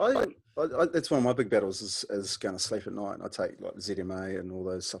 That's one of my big battles is going to sleep at night. I take like ZMA and all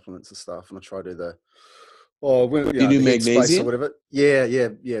those supplements and stuff, and I try to do the you do magnesium or whatever. Yeah.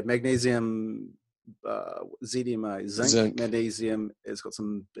 Magnesium, ZMA, zinc, magnesium. It's got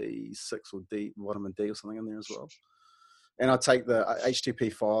some B6 or D, vitamin D or something in there as well. And I take the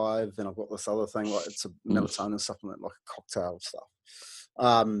HTP5, and I've got this other thing, like it's a melatonin supplement, like a cocktail stuff.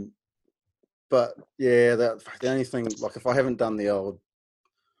 But yeah, the only thing, like if I haven't done the old,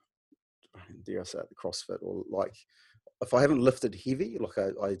 dare I say it, the CrossFit, or like if I haven't lifted heavy, like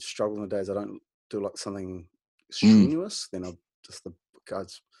I struggle on the days I don't do like something strenuous, then I'll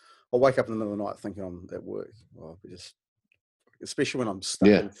wake up in the middle of the night thinking I'm at work. Especially when I'm stuck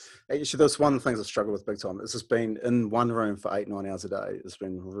in. Actually, that's one of the things I struggle with big time. It's just been in one room for 8-9 hours a day. It's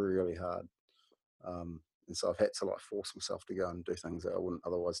been really hard. And so I've had to like force myself to go and do things that I wouldn't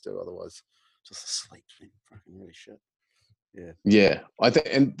otherwise do. Otherwise, just sleep, fucking really shit. Yeah. Yeah. I think,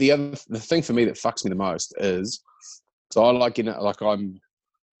 and the thing for me that fucks me the most is, so I like, I like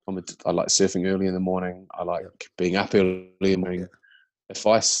surfing early in the morning. I like being up early in the morning. Yeah. If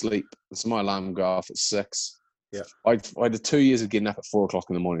I sleep, so my alarm go off at 6. Yeah, I did 2 years of getting up at 4 o'clock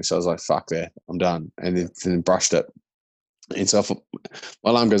in the morning, so I was like, "Fuck that, I'm done," and then brushed it. And so my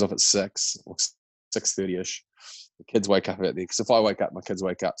alarm goes off at 6 or 6:30ish. The kids wake up about there, because if I wake up, my kids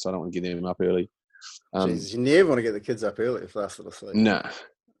wake up, so I don't want to get them up early. Jesus, you never want to get the kids up early if they're still asleep. No,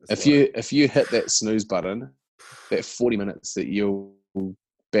 if you hit that snooze button, that 40 minutes that you'll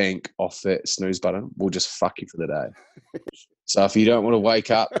bank off that snooze button will just fuck you for the day. So if you don't want to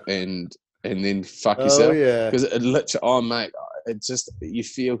wake up and then fuck yourself. Because it literally, mate, it's just, you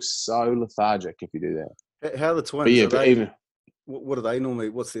feel so lethargic if you do that. How are the twins? What are they normally,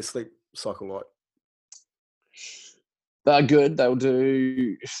 what's their sleep cycle like? They're good. They'll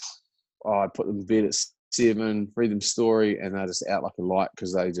do, I put them to bed at 7, read them story, and they're just out like a light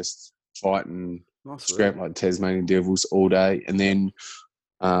because they just fight and scrap like Tasmanian devils all day. And then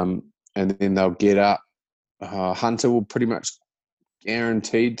they'll get up. Hunter will pretty much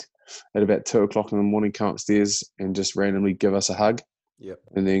guaranteed at about 2 o'clock in the morning come upstairs and just randomly give us a hug. Yep.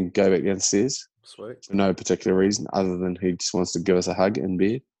 And then go back downstairs. Sweet. For no particular reason other than he just wants to give us a hug in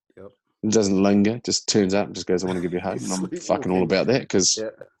bed. Yep. It doesn't linger, just turns up and just goes, I want to give you a hug. And I'm fucking all about that because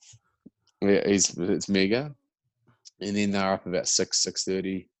it's mega. and then they're up about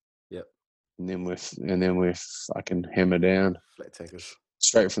 6:30. Yep. And then we're fucking hammer down. Flat tackers.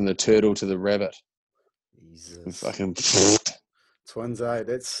 Straight from the turtle to the rabbit. Jesus. Fucking Twins, eh?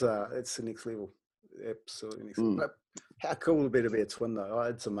 That's the next level. Absolutely next level. But how cool would it be to be a twin, though? I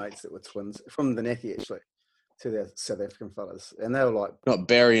had some mates that were twins from the Naki, actually, to their South African fellas, and they were like not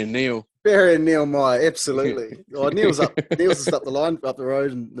Barry and Neil. Barry and Neil Meyer, absolutely. Neil's just up the line, up the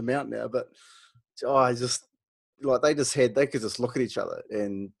road and the mountain now, but I just like they could just look at each other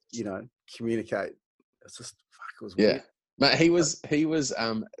and communicate. It's just it was weird. Mate, he was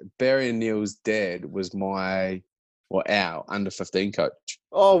Barry and Neil's dad was our under 15 coach.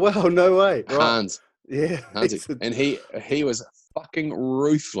 Oh wow, no way. Right. Hans. Yeah. And he was fucking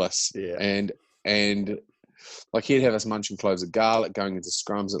ruthless. Yeah. And like he'd have us munching cloves of garlic going into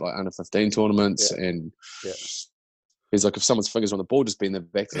scrums at like under 15 tournaments and he's like if someone's fingers on the ball just be in the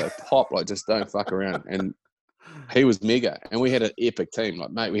back so they pop, like just don't fuck around. And he was mega, and we had an epic team.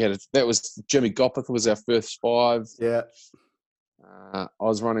 Like, mate, that was Jimmy Gopeth was our first five. Yeah. I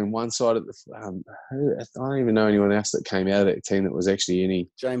was running one side of the. I don't even know anyone else that came out of that team that was actually any.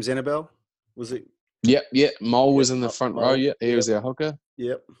 James Annabelle, was it? Yep. Mole was in the front row. Yeah, he was our hooker.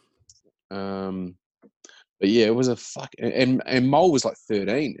 Yep. But yeah, it was a fuck. And Mole was like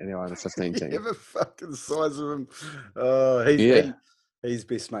 13 in our under 15 team. Yeah, the fucking size of him. He's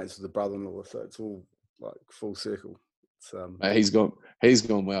best mates with the brother-in-law, so it's all like full circle. It's, he's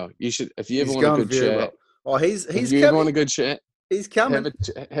gone well. You should if you ever want a good chat. Well. Oh, he's if you ever want a good chat. He's coming.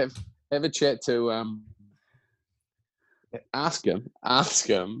 Have a chat to ask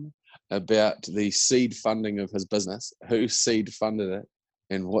him about the seed funding of his business, who seed funded it,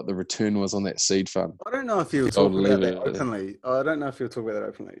 and what the return was on that seed fund. I don't know if he'll talk about that openly.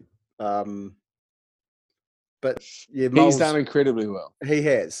 But yeah, he's done incredibly well. He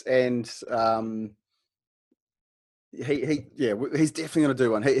has, and he's definitely going to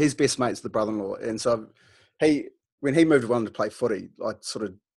do one. His best mate's the brother-in-law, and so when he moved on to play footy, I sort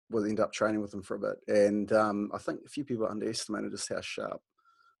of ended up training with him for a bit, and I think a few people underestimated just how sharp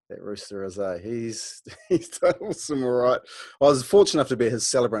that rooster is. He's done awesome, all right. I was fortunate enough to be his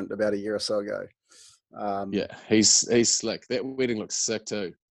celebrant about a year or so ago. He's slick. That wedding looks sick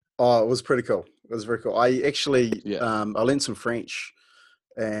too. Oh, it was pretty cool. It was very cool. I actually I learned some French,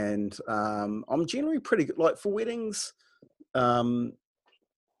 and I'm generally pretty good. Like for weddings,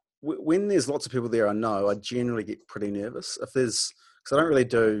 when there's lots of people there, I generally get pretty nervous. Because I don't really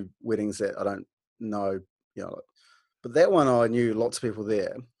do weddings that I don't know, But that one, I knew lots of people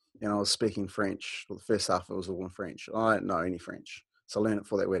there, and I was speaking French. Well, the first half of it was all in French. I don't know any French, so I learned it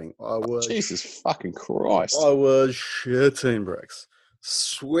for that wedding. Jesus fucking Christ! I was shitting bricks,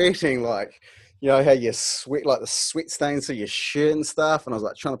 sweating like. You know how you sweat, like the sweat stains through your shirt and stuff, and I was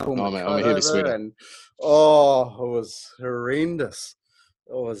like trying to pull my coat over, and it was horrendous.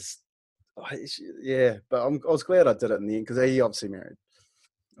 It was, but I was glad I did it in the end because he obviously married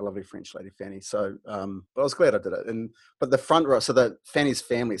a lovely French lady, Fanny. So, but I was glad I did it. But the front row, so that Fanny's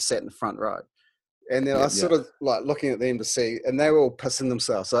family sat in the front row, and then I was sort of like looking at them to see, and they were all pissing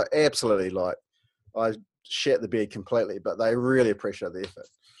themselves. So absolutely, like I shat the bed completely, but they really appreciate the effort.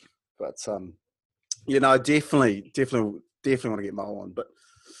 But definitely want to get Mo on. But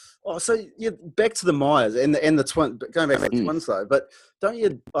back to the Myers and the twin. Going back to the twins though, but don't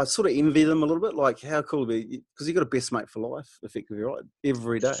you? I sort of envy them a little bit. Like how cool would it be because you got a best mate for life, effectively, right?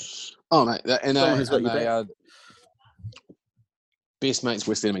 Every day. Oh mate, and they are best mates,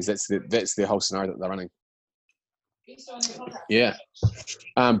 worst enemies. That's their whole scenario that they're running. Yeah,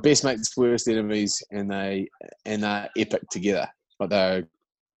 best mates, worst enemies, and they're epic together. Like they're a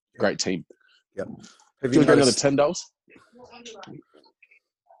great team. Yep. Have you got another $10?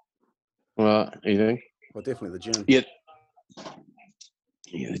 Well, anything? Well, definitely the gin. Yeah,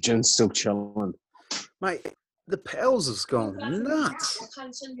 the gin's still chilling. Mate, the Pals has gone nuts. What kind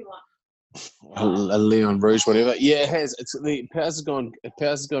of gin do you want? A Leon Rouge, whatever. Yeah, it has. The Pals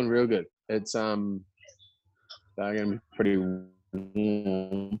has gone real good. It's they're gonna be pretty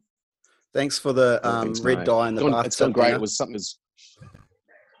warm. Thanks for the red dye in the bathtub. It's gone great. It was something.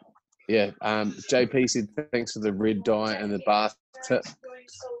 Yeah, JP said thanks for the red dye and the bath tip.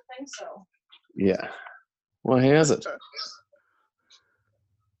 Yeah. Well, how's it?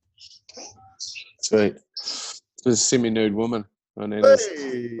 Sweet. It's a semi-nude woman on Anna's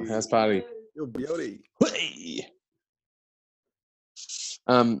house party. Your beauty. Hey.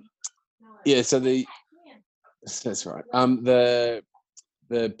 So that's right. The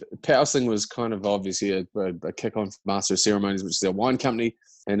Pals thing was kind of obviously a kick on for Master of Ceremonies, which is their wine company,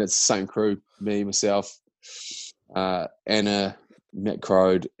 and it's the same crew, me, myself, Anna, Matt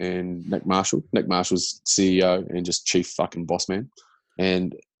Crode and Nick Marshall. Nick Marshall's CEO and just chief fucking boss man.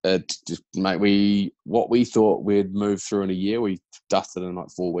 And it just, mate, what we thought we'd move through in a year, we dusted in like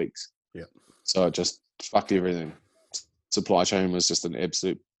 4 weeks. Yeah. So it just fucked everything. Supply chain was just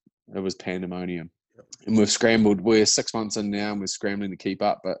it was pandemonium. Yep. And we've scrambled. We're 6 months in now and we're scrambling to keep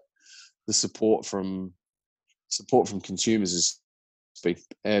up, but the support from consumers has been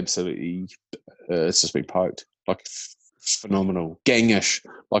absolutely, it's just been poked. Like phenomenal, gangish.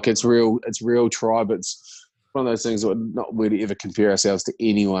 Like it's real tribe. It's one of those things that would not really ever compare ourselves to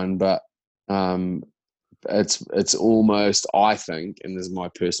anyone, but it's almost, I think, and this is my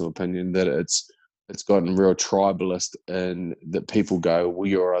personal opinion, that it's gotten real tribalist, and that people go, well,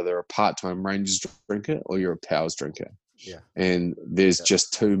 you're either a part-time Rangers drinker or you're a Powers drinker. Yeah. And there's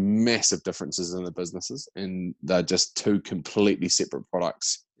just two massive differences in the businesses, and they're just two completely separate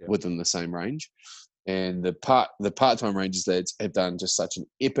products within the same range. And the part-time Rangers lads have done just such an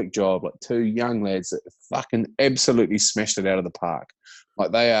epic job. Like two young lads that fucking absolutely smashed it out of the park.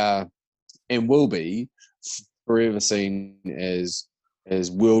 Like they are and will be forever seen as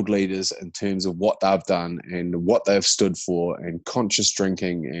world leaders in terms of what they've done and what they've stood for, and conscious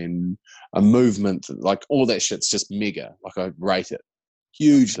drinking and a movement. Like all that shit's just mega. Like I rate it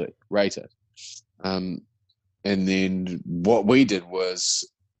hugely, rate it. And then what we did was,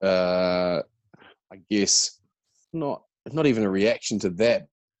 I guess not even a reaction to that,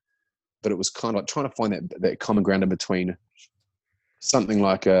 but it was kind of like trying to find that common ground in between something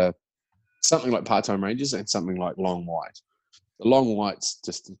like part-time Rangers and something like Long White. The Long White's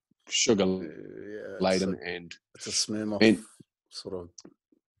just sugar laden, and it's a Smirnoff sort of.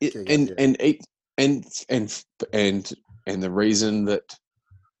 And the reason that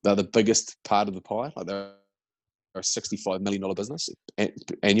they're the biggest part of the pie, like they're a $65 million business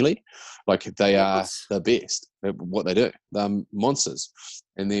annually. Like they are the best at what they do. They're monsters.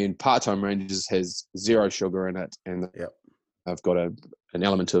 And then part-time Rangers has zero sugar in it, and they've got an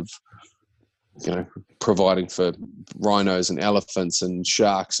element of, providing for rhinos and elephants and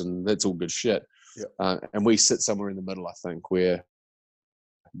sharks, and that's all good shit. And we sit somewhere in the middle, I think, where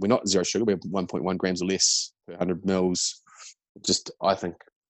we're not zero sugar. We have 1.1 grams or less per 100 mils. Just, I think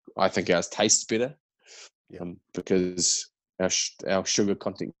ours tastes better. Because our sugar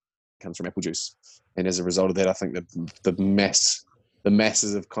content comes from apple juice, and as a result of that, I think the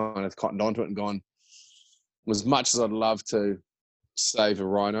masses have kind of cottoned onto it and gone, as much as I'd love to save a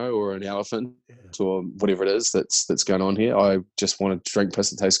rhino or an elephant or whatever it is that's going on here, I just want to drink piss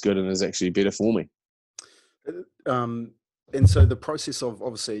that tastes good and is actually better for me. And so the process of,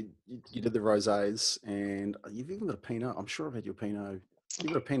 obviously, you did the rosés, and you've even got a Pinot. I'm sure I've had your Pinot.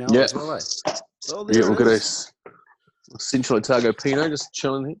 You've got a Pinot as well, eh? Oh, look at this. Central Otago Pinot just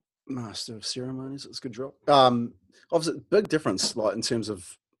chilling here. Master of ceremonies. It's a good drop. Obviously, big difference, like in terms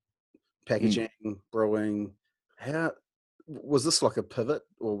of packaging, brewing. How was this like a pivot,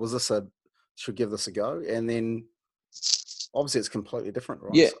 or was this should give this a go? And then obviously it's completely different,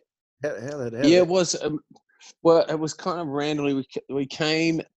 right? Yeah. So it was. Well, it was kind of randomly.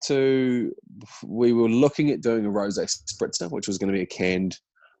 We were looking at doing a rosé spritzer, which was going to be a canned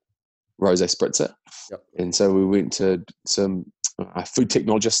rosé spritzer. And so we went to some food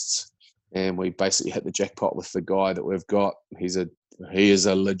technologists, and we basically hit the jackpot with the guy that we've got. He is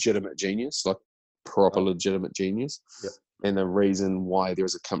a legitimate genius, like proper legitimate genius. And the reason why there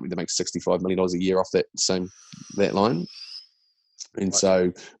is a company that makes $65 million a year off that line. And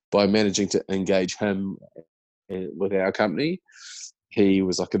so by managing to engage him with our company, he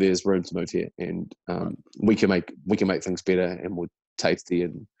was like, there's room to move here, and we can make things better and more tasty,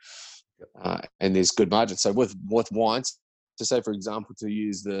 and there's good margin. So with wines, to say, for example, to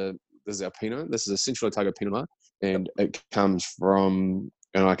use this is our Pinot. This is a Central Otago Pinot Noir, and it comes from,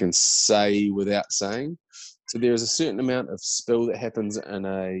 and I can say without saying, so there is a certain amount of spill that happens in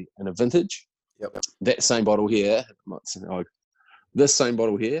a vintage. That same bottle here, this same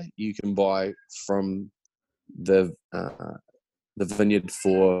bottle here, you can buy from the vineyard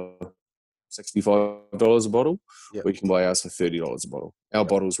for $65 a bottle. We can buy ours for $30 a bottle. Our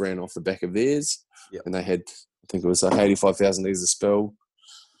bottles ran off the back of theirs, and they had, I think it was like 85,000 litres of spill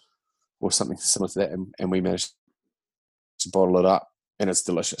or something similar to that, and we managed to bottle it up, and it's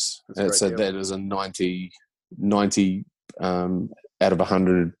delicious. And so that is a 90 out of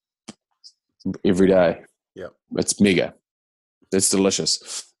 100 every day. It's mega. It's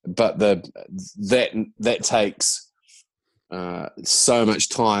delicious. But that takes so much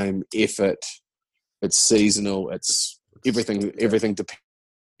time, effort. It's seasonal. It's everything. Everything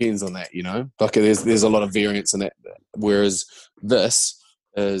depends on that. Like there's a lot of variance in that. Whereas this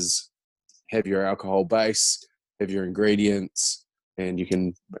is have your alcohol base, have your ingredients, and you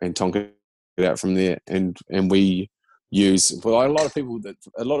can tonk it out from there. And we use a lot of people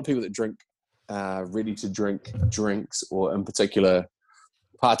that drink ready to drink drinks, or in particular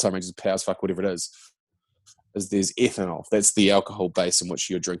part-time ranges, powers, fuck, whatever it is there's ethanol. That's the alcohol base in which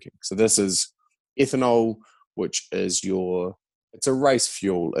you're drinking. So this is ethanol, which is it's a race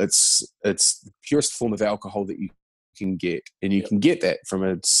fuel. It's the purest form of alcohol that you can get, and you can get that from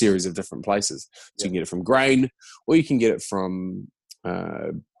a series of different places. So you can get it from grain, or you can get it from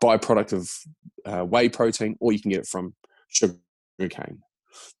byproduct of whey protein, or you can get it from sugar cane.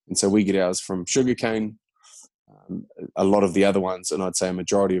 And so we get ours from sugar cane. A lot of the other ones, and I'd say a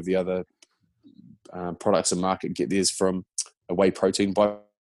majority of the other products in market, get theirs from a whey protein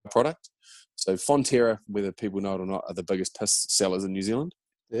byproduct. So Fonterra, whether people know it or not, are the biggest piss sellers in New Zealand.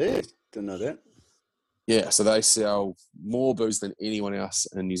 Yeah, didn't know that. Yeah, so they sell more booze than anyone else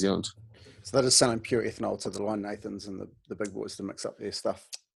in New Zealand. So they're just selling pure ethanol to the Line Nathans and the big boys to mix up their stuff.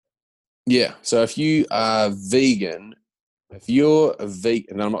 Yeah, so if you are vegan,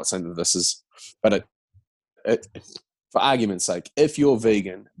 and I'm not saying that this is, but for argument's sake, if you're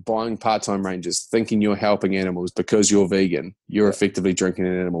vegan, buying part-time ranges, thinking you're helping animals because you're vegan, you're effectively drinking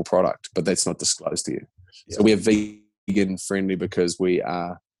an animal product, but that's not disclosed to you. Yeah. So we're vegan friendly because we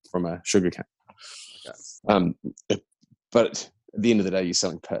are from a sugar cane. Okay. But at the end of the day, you're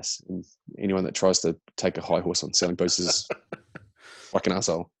selling piss. And anyone that tries to take a high horse on selling booze is like an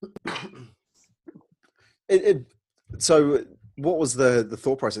asshole. So what was the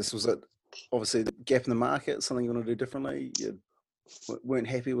thought process? Was it obviously the gap in the market, something you want to do differently? You weren't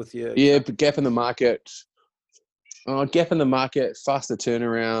happy with your... Yeah, but gap in the market, faster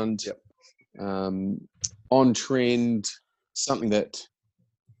turnaround, on trend, something that,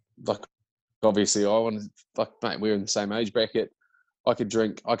 like, obviously I wanted, like, mate, we're in the same age bracket. I could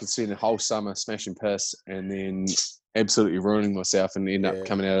spend a whole summer smashing piss and then absolutely ruining myself and end up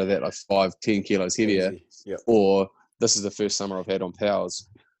coming out of that like 5-10 kilos heavier. Yep. Or this is the first summer I've had on powers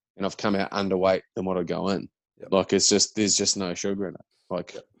and I've come out underweight than what I go in. Yep. Like, there's just no sugar in it.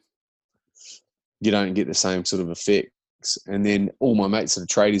 Like, you don't get the same sort of effects. And then all my mates that are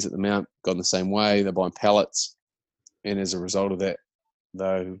tradies at the Mount gone the same way. They're buying pallets. And as a result of that,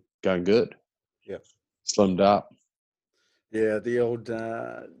 they're going good. Yeah. Slimmed up. Yeah, the old,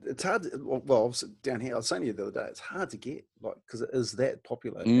 it's hard, well, obviously down here, I was saying to you the other day, it's hard to get, like, because it is that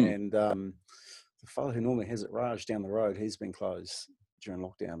popular. And the fellow who normally has it, Raj, down the road, he's been closed during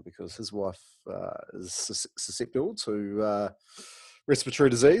lockdown because his wife is susceptible to respiratory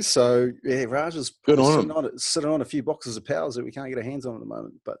disease. So, yeah, Raj is sitting on a few boxes of powers that we can't get our hands on at the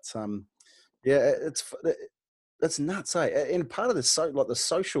moment. But, yeah, it's nuts, eh? And part of this, like, the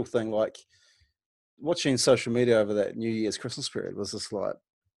social thing, like, watching social media over that New Year's Christmas period was just like,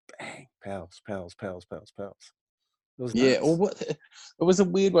 bang, pals. It was nuts. Well, it was a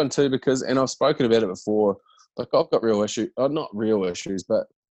weird one too because, and I've spoken about it before, like I've got real issues, not real issues, but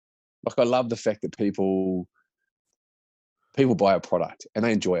like I love the fact that people buy a product and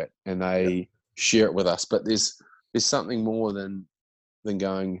they enjoy it and they share it with us. But there's something more than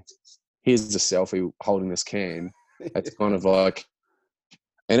going, here's a selfie holding this can. It's kind of like,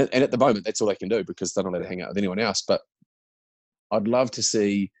 and at the moment, that's all they can do because they're not allowed to hang out with anyone else. But I'd love to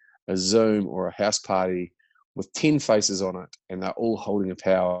see a Zoom or a house party with 10 faces on it and they're all holding a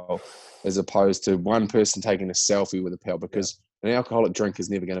pal as opposed to one person taking a selfie with a pal because an alcoholic drink is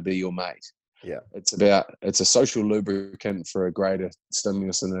never going to be your mate. Yeah. It's a social lubricant for a greater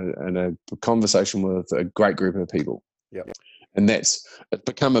stimulus and a conversation with a great group of people. Yeah. And it's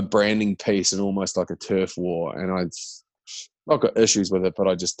become a branding piece and almost like a turf war. And I've got issues with it, but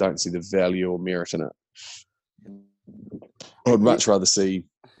I just don't see the value or merit in it. I'd much rather see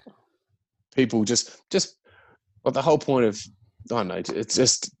people just well, the whole point of, I don't know, it's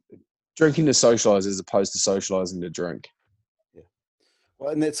just drinking to socialise as opposed to socialising to drink. Yeah.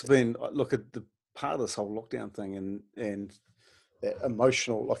 Well, and that's been, look at the part of this whole lockdown thing and that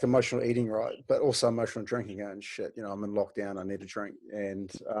emotional eating, right? But also emotional drinking and shit. You know, I'm in lockdown, I need a drink.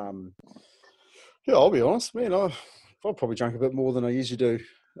 And yeah, I'll be honest, man, I've probably drunk a bit more than I usually do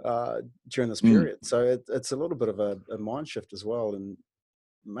during this period. So it's a little bit of a mind shift as well, and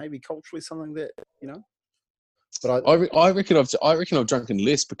maybe culturally something that, you know. But I reckon I've drunken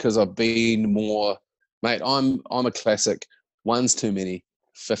less because I've been more, mate. I'm a classic. One's too many,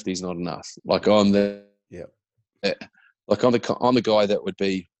 50's not enough. Like I'm the guy that would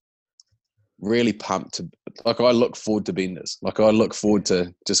be really pumped to, like, I look forward to benders. Like I look forward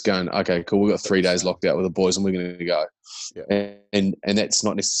to just going, okay, cool, we've got 3 days locked out with the boys and we're going to go. Yeah. And that's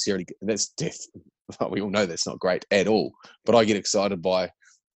not necessarily, that's death. We all know that's not great at all. But I get excited by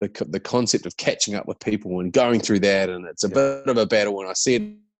the concept of catching up with people and going through that, and it's a bit of a battle, and I see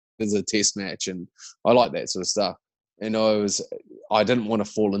it as a test match, and I like that sort of stuff. And I didn't want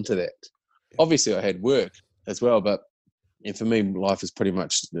to fall into that. Obviously, I had work as well, but for me, life is pretty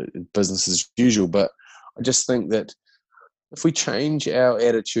much business as usual. But I just think that if we change our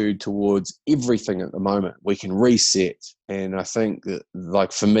attitude towards everything at the moment, we can reset. And I think that,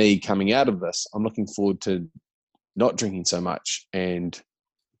 like for me, coming out of this, I'm looking forward to not drinking so much and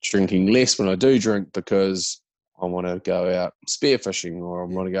drinking less when I do drink, because I want to go out spearfishing, or I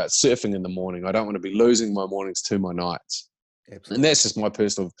want to go out surfing in the morning. I don't want to be losing my mornings to my nights. Absolutely. And that's just my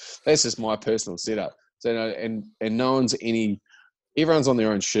personal setup. So, and no one's everyone's on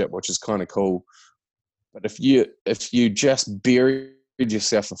their own ship, which is kind of cool. But if you just buried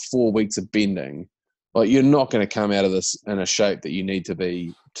yourself for 4 weeks of bending, like, you're not going to come out of this in a shape that you need to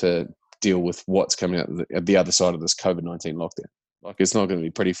be to deal with what's coming out at the other side of this COVID-19 lockdown. Like, it's not going to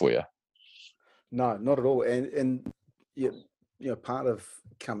be pretty for you. No, not at all. And part of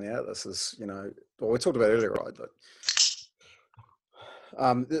coming out of this is, we talked about earlier, right?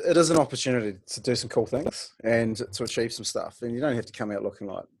 It is an opportunity to do some cool things and to achieve some stuff. And you don't have to come out looking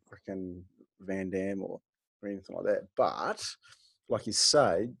like freaking Van Damme or anything like that. But like you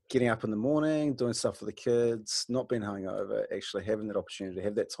say, getting up in the morning, doing stuff for the kids, not being hungover, actually having that opportunity to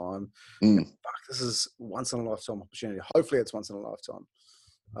have that time. This is once in a lifetime opportunity. Hopefully it's once in a lifetime.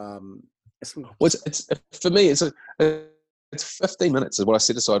 For me, it's 15 minutes is what I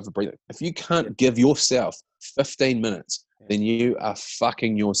set aside for breathing. If you can't give yourself 15 minutes, then you are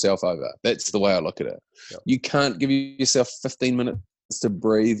fucking yourself over. That's the way I look at it. You can't give yourself 15 minutes to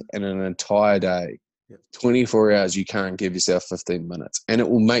breathe in an entire day. 24 hours, you can't give yourself 15 minutes. And it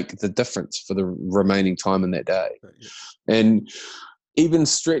will make the difference for the remaining time in that day. And even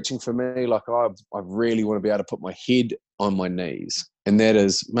stretching for me, like I really want to be able to put my head on my knees. And that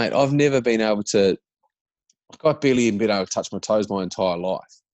is, mate, I've never been able to, I've barely even been able to touch my toes my entire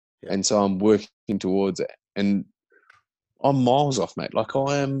life. And so I'm working towards it. And I'm miles off, mate. Like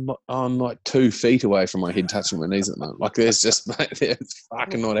I'm like 2 feet away from my head touching my knees at the moment. Like there's just, mate, it's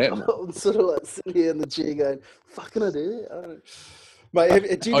fucking not happening. I'm sort of like sitting here in the chair going, fucking I do that? I don't know.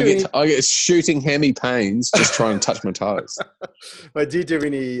 Mate, I get shooting hammy pains just trying to touch my toes. Mate, do you do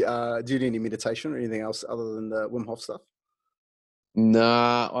any meditation or anything else other than the Wim Hof stuff?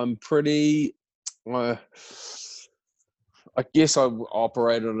 Nah, I'm pretty. I guess I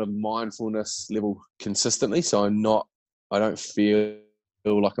operate on a mindfulness level consistently, so I don't feel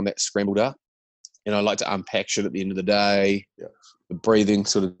like I'm that scrambled up. And I like to unpack shit at the end of the day. The breathing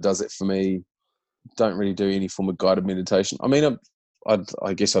sort of does it for me. Don't really do any form of guided meditation. I mean,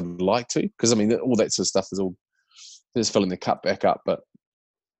 I guess I'd like to, because I mean, all that sort of stuff is all just filling the cup back up. But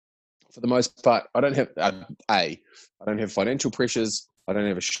for the most part, I don't have I don't have financial pressures. I don't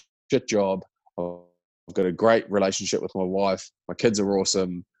have a shit job. I've got a great relationship with my wife. My kids are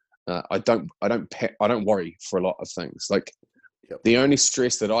awesome. I don't worry for a lot of things. Like the only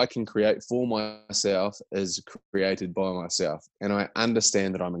stress that I can create for myself is created by myself. And I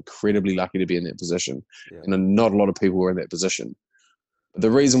understand that I'm incredibly lucky to be in that position. And not a lot of people are in that position. But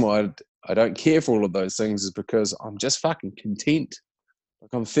the reason why I don't care for all of those things is because I'm just fucking content.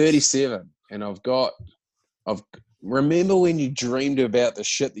 Like I'm 37 and remember when you dreamed about the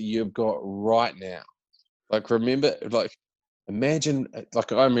shit that you've got right now? Like imagine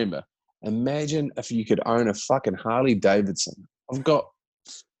if you could own a fucking Harley Davidson. I've got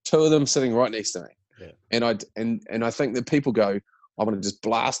 2 of them sitting right next to me. And I think that people go, I want to just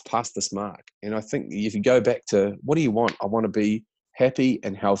blast past this mark. And I think if you go back to, what do you want? I want to be happy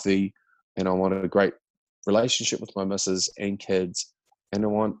and healthy, and I want a great relationship with my missus and kids, and I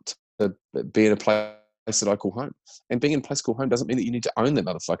want to be in a place that I call home. And being in a place called home doesn't mean that you need to own that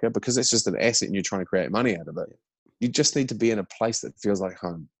motherfucker, because that's just an asset and you're trying to create money out of it. You just need to be in a place that feels like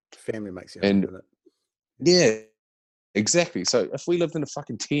home. Family makes you home, doesn't it? Yeah, exactly. So if we lived in a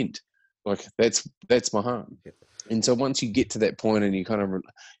fucking tent, like that's my home. And so once you get to that point and you kind of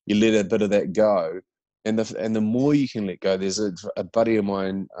you let a bit of that go, and the more you can let go, there's a buddy of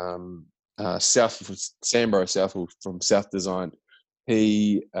mine, Sambro South from South Design.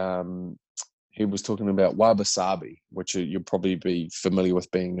 He was talking about wabi-sabi, which you'll probably be familiar with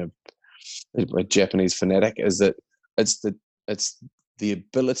being a Japanese fanatic. Is that it's the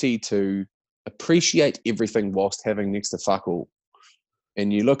ability to appreciate everything whilst having next to fuck all.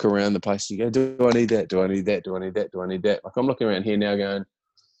 And you look around the place, you go, do I need that? Do I need that? Do I need that? Do I need that? Like I'm looking around here now going,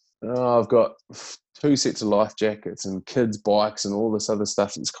 oh, I've got 2 sets of life jackets and kids' bikes and all this other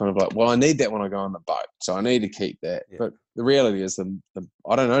stuff. It's kind of like, well, I need that when I go on the boat, so I need to keep that. But the reality is,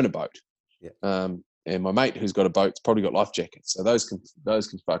 I don't own a boat. And my mate who's got a boat's probably got life jackets, so those can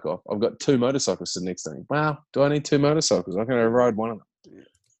fuck off. I've got 2 motorcycles sitting next to me. Wow, do I need 2 motorcycles? I'm going to ride one of them. Yeah.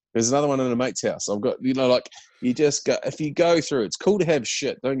 There's another one in a mate's house. I've got, like, you just go, if you go through, it's cool to have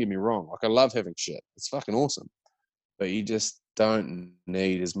shit. Don't get me wrong. Like, I love having shit. It's fucking awesome. But you just don't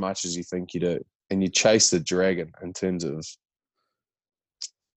need as much as you think you do. And you chase the dragon in terms of,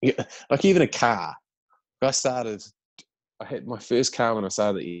 like, even a car. I had my first car when I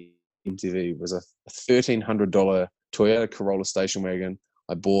started at MTV was a $1,300 Toyota Corolla station wagon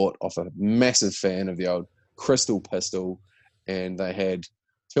I bought off a massive fan of the old Crystal Pistol, and they had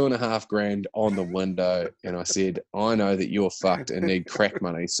 $2,500 on the window, and I said, I know that you're fucked and need crack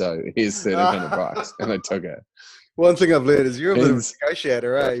money, so here's $1,300, and I took it. One thing I've learned is you're a bit of a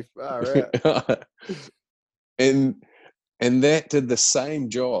negotiator, eh? Far out. and that did the same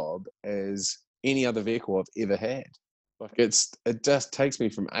job as any other vehicle I've ever had. Like, it just takes me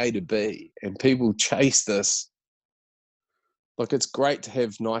from A to B, and people chase this. Like, it's great to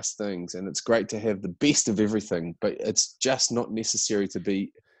have nice things, and it's great to have the best of everything, but it's just not necessary to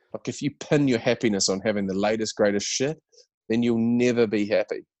be, like, if you pin your happiness on having the latest, greatest shit, then you'll never be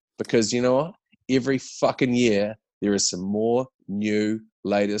happy. Because you know what? Every fucking year, there is some more new,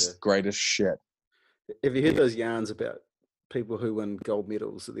 latest, greatest shit. Have you heard those yarns about people who win gold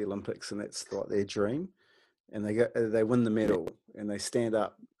medals at the Olympics, and that's like their dream? And they win the medal, and they stand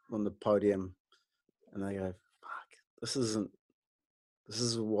up on the podium, and they go, "Fuck, this isn't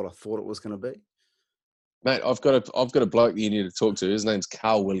what I thought it was going to be." Mate, I've got a bloke that you need to talk to. His name's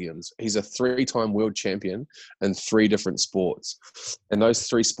Carl Williams. He's a 3-time world champion in 3 different sports, and those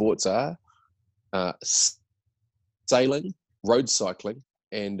 3 sports are sailing, road cycling,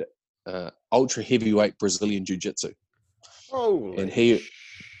 and ultra heavyweight Brazilian jiu-jitsu. Oh, and he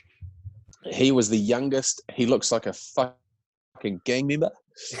was the youngest. He looks like a fucking gang member.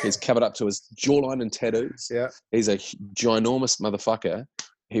 He's covered up to his jawline and tattoos. Yeah. He's a ginormous motherfucker.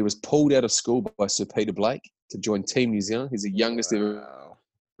 He was pulled out of school by Sir Peter Blake to join Team New Zealand. He's the youngest ever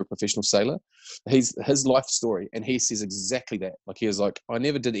professional sailor. His life story, and he says exactly that. Like, he was like, I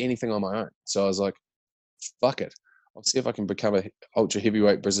never did anything on my own. So I was like, fuck it. I'll see if I can become a ultra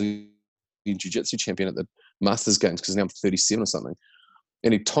heavyweight Brazilian jiu-jitsu champion at the Masters Games, because now I'm 37 or something.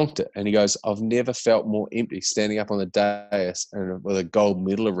 And he tonked it, and he goes, I've never felt more empty standing up on the dais and with a gold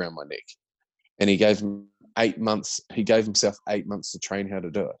medal around my neck. And he gave him 8 months. He gave himself 8 months to train how to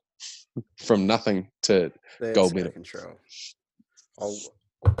do it, from nothing to gold medal. Control. I'll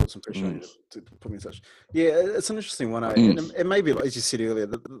put some pressure on you to put me in touch. Yeah, it's an interesting one. And maybe, as you said earlier,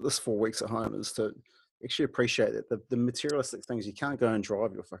 this 4 weeks at home is to actually appreciate that the materialistic things. You can't go and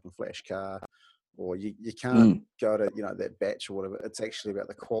drive your fucking flash car, or you can't go to that batch or whatever. It's actually about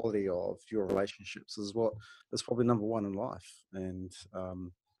the quality of your relationships is what is probably number one in life. And I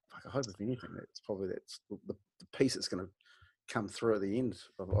hope, if anything, that's the piece that's going to come through at the end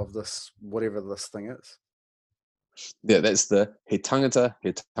of this, whatever this thing is. Yeah, that's the he tangata.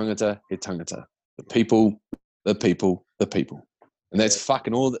 The people. And that's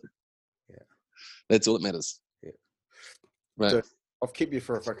fucking all that. Yeah. That's all that matters. Yeah. Right. So I've kept you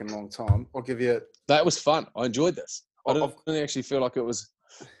for a fucking long time. I'll give you... That was fun. I enjoyed this. I didn't actually feel like it was...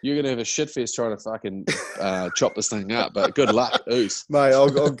 You're going to have a shit fest trying to fucking chop this thing up, but good luck. Oos. Mate,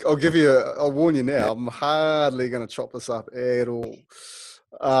 I'll give you... I'll warn you now. I'm hardly going to chop this up at all.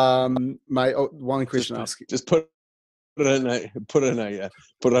 Mate, one question to ask you. Just put it under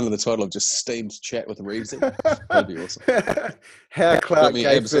the title of just steamed chat with Reeves. That'd be awesome. How Clark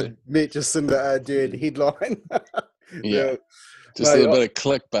Gayford met Jacinda Arden headline. Yeah. Just a little bit of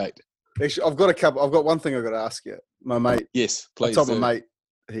clickbait. Actually, I've got one thing I've got to ask you. My mate. Yes, please. I told my mate,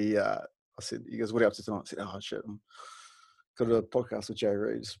 he goes, what are you up to tonight? I said, oh shit, I'm got a podcast with Jay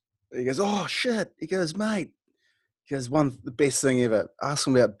Reeves. He goes, oh shit. He goes, mate. He goes, the best thing ever. Ask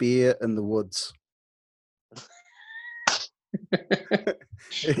him about beer in the woods.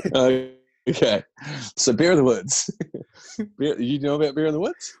 Okay. So beer in the woods. You know about beer in the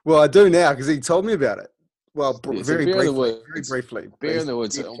woods? Well, I do now because he told me about it. Well, very briefly. Beer in the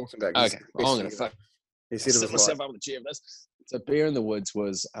woods. Okay, I'm going to fuck. He said it was myself up in the chair of this. So beer in the woods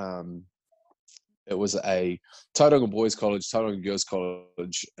was it was a Tauranga Boys College, Tauranga Girls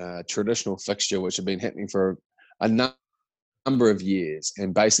College traditional fixture which had been happening for a number of years.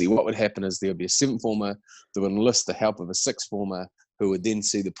 And basically what would happen is there would be a 7th former that would enlist the help of a 6th former who would then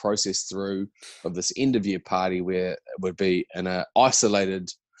see the process through of this end of year party, where it would be in an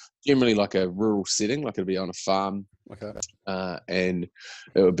isolated, generally like a rural setting, like it'd be on a farm. Okay. And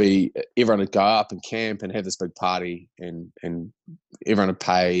it would be, everyone would go up and camp and have this big party, and everyone would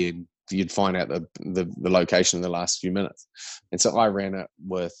pay, and you'd find out the location in the last few minutes. And so I ran it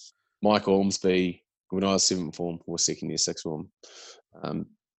with Mike Ormsby, when I was 7th form or second year 6th form.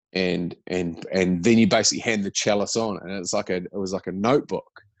 And then you basically hand the chalice on, and it was like a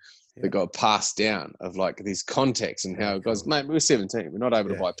notebook that got passed down of like these contacts and how it goes. Mate, we were 17, we're not able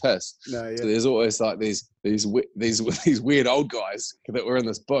to buy piss. No, So there's always like these weird old guys that were in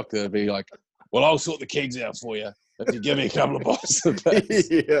this book that'd be like, well, I'll sort the kegs out for you if you give me a couple of bottles of piss.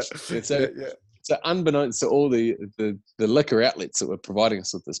 So unbeknownst to all the liquor outlets that were providing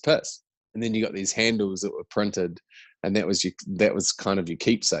us with this piss, and then you got these handles that were printed, and that was kind of your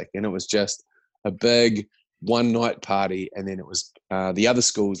keepsake, and it was just a big one night party. And then it was the other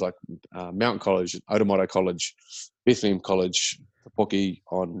schools like Mount College, Otamoto College, Bethlehem College, Poki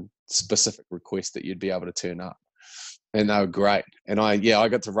on specific request that you'd be able to turn up, and they were great. And I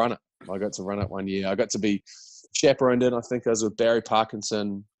got to run it. I got to run it one year. I got to be chaperoned in. I think I was with Barry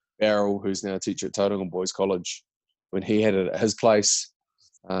Parkinson, Barrel, who's now a teacher at Tauranga Boys College, when he had it at his place.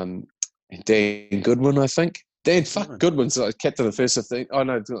 And Dan Goodwin, I think. Goodwin's like captain of the first 15. Oh,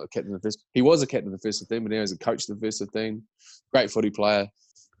 no, not captain of the first. He was a captain of the first 15, but now he's a coach of the first 15. Great footy player.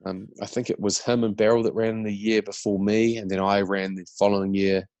 I think it was him and Barrel that ran the year before me, and then I ran the following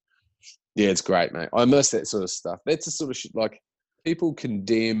year. Yeah, it's great, mate. I miss that sort of stuff. That's the sort of shit, like, people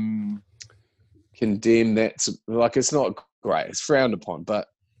condemn that. Like, it's not great. It's frowned upon, but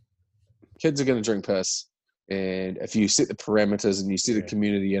kids are going to drink piss. And if you set the parameters and you set a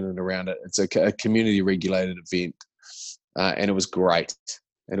community in and around it, it's a community regulated event. And it was great.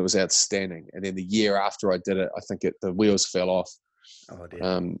 And it was outstanding. And then the year after I did it, I think the wheels fell off. Oh, dear.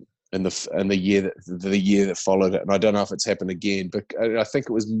 In the year that followed it. And I don't know if it's happened again, but I think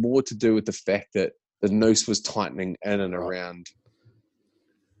it was more to do with the fact that the noose was tightening in and around.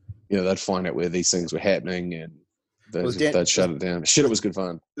 You know, they'd find out where these things were happening, and they'd shut it down. Shit, it was good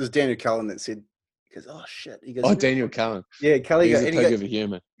fun. It was Daniel Cullen that said, he goes, oh, shit. He goes, Daniel Cullen. Yeah, Cullen. He's a pig of a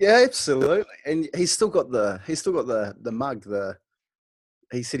human. Yeah, absolutely. And he's still got the mug.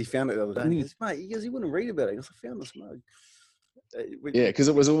 He said he found it the other day. He goes, mate, he wouldn't read about it. He goes, I found this mug. Yeah, because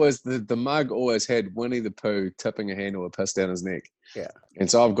it was always, the mug always had Winnie the Pooh tipping a handle of piss down his neck. Yeah. And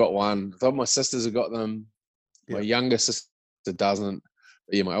so I've got one. I thought my sisters have got them. My younger sister doesn't.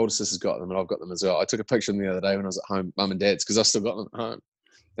 But yeah, my older sister's got them, and I've got them as well. I took a picture of them the other day when I was at home, mum and dad's, because I still got them at home.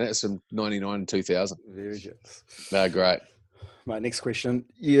 That's from 99 and 2000. Very good. They're great. Mate, next question.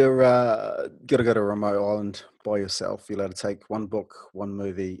 You're got to go to a remote island by yourself. You're allowed to take one book, one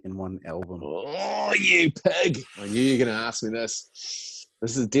movie, and one album. Oh, you pig. I knew you were going to ask me this.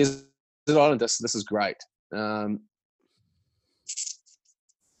 This is Desert Island. This is great. One,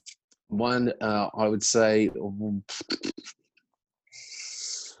 I would say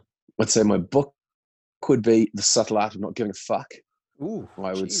my book would be The Subtle Art of Not Giving a Fuck. Ooh,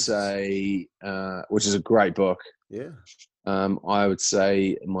 I would say, which is a great book. Yeah. I would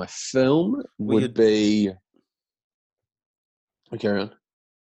say my film would be. Oh, carry on.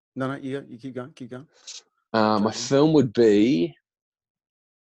 No, you keep going. My film would be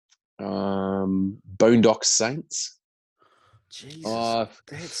Boondock Saints. Jesus,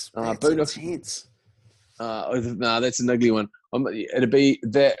 that's intense. No, that's an ugly one. It'd be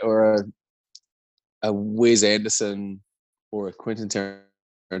that or a Wes Anderson or a Quentin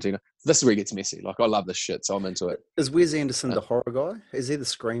Tarantino. This is where it gets messy. Like, I love this shit, so I'm into it. Is Wes Anderson the horror guy? Is he the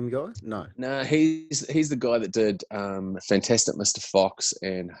Scream guy? No. No, he's the guy that did Fantastic Mr. Fox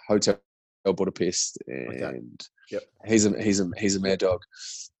and Hotel Budapest, and he's a mad dog.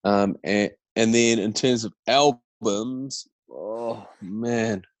 And then in terms of albums, oh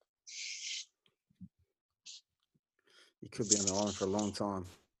man, You could be on the island for a long time.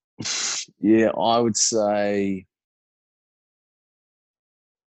 yeah, I would say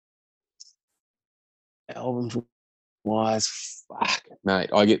albums wise, fuck,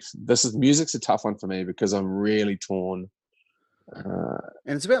 mate. Music's a tough one for me because I'm really torn. And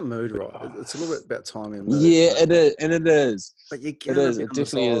it's about mood, right? It's a little bit about time and mood. Yeah, it is, and it is. But you It can't is. be It on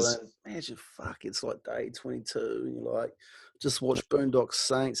this definitely is. island. Imagine, it's like day 22, and you're like, just watch Boondock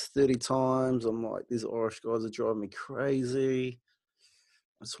Saints 30 times. I'm like, these Irish guys are driving me crazy.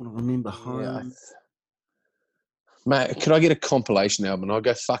 I just want to remember home. Mate, could I get a compilation album? I'll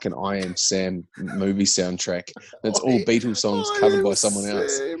go fucking I Am Sam movie soundtrack. It's all Beatles songs covered by someone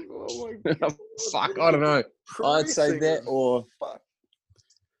else. Oh my God. Fuck, I don't know. I'd say that, or fuck.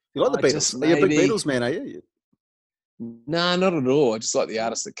 You like the Beatles? Are you a big Beatles man, are you? Nah, not at all. I just like the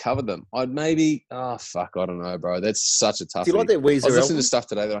artists that covered them. I'd maybe, I don't know, bro. That's such a tough. Do you like that Weezer I was listening album? to stuff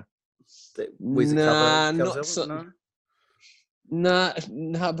today that Nah,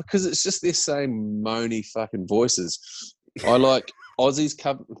 because it's just their same moany fucking voices. I like Ozzy's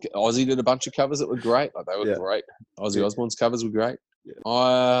cover. Ozzy did a bunch of covers that were great. Like, they were great. Ozzy Osbourne's covers were great. Yeah.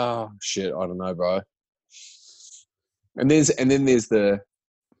 Oh shit, I don't know, bro. And then there's the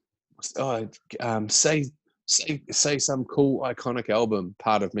say some cool iconic album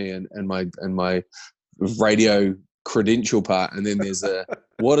part of me and my radio credential part, and then there's a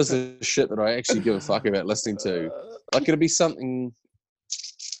what is the shit that I actually give a fuck about listening to? Like it'll be something.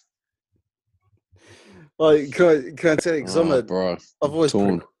 Like, can I tell you? Because Bro,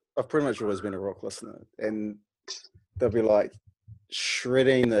 I've pretty much always been a rock listener, and they'll be like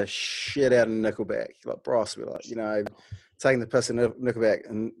shredding the shit out of Nickelback. Like Bryce will be like, taking the piss in Nickelback,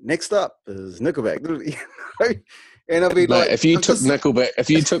 and next up is Nickelback. And I'll be mate, like, if you took Nickelback, if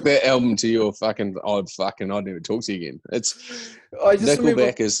you took that album to your I'd never talk to you again. I just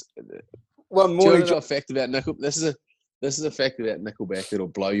Nickelback is one Do you morning. know a fact about Nickelback? This is a fact about Nickelback that'll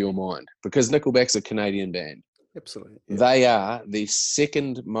blow your mind, because Nickelback's a Canadian band. Absolutely, yeah. They are the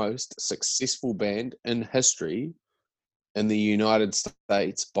second most successful band in history in the United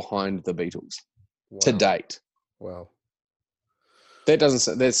States behind the Beatles to date. Wow. That's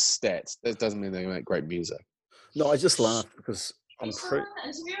stats. That doesn't mean they make great music. No, I just laughed because I'm pretty.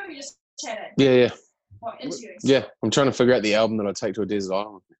 Interview or you just chatted? Yeah. What, interviewing? Yeah, I'm trying to figure out the album that I'd take to a desert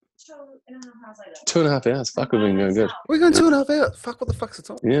island. 2.5 hours later. 2.5 hours. Fuck, we've been going good. We're going 2.5 hours. Fuck, what the fuck's the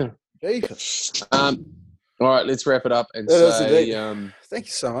time? Yeah. Jesus. All right, let's wrap it up and It is say. indeed. Thank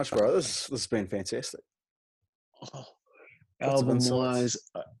you so much, bro. This has been fantastic. Album-wise,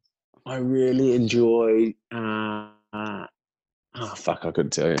 I really enjoy. Fuck! I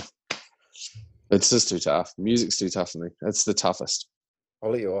couldn't tell you. It's just too tough. Music's too tough for me. It's the toughest.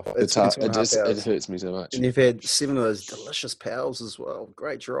 I'll let you off. It's tough. It hurts me so much. And you've had 7 of those delicious pals as well.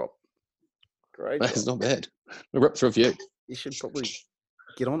 Great drop. It's not bad. I ripped through a few. You should probably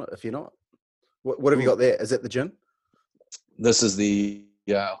get on it if you're not. What have you got there? Is that the gin? This is the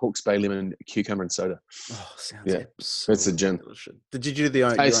Hawke's Bay lemon cucumber and soda. Oh, sounds It's a gin. Delicious. Did you do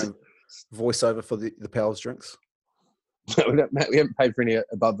your own voiceover for the pals drinks? We haven't paid for any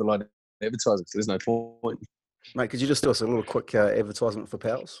above the line advertising, so there's no point. Mate, could you just do us a little quick advertisement for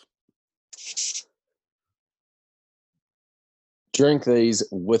pals? Drink these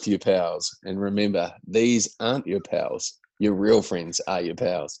with your pals, and remember, these aren't your pals. Your real friends are your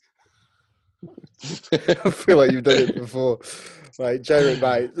pals. I feel like you've done it before. Mate, Jay Reeve,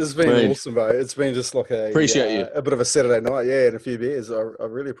 mate, this has been awesome, mate. It's been just like a bit of a Saturday night, and a few beers. I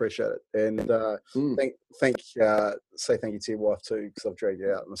really appreciate it. And say thank you to your wife too, because I've dragged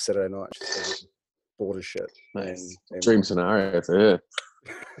you out on a Saturday night. She's bored as shit. Mate, dream scenario for her.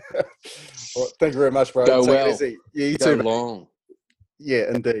 Well, thank you very much, bro. Go Take well. it easy. Yeah, you Go too, long. Yeah,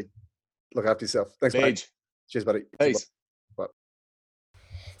 indeed. Look after yourself. Thanks, mate. Cheers, buddy. Peace. Bye.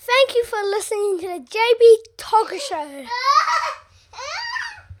 Thank you for listening to the JB Talker Show.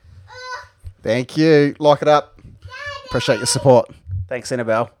 Thank you. Like it up. Appreciate your support. Thanks,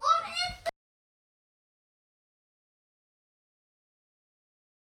 Annabelle.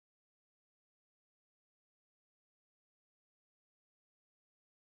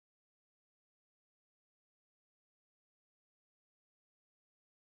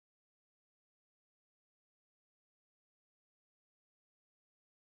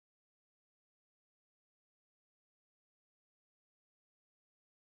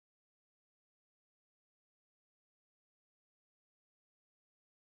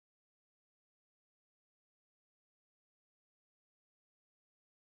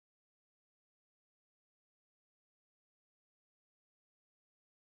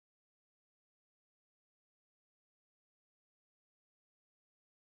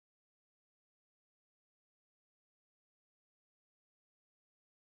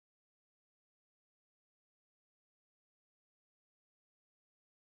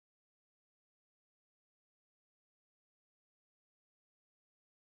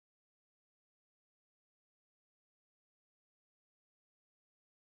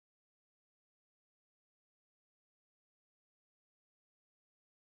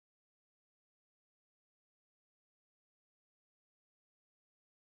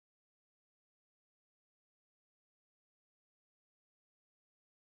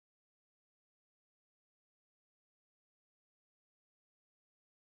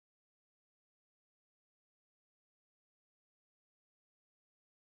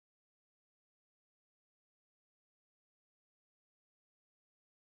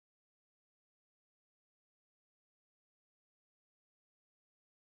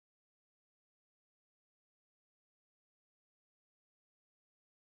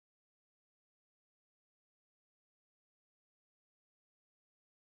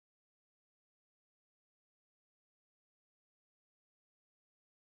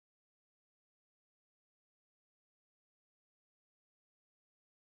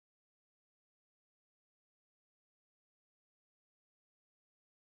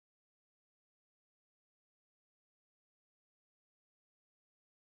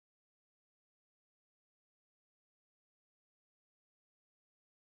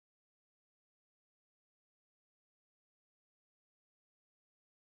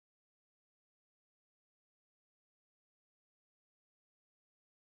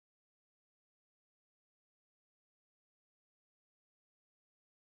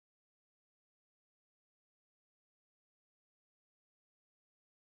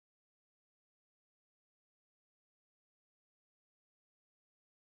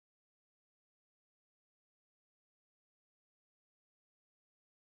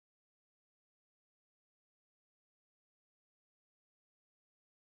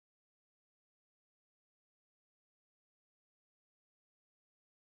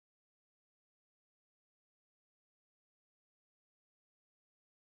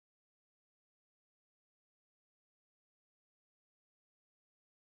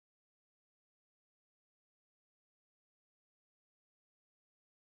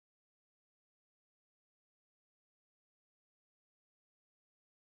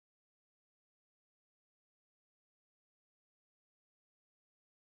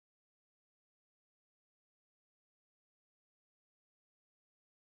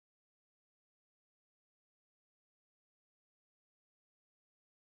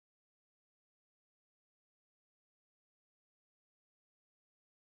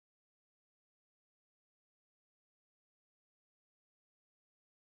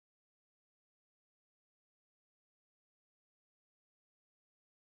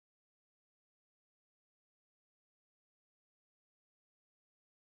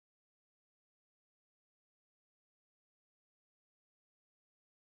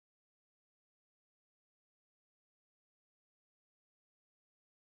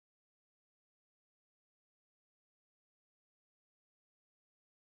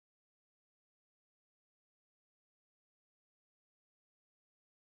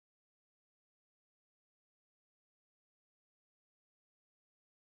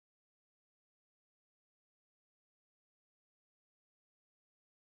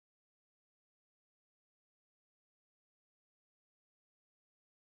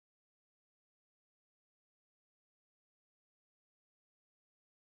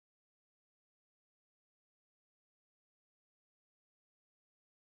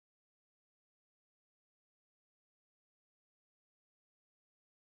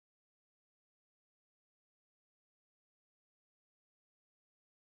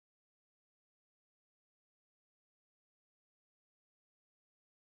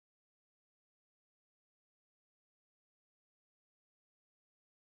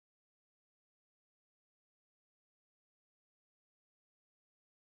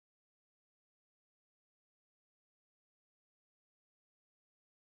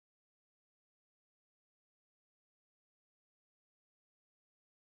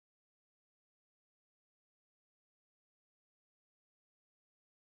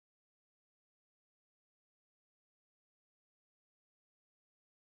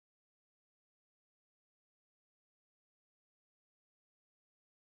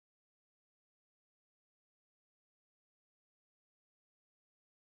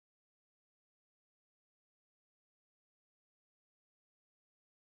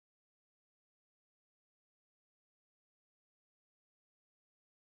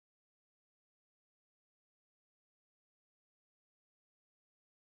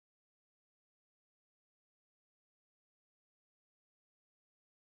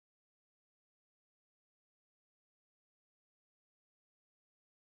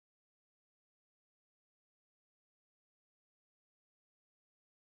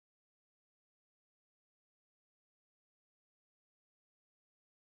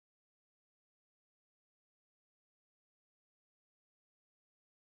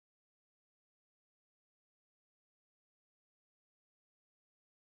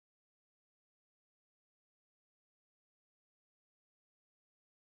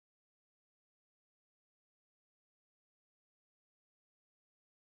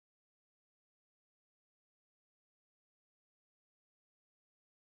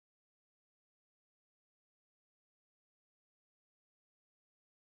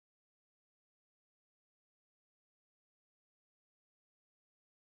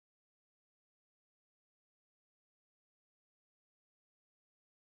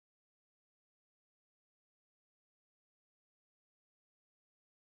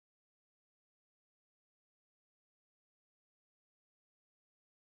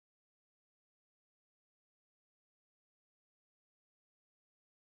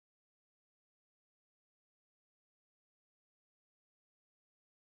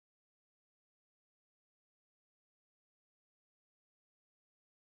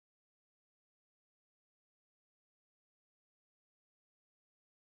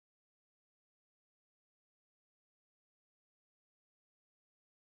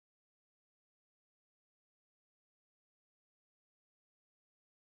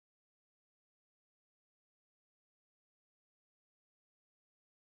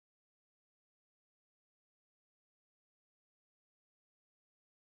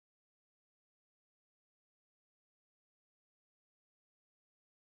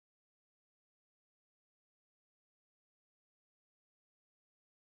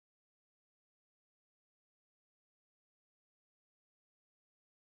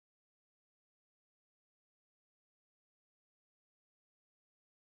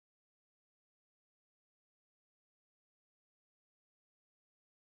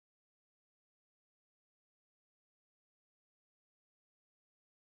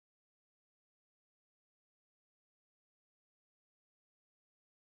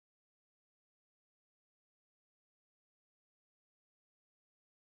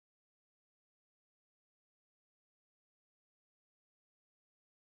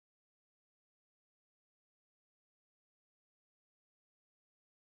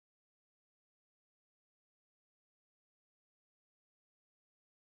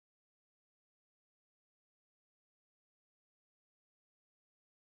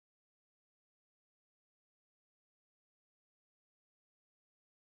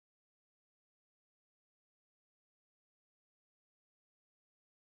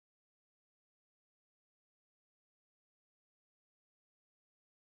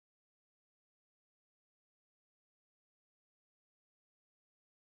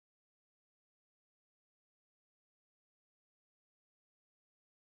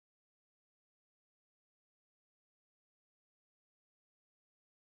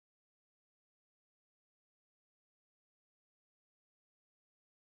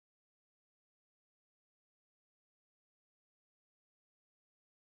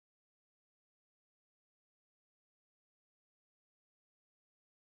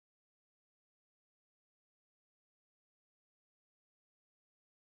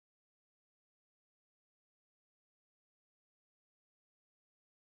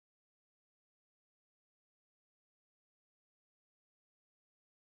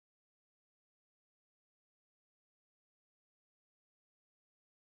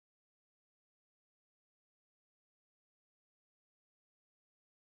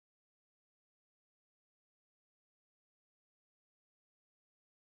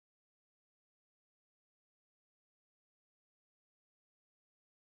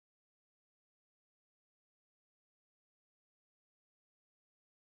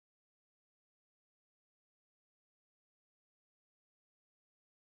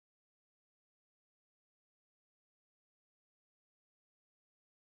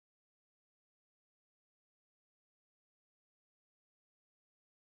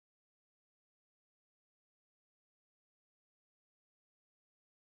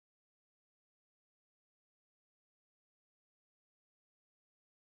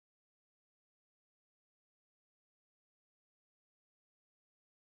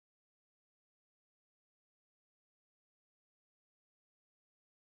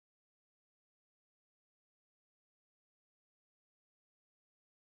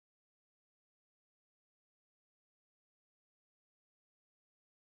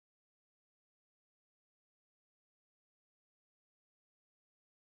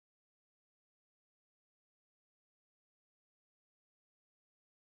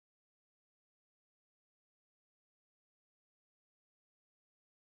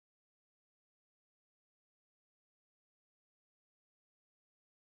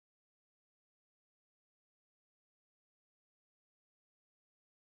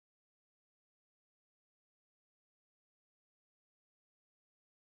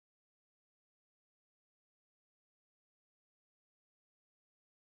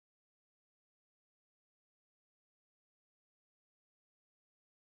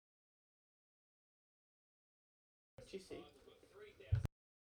 Juicy.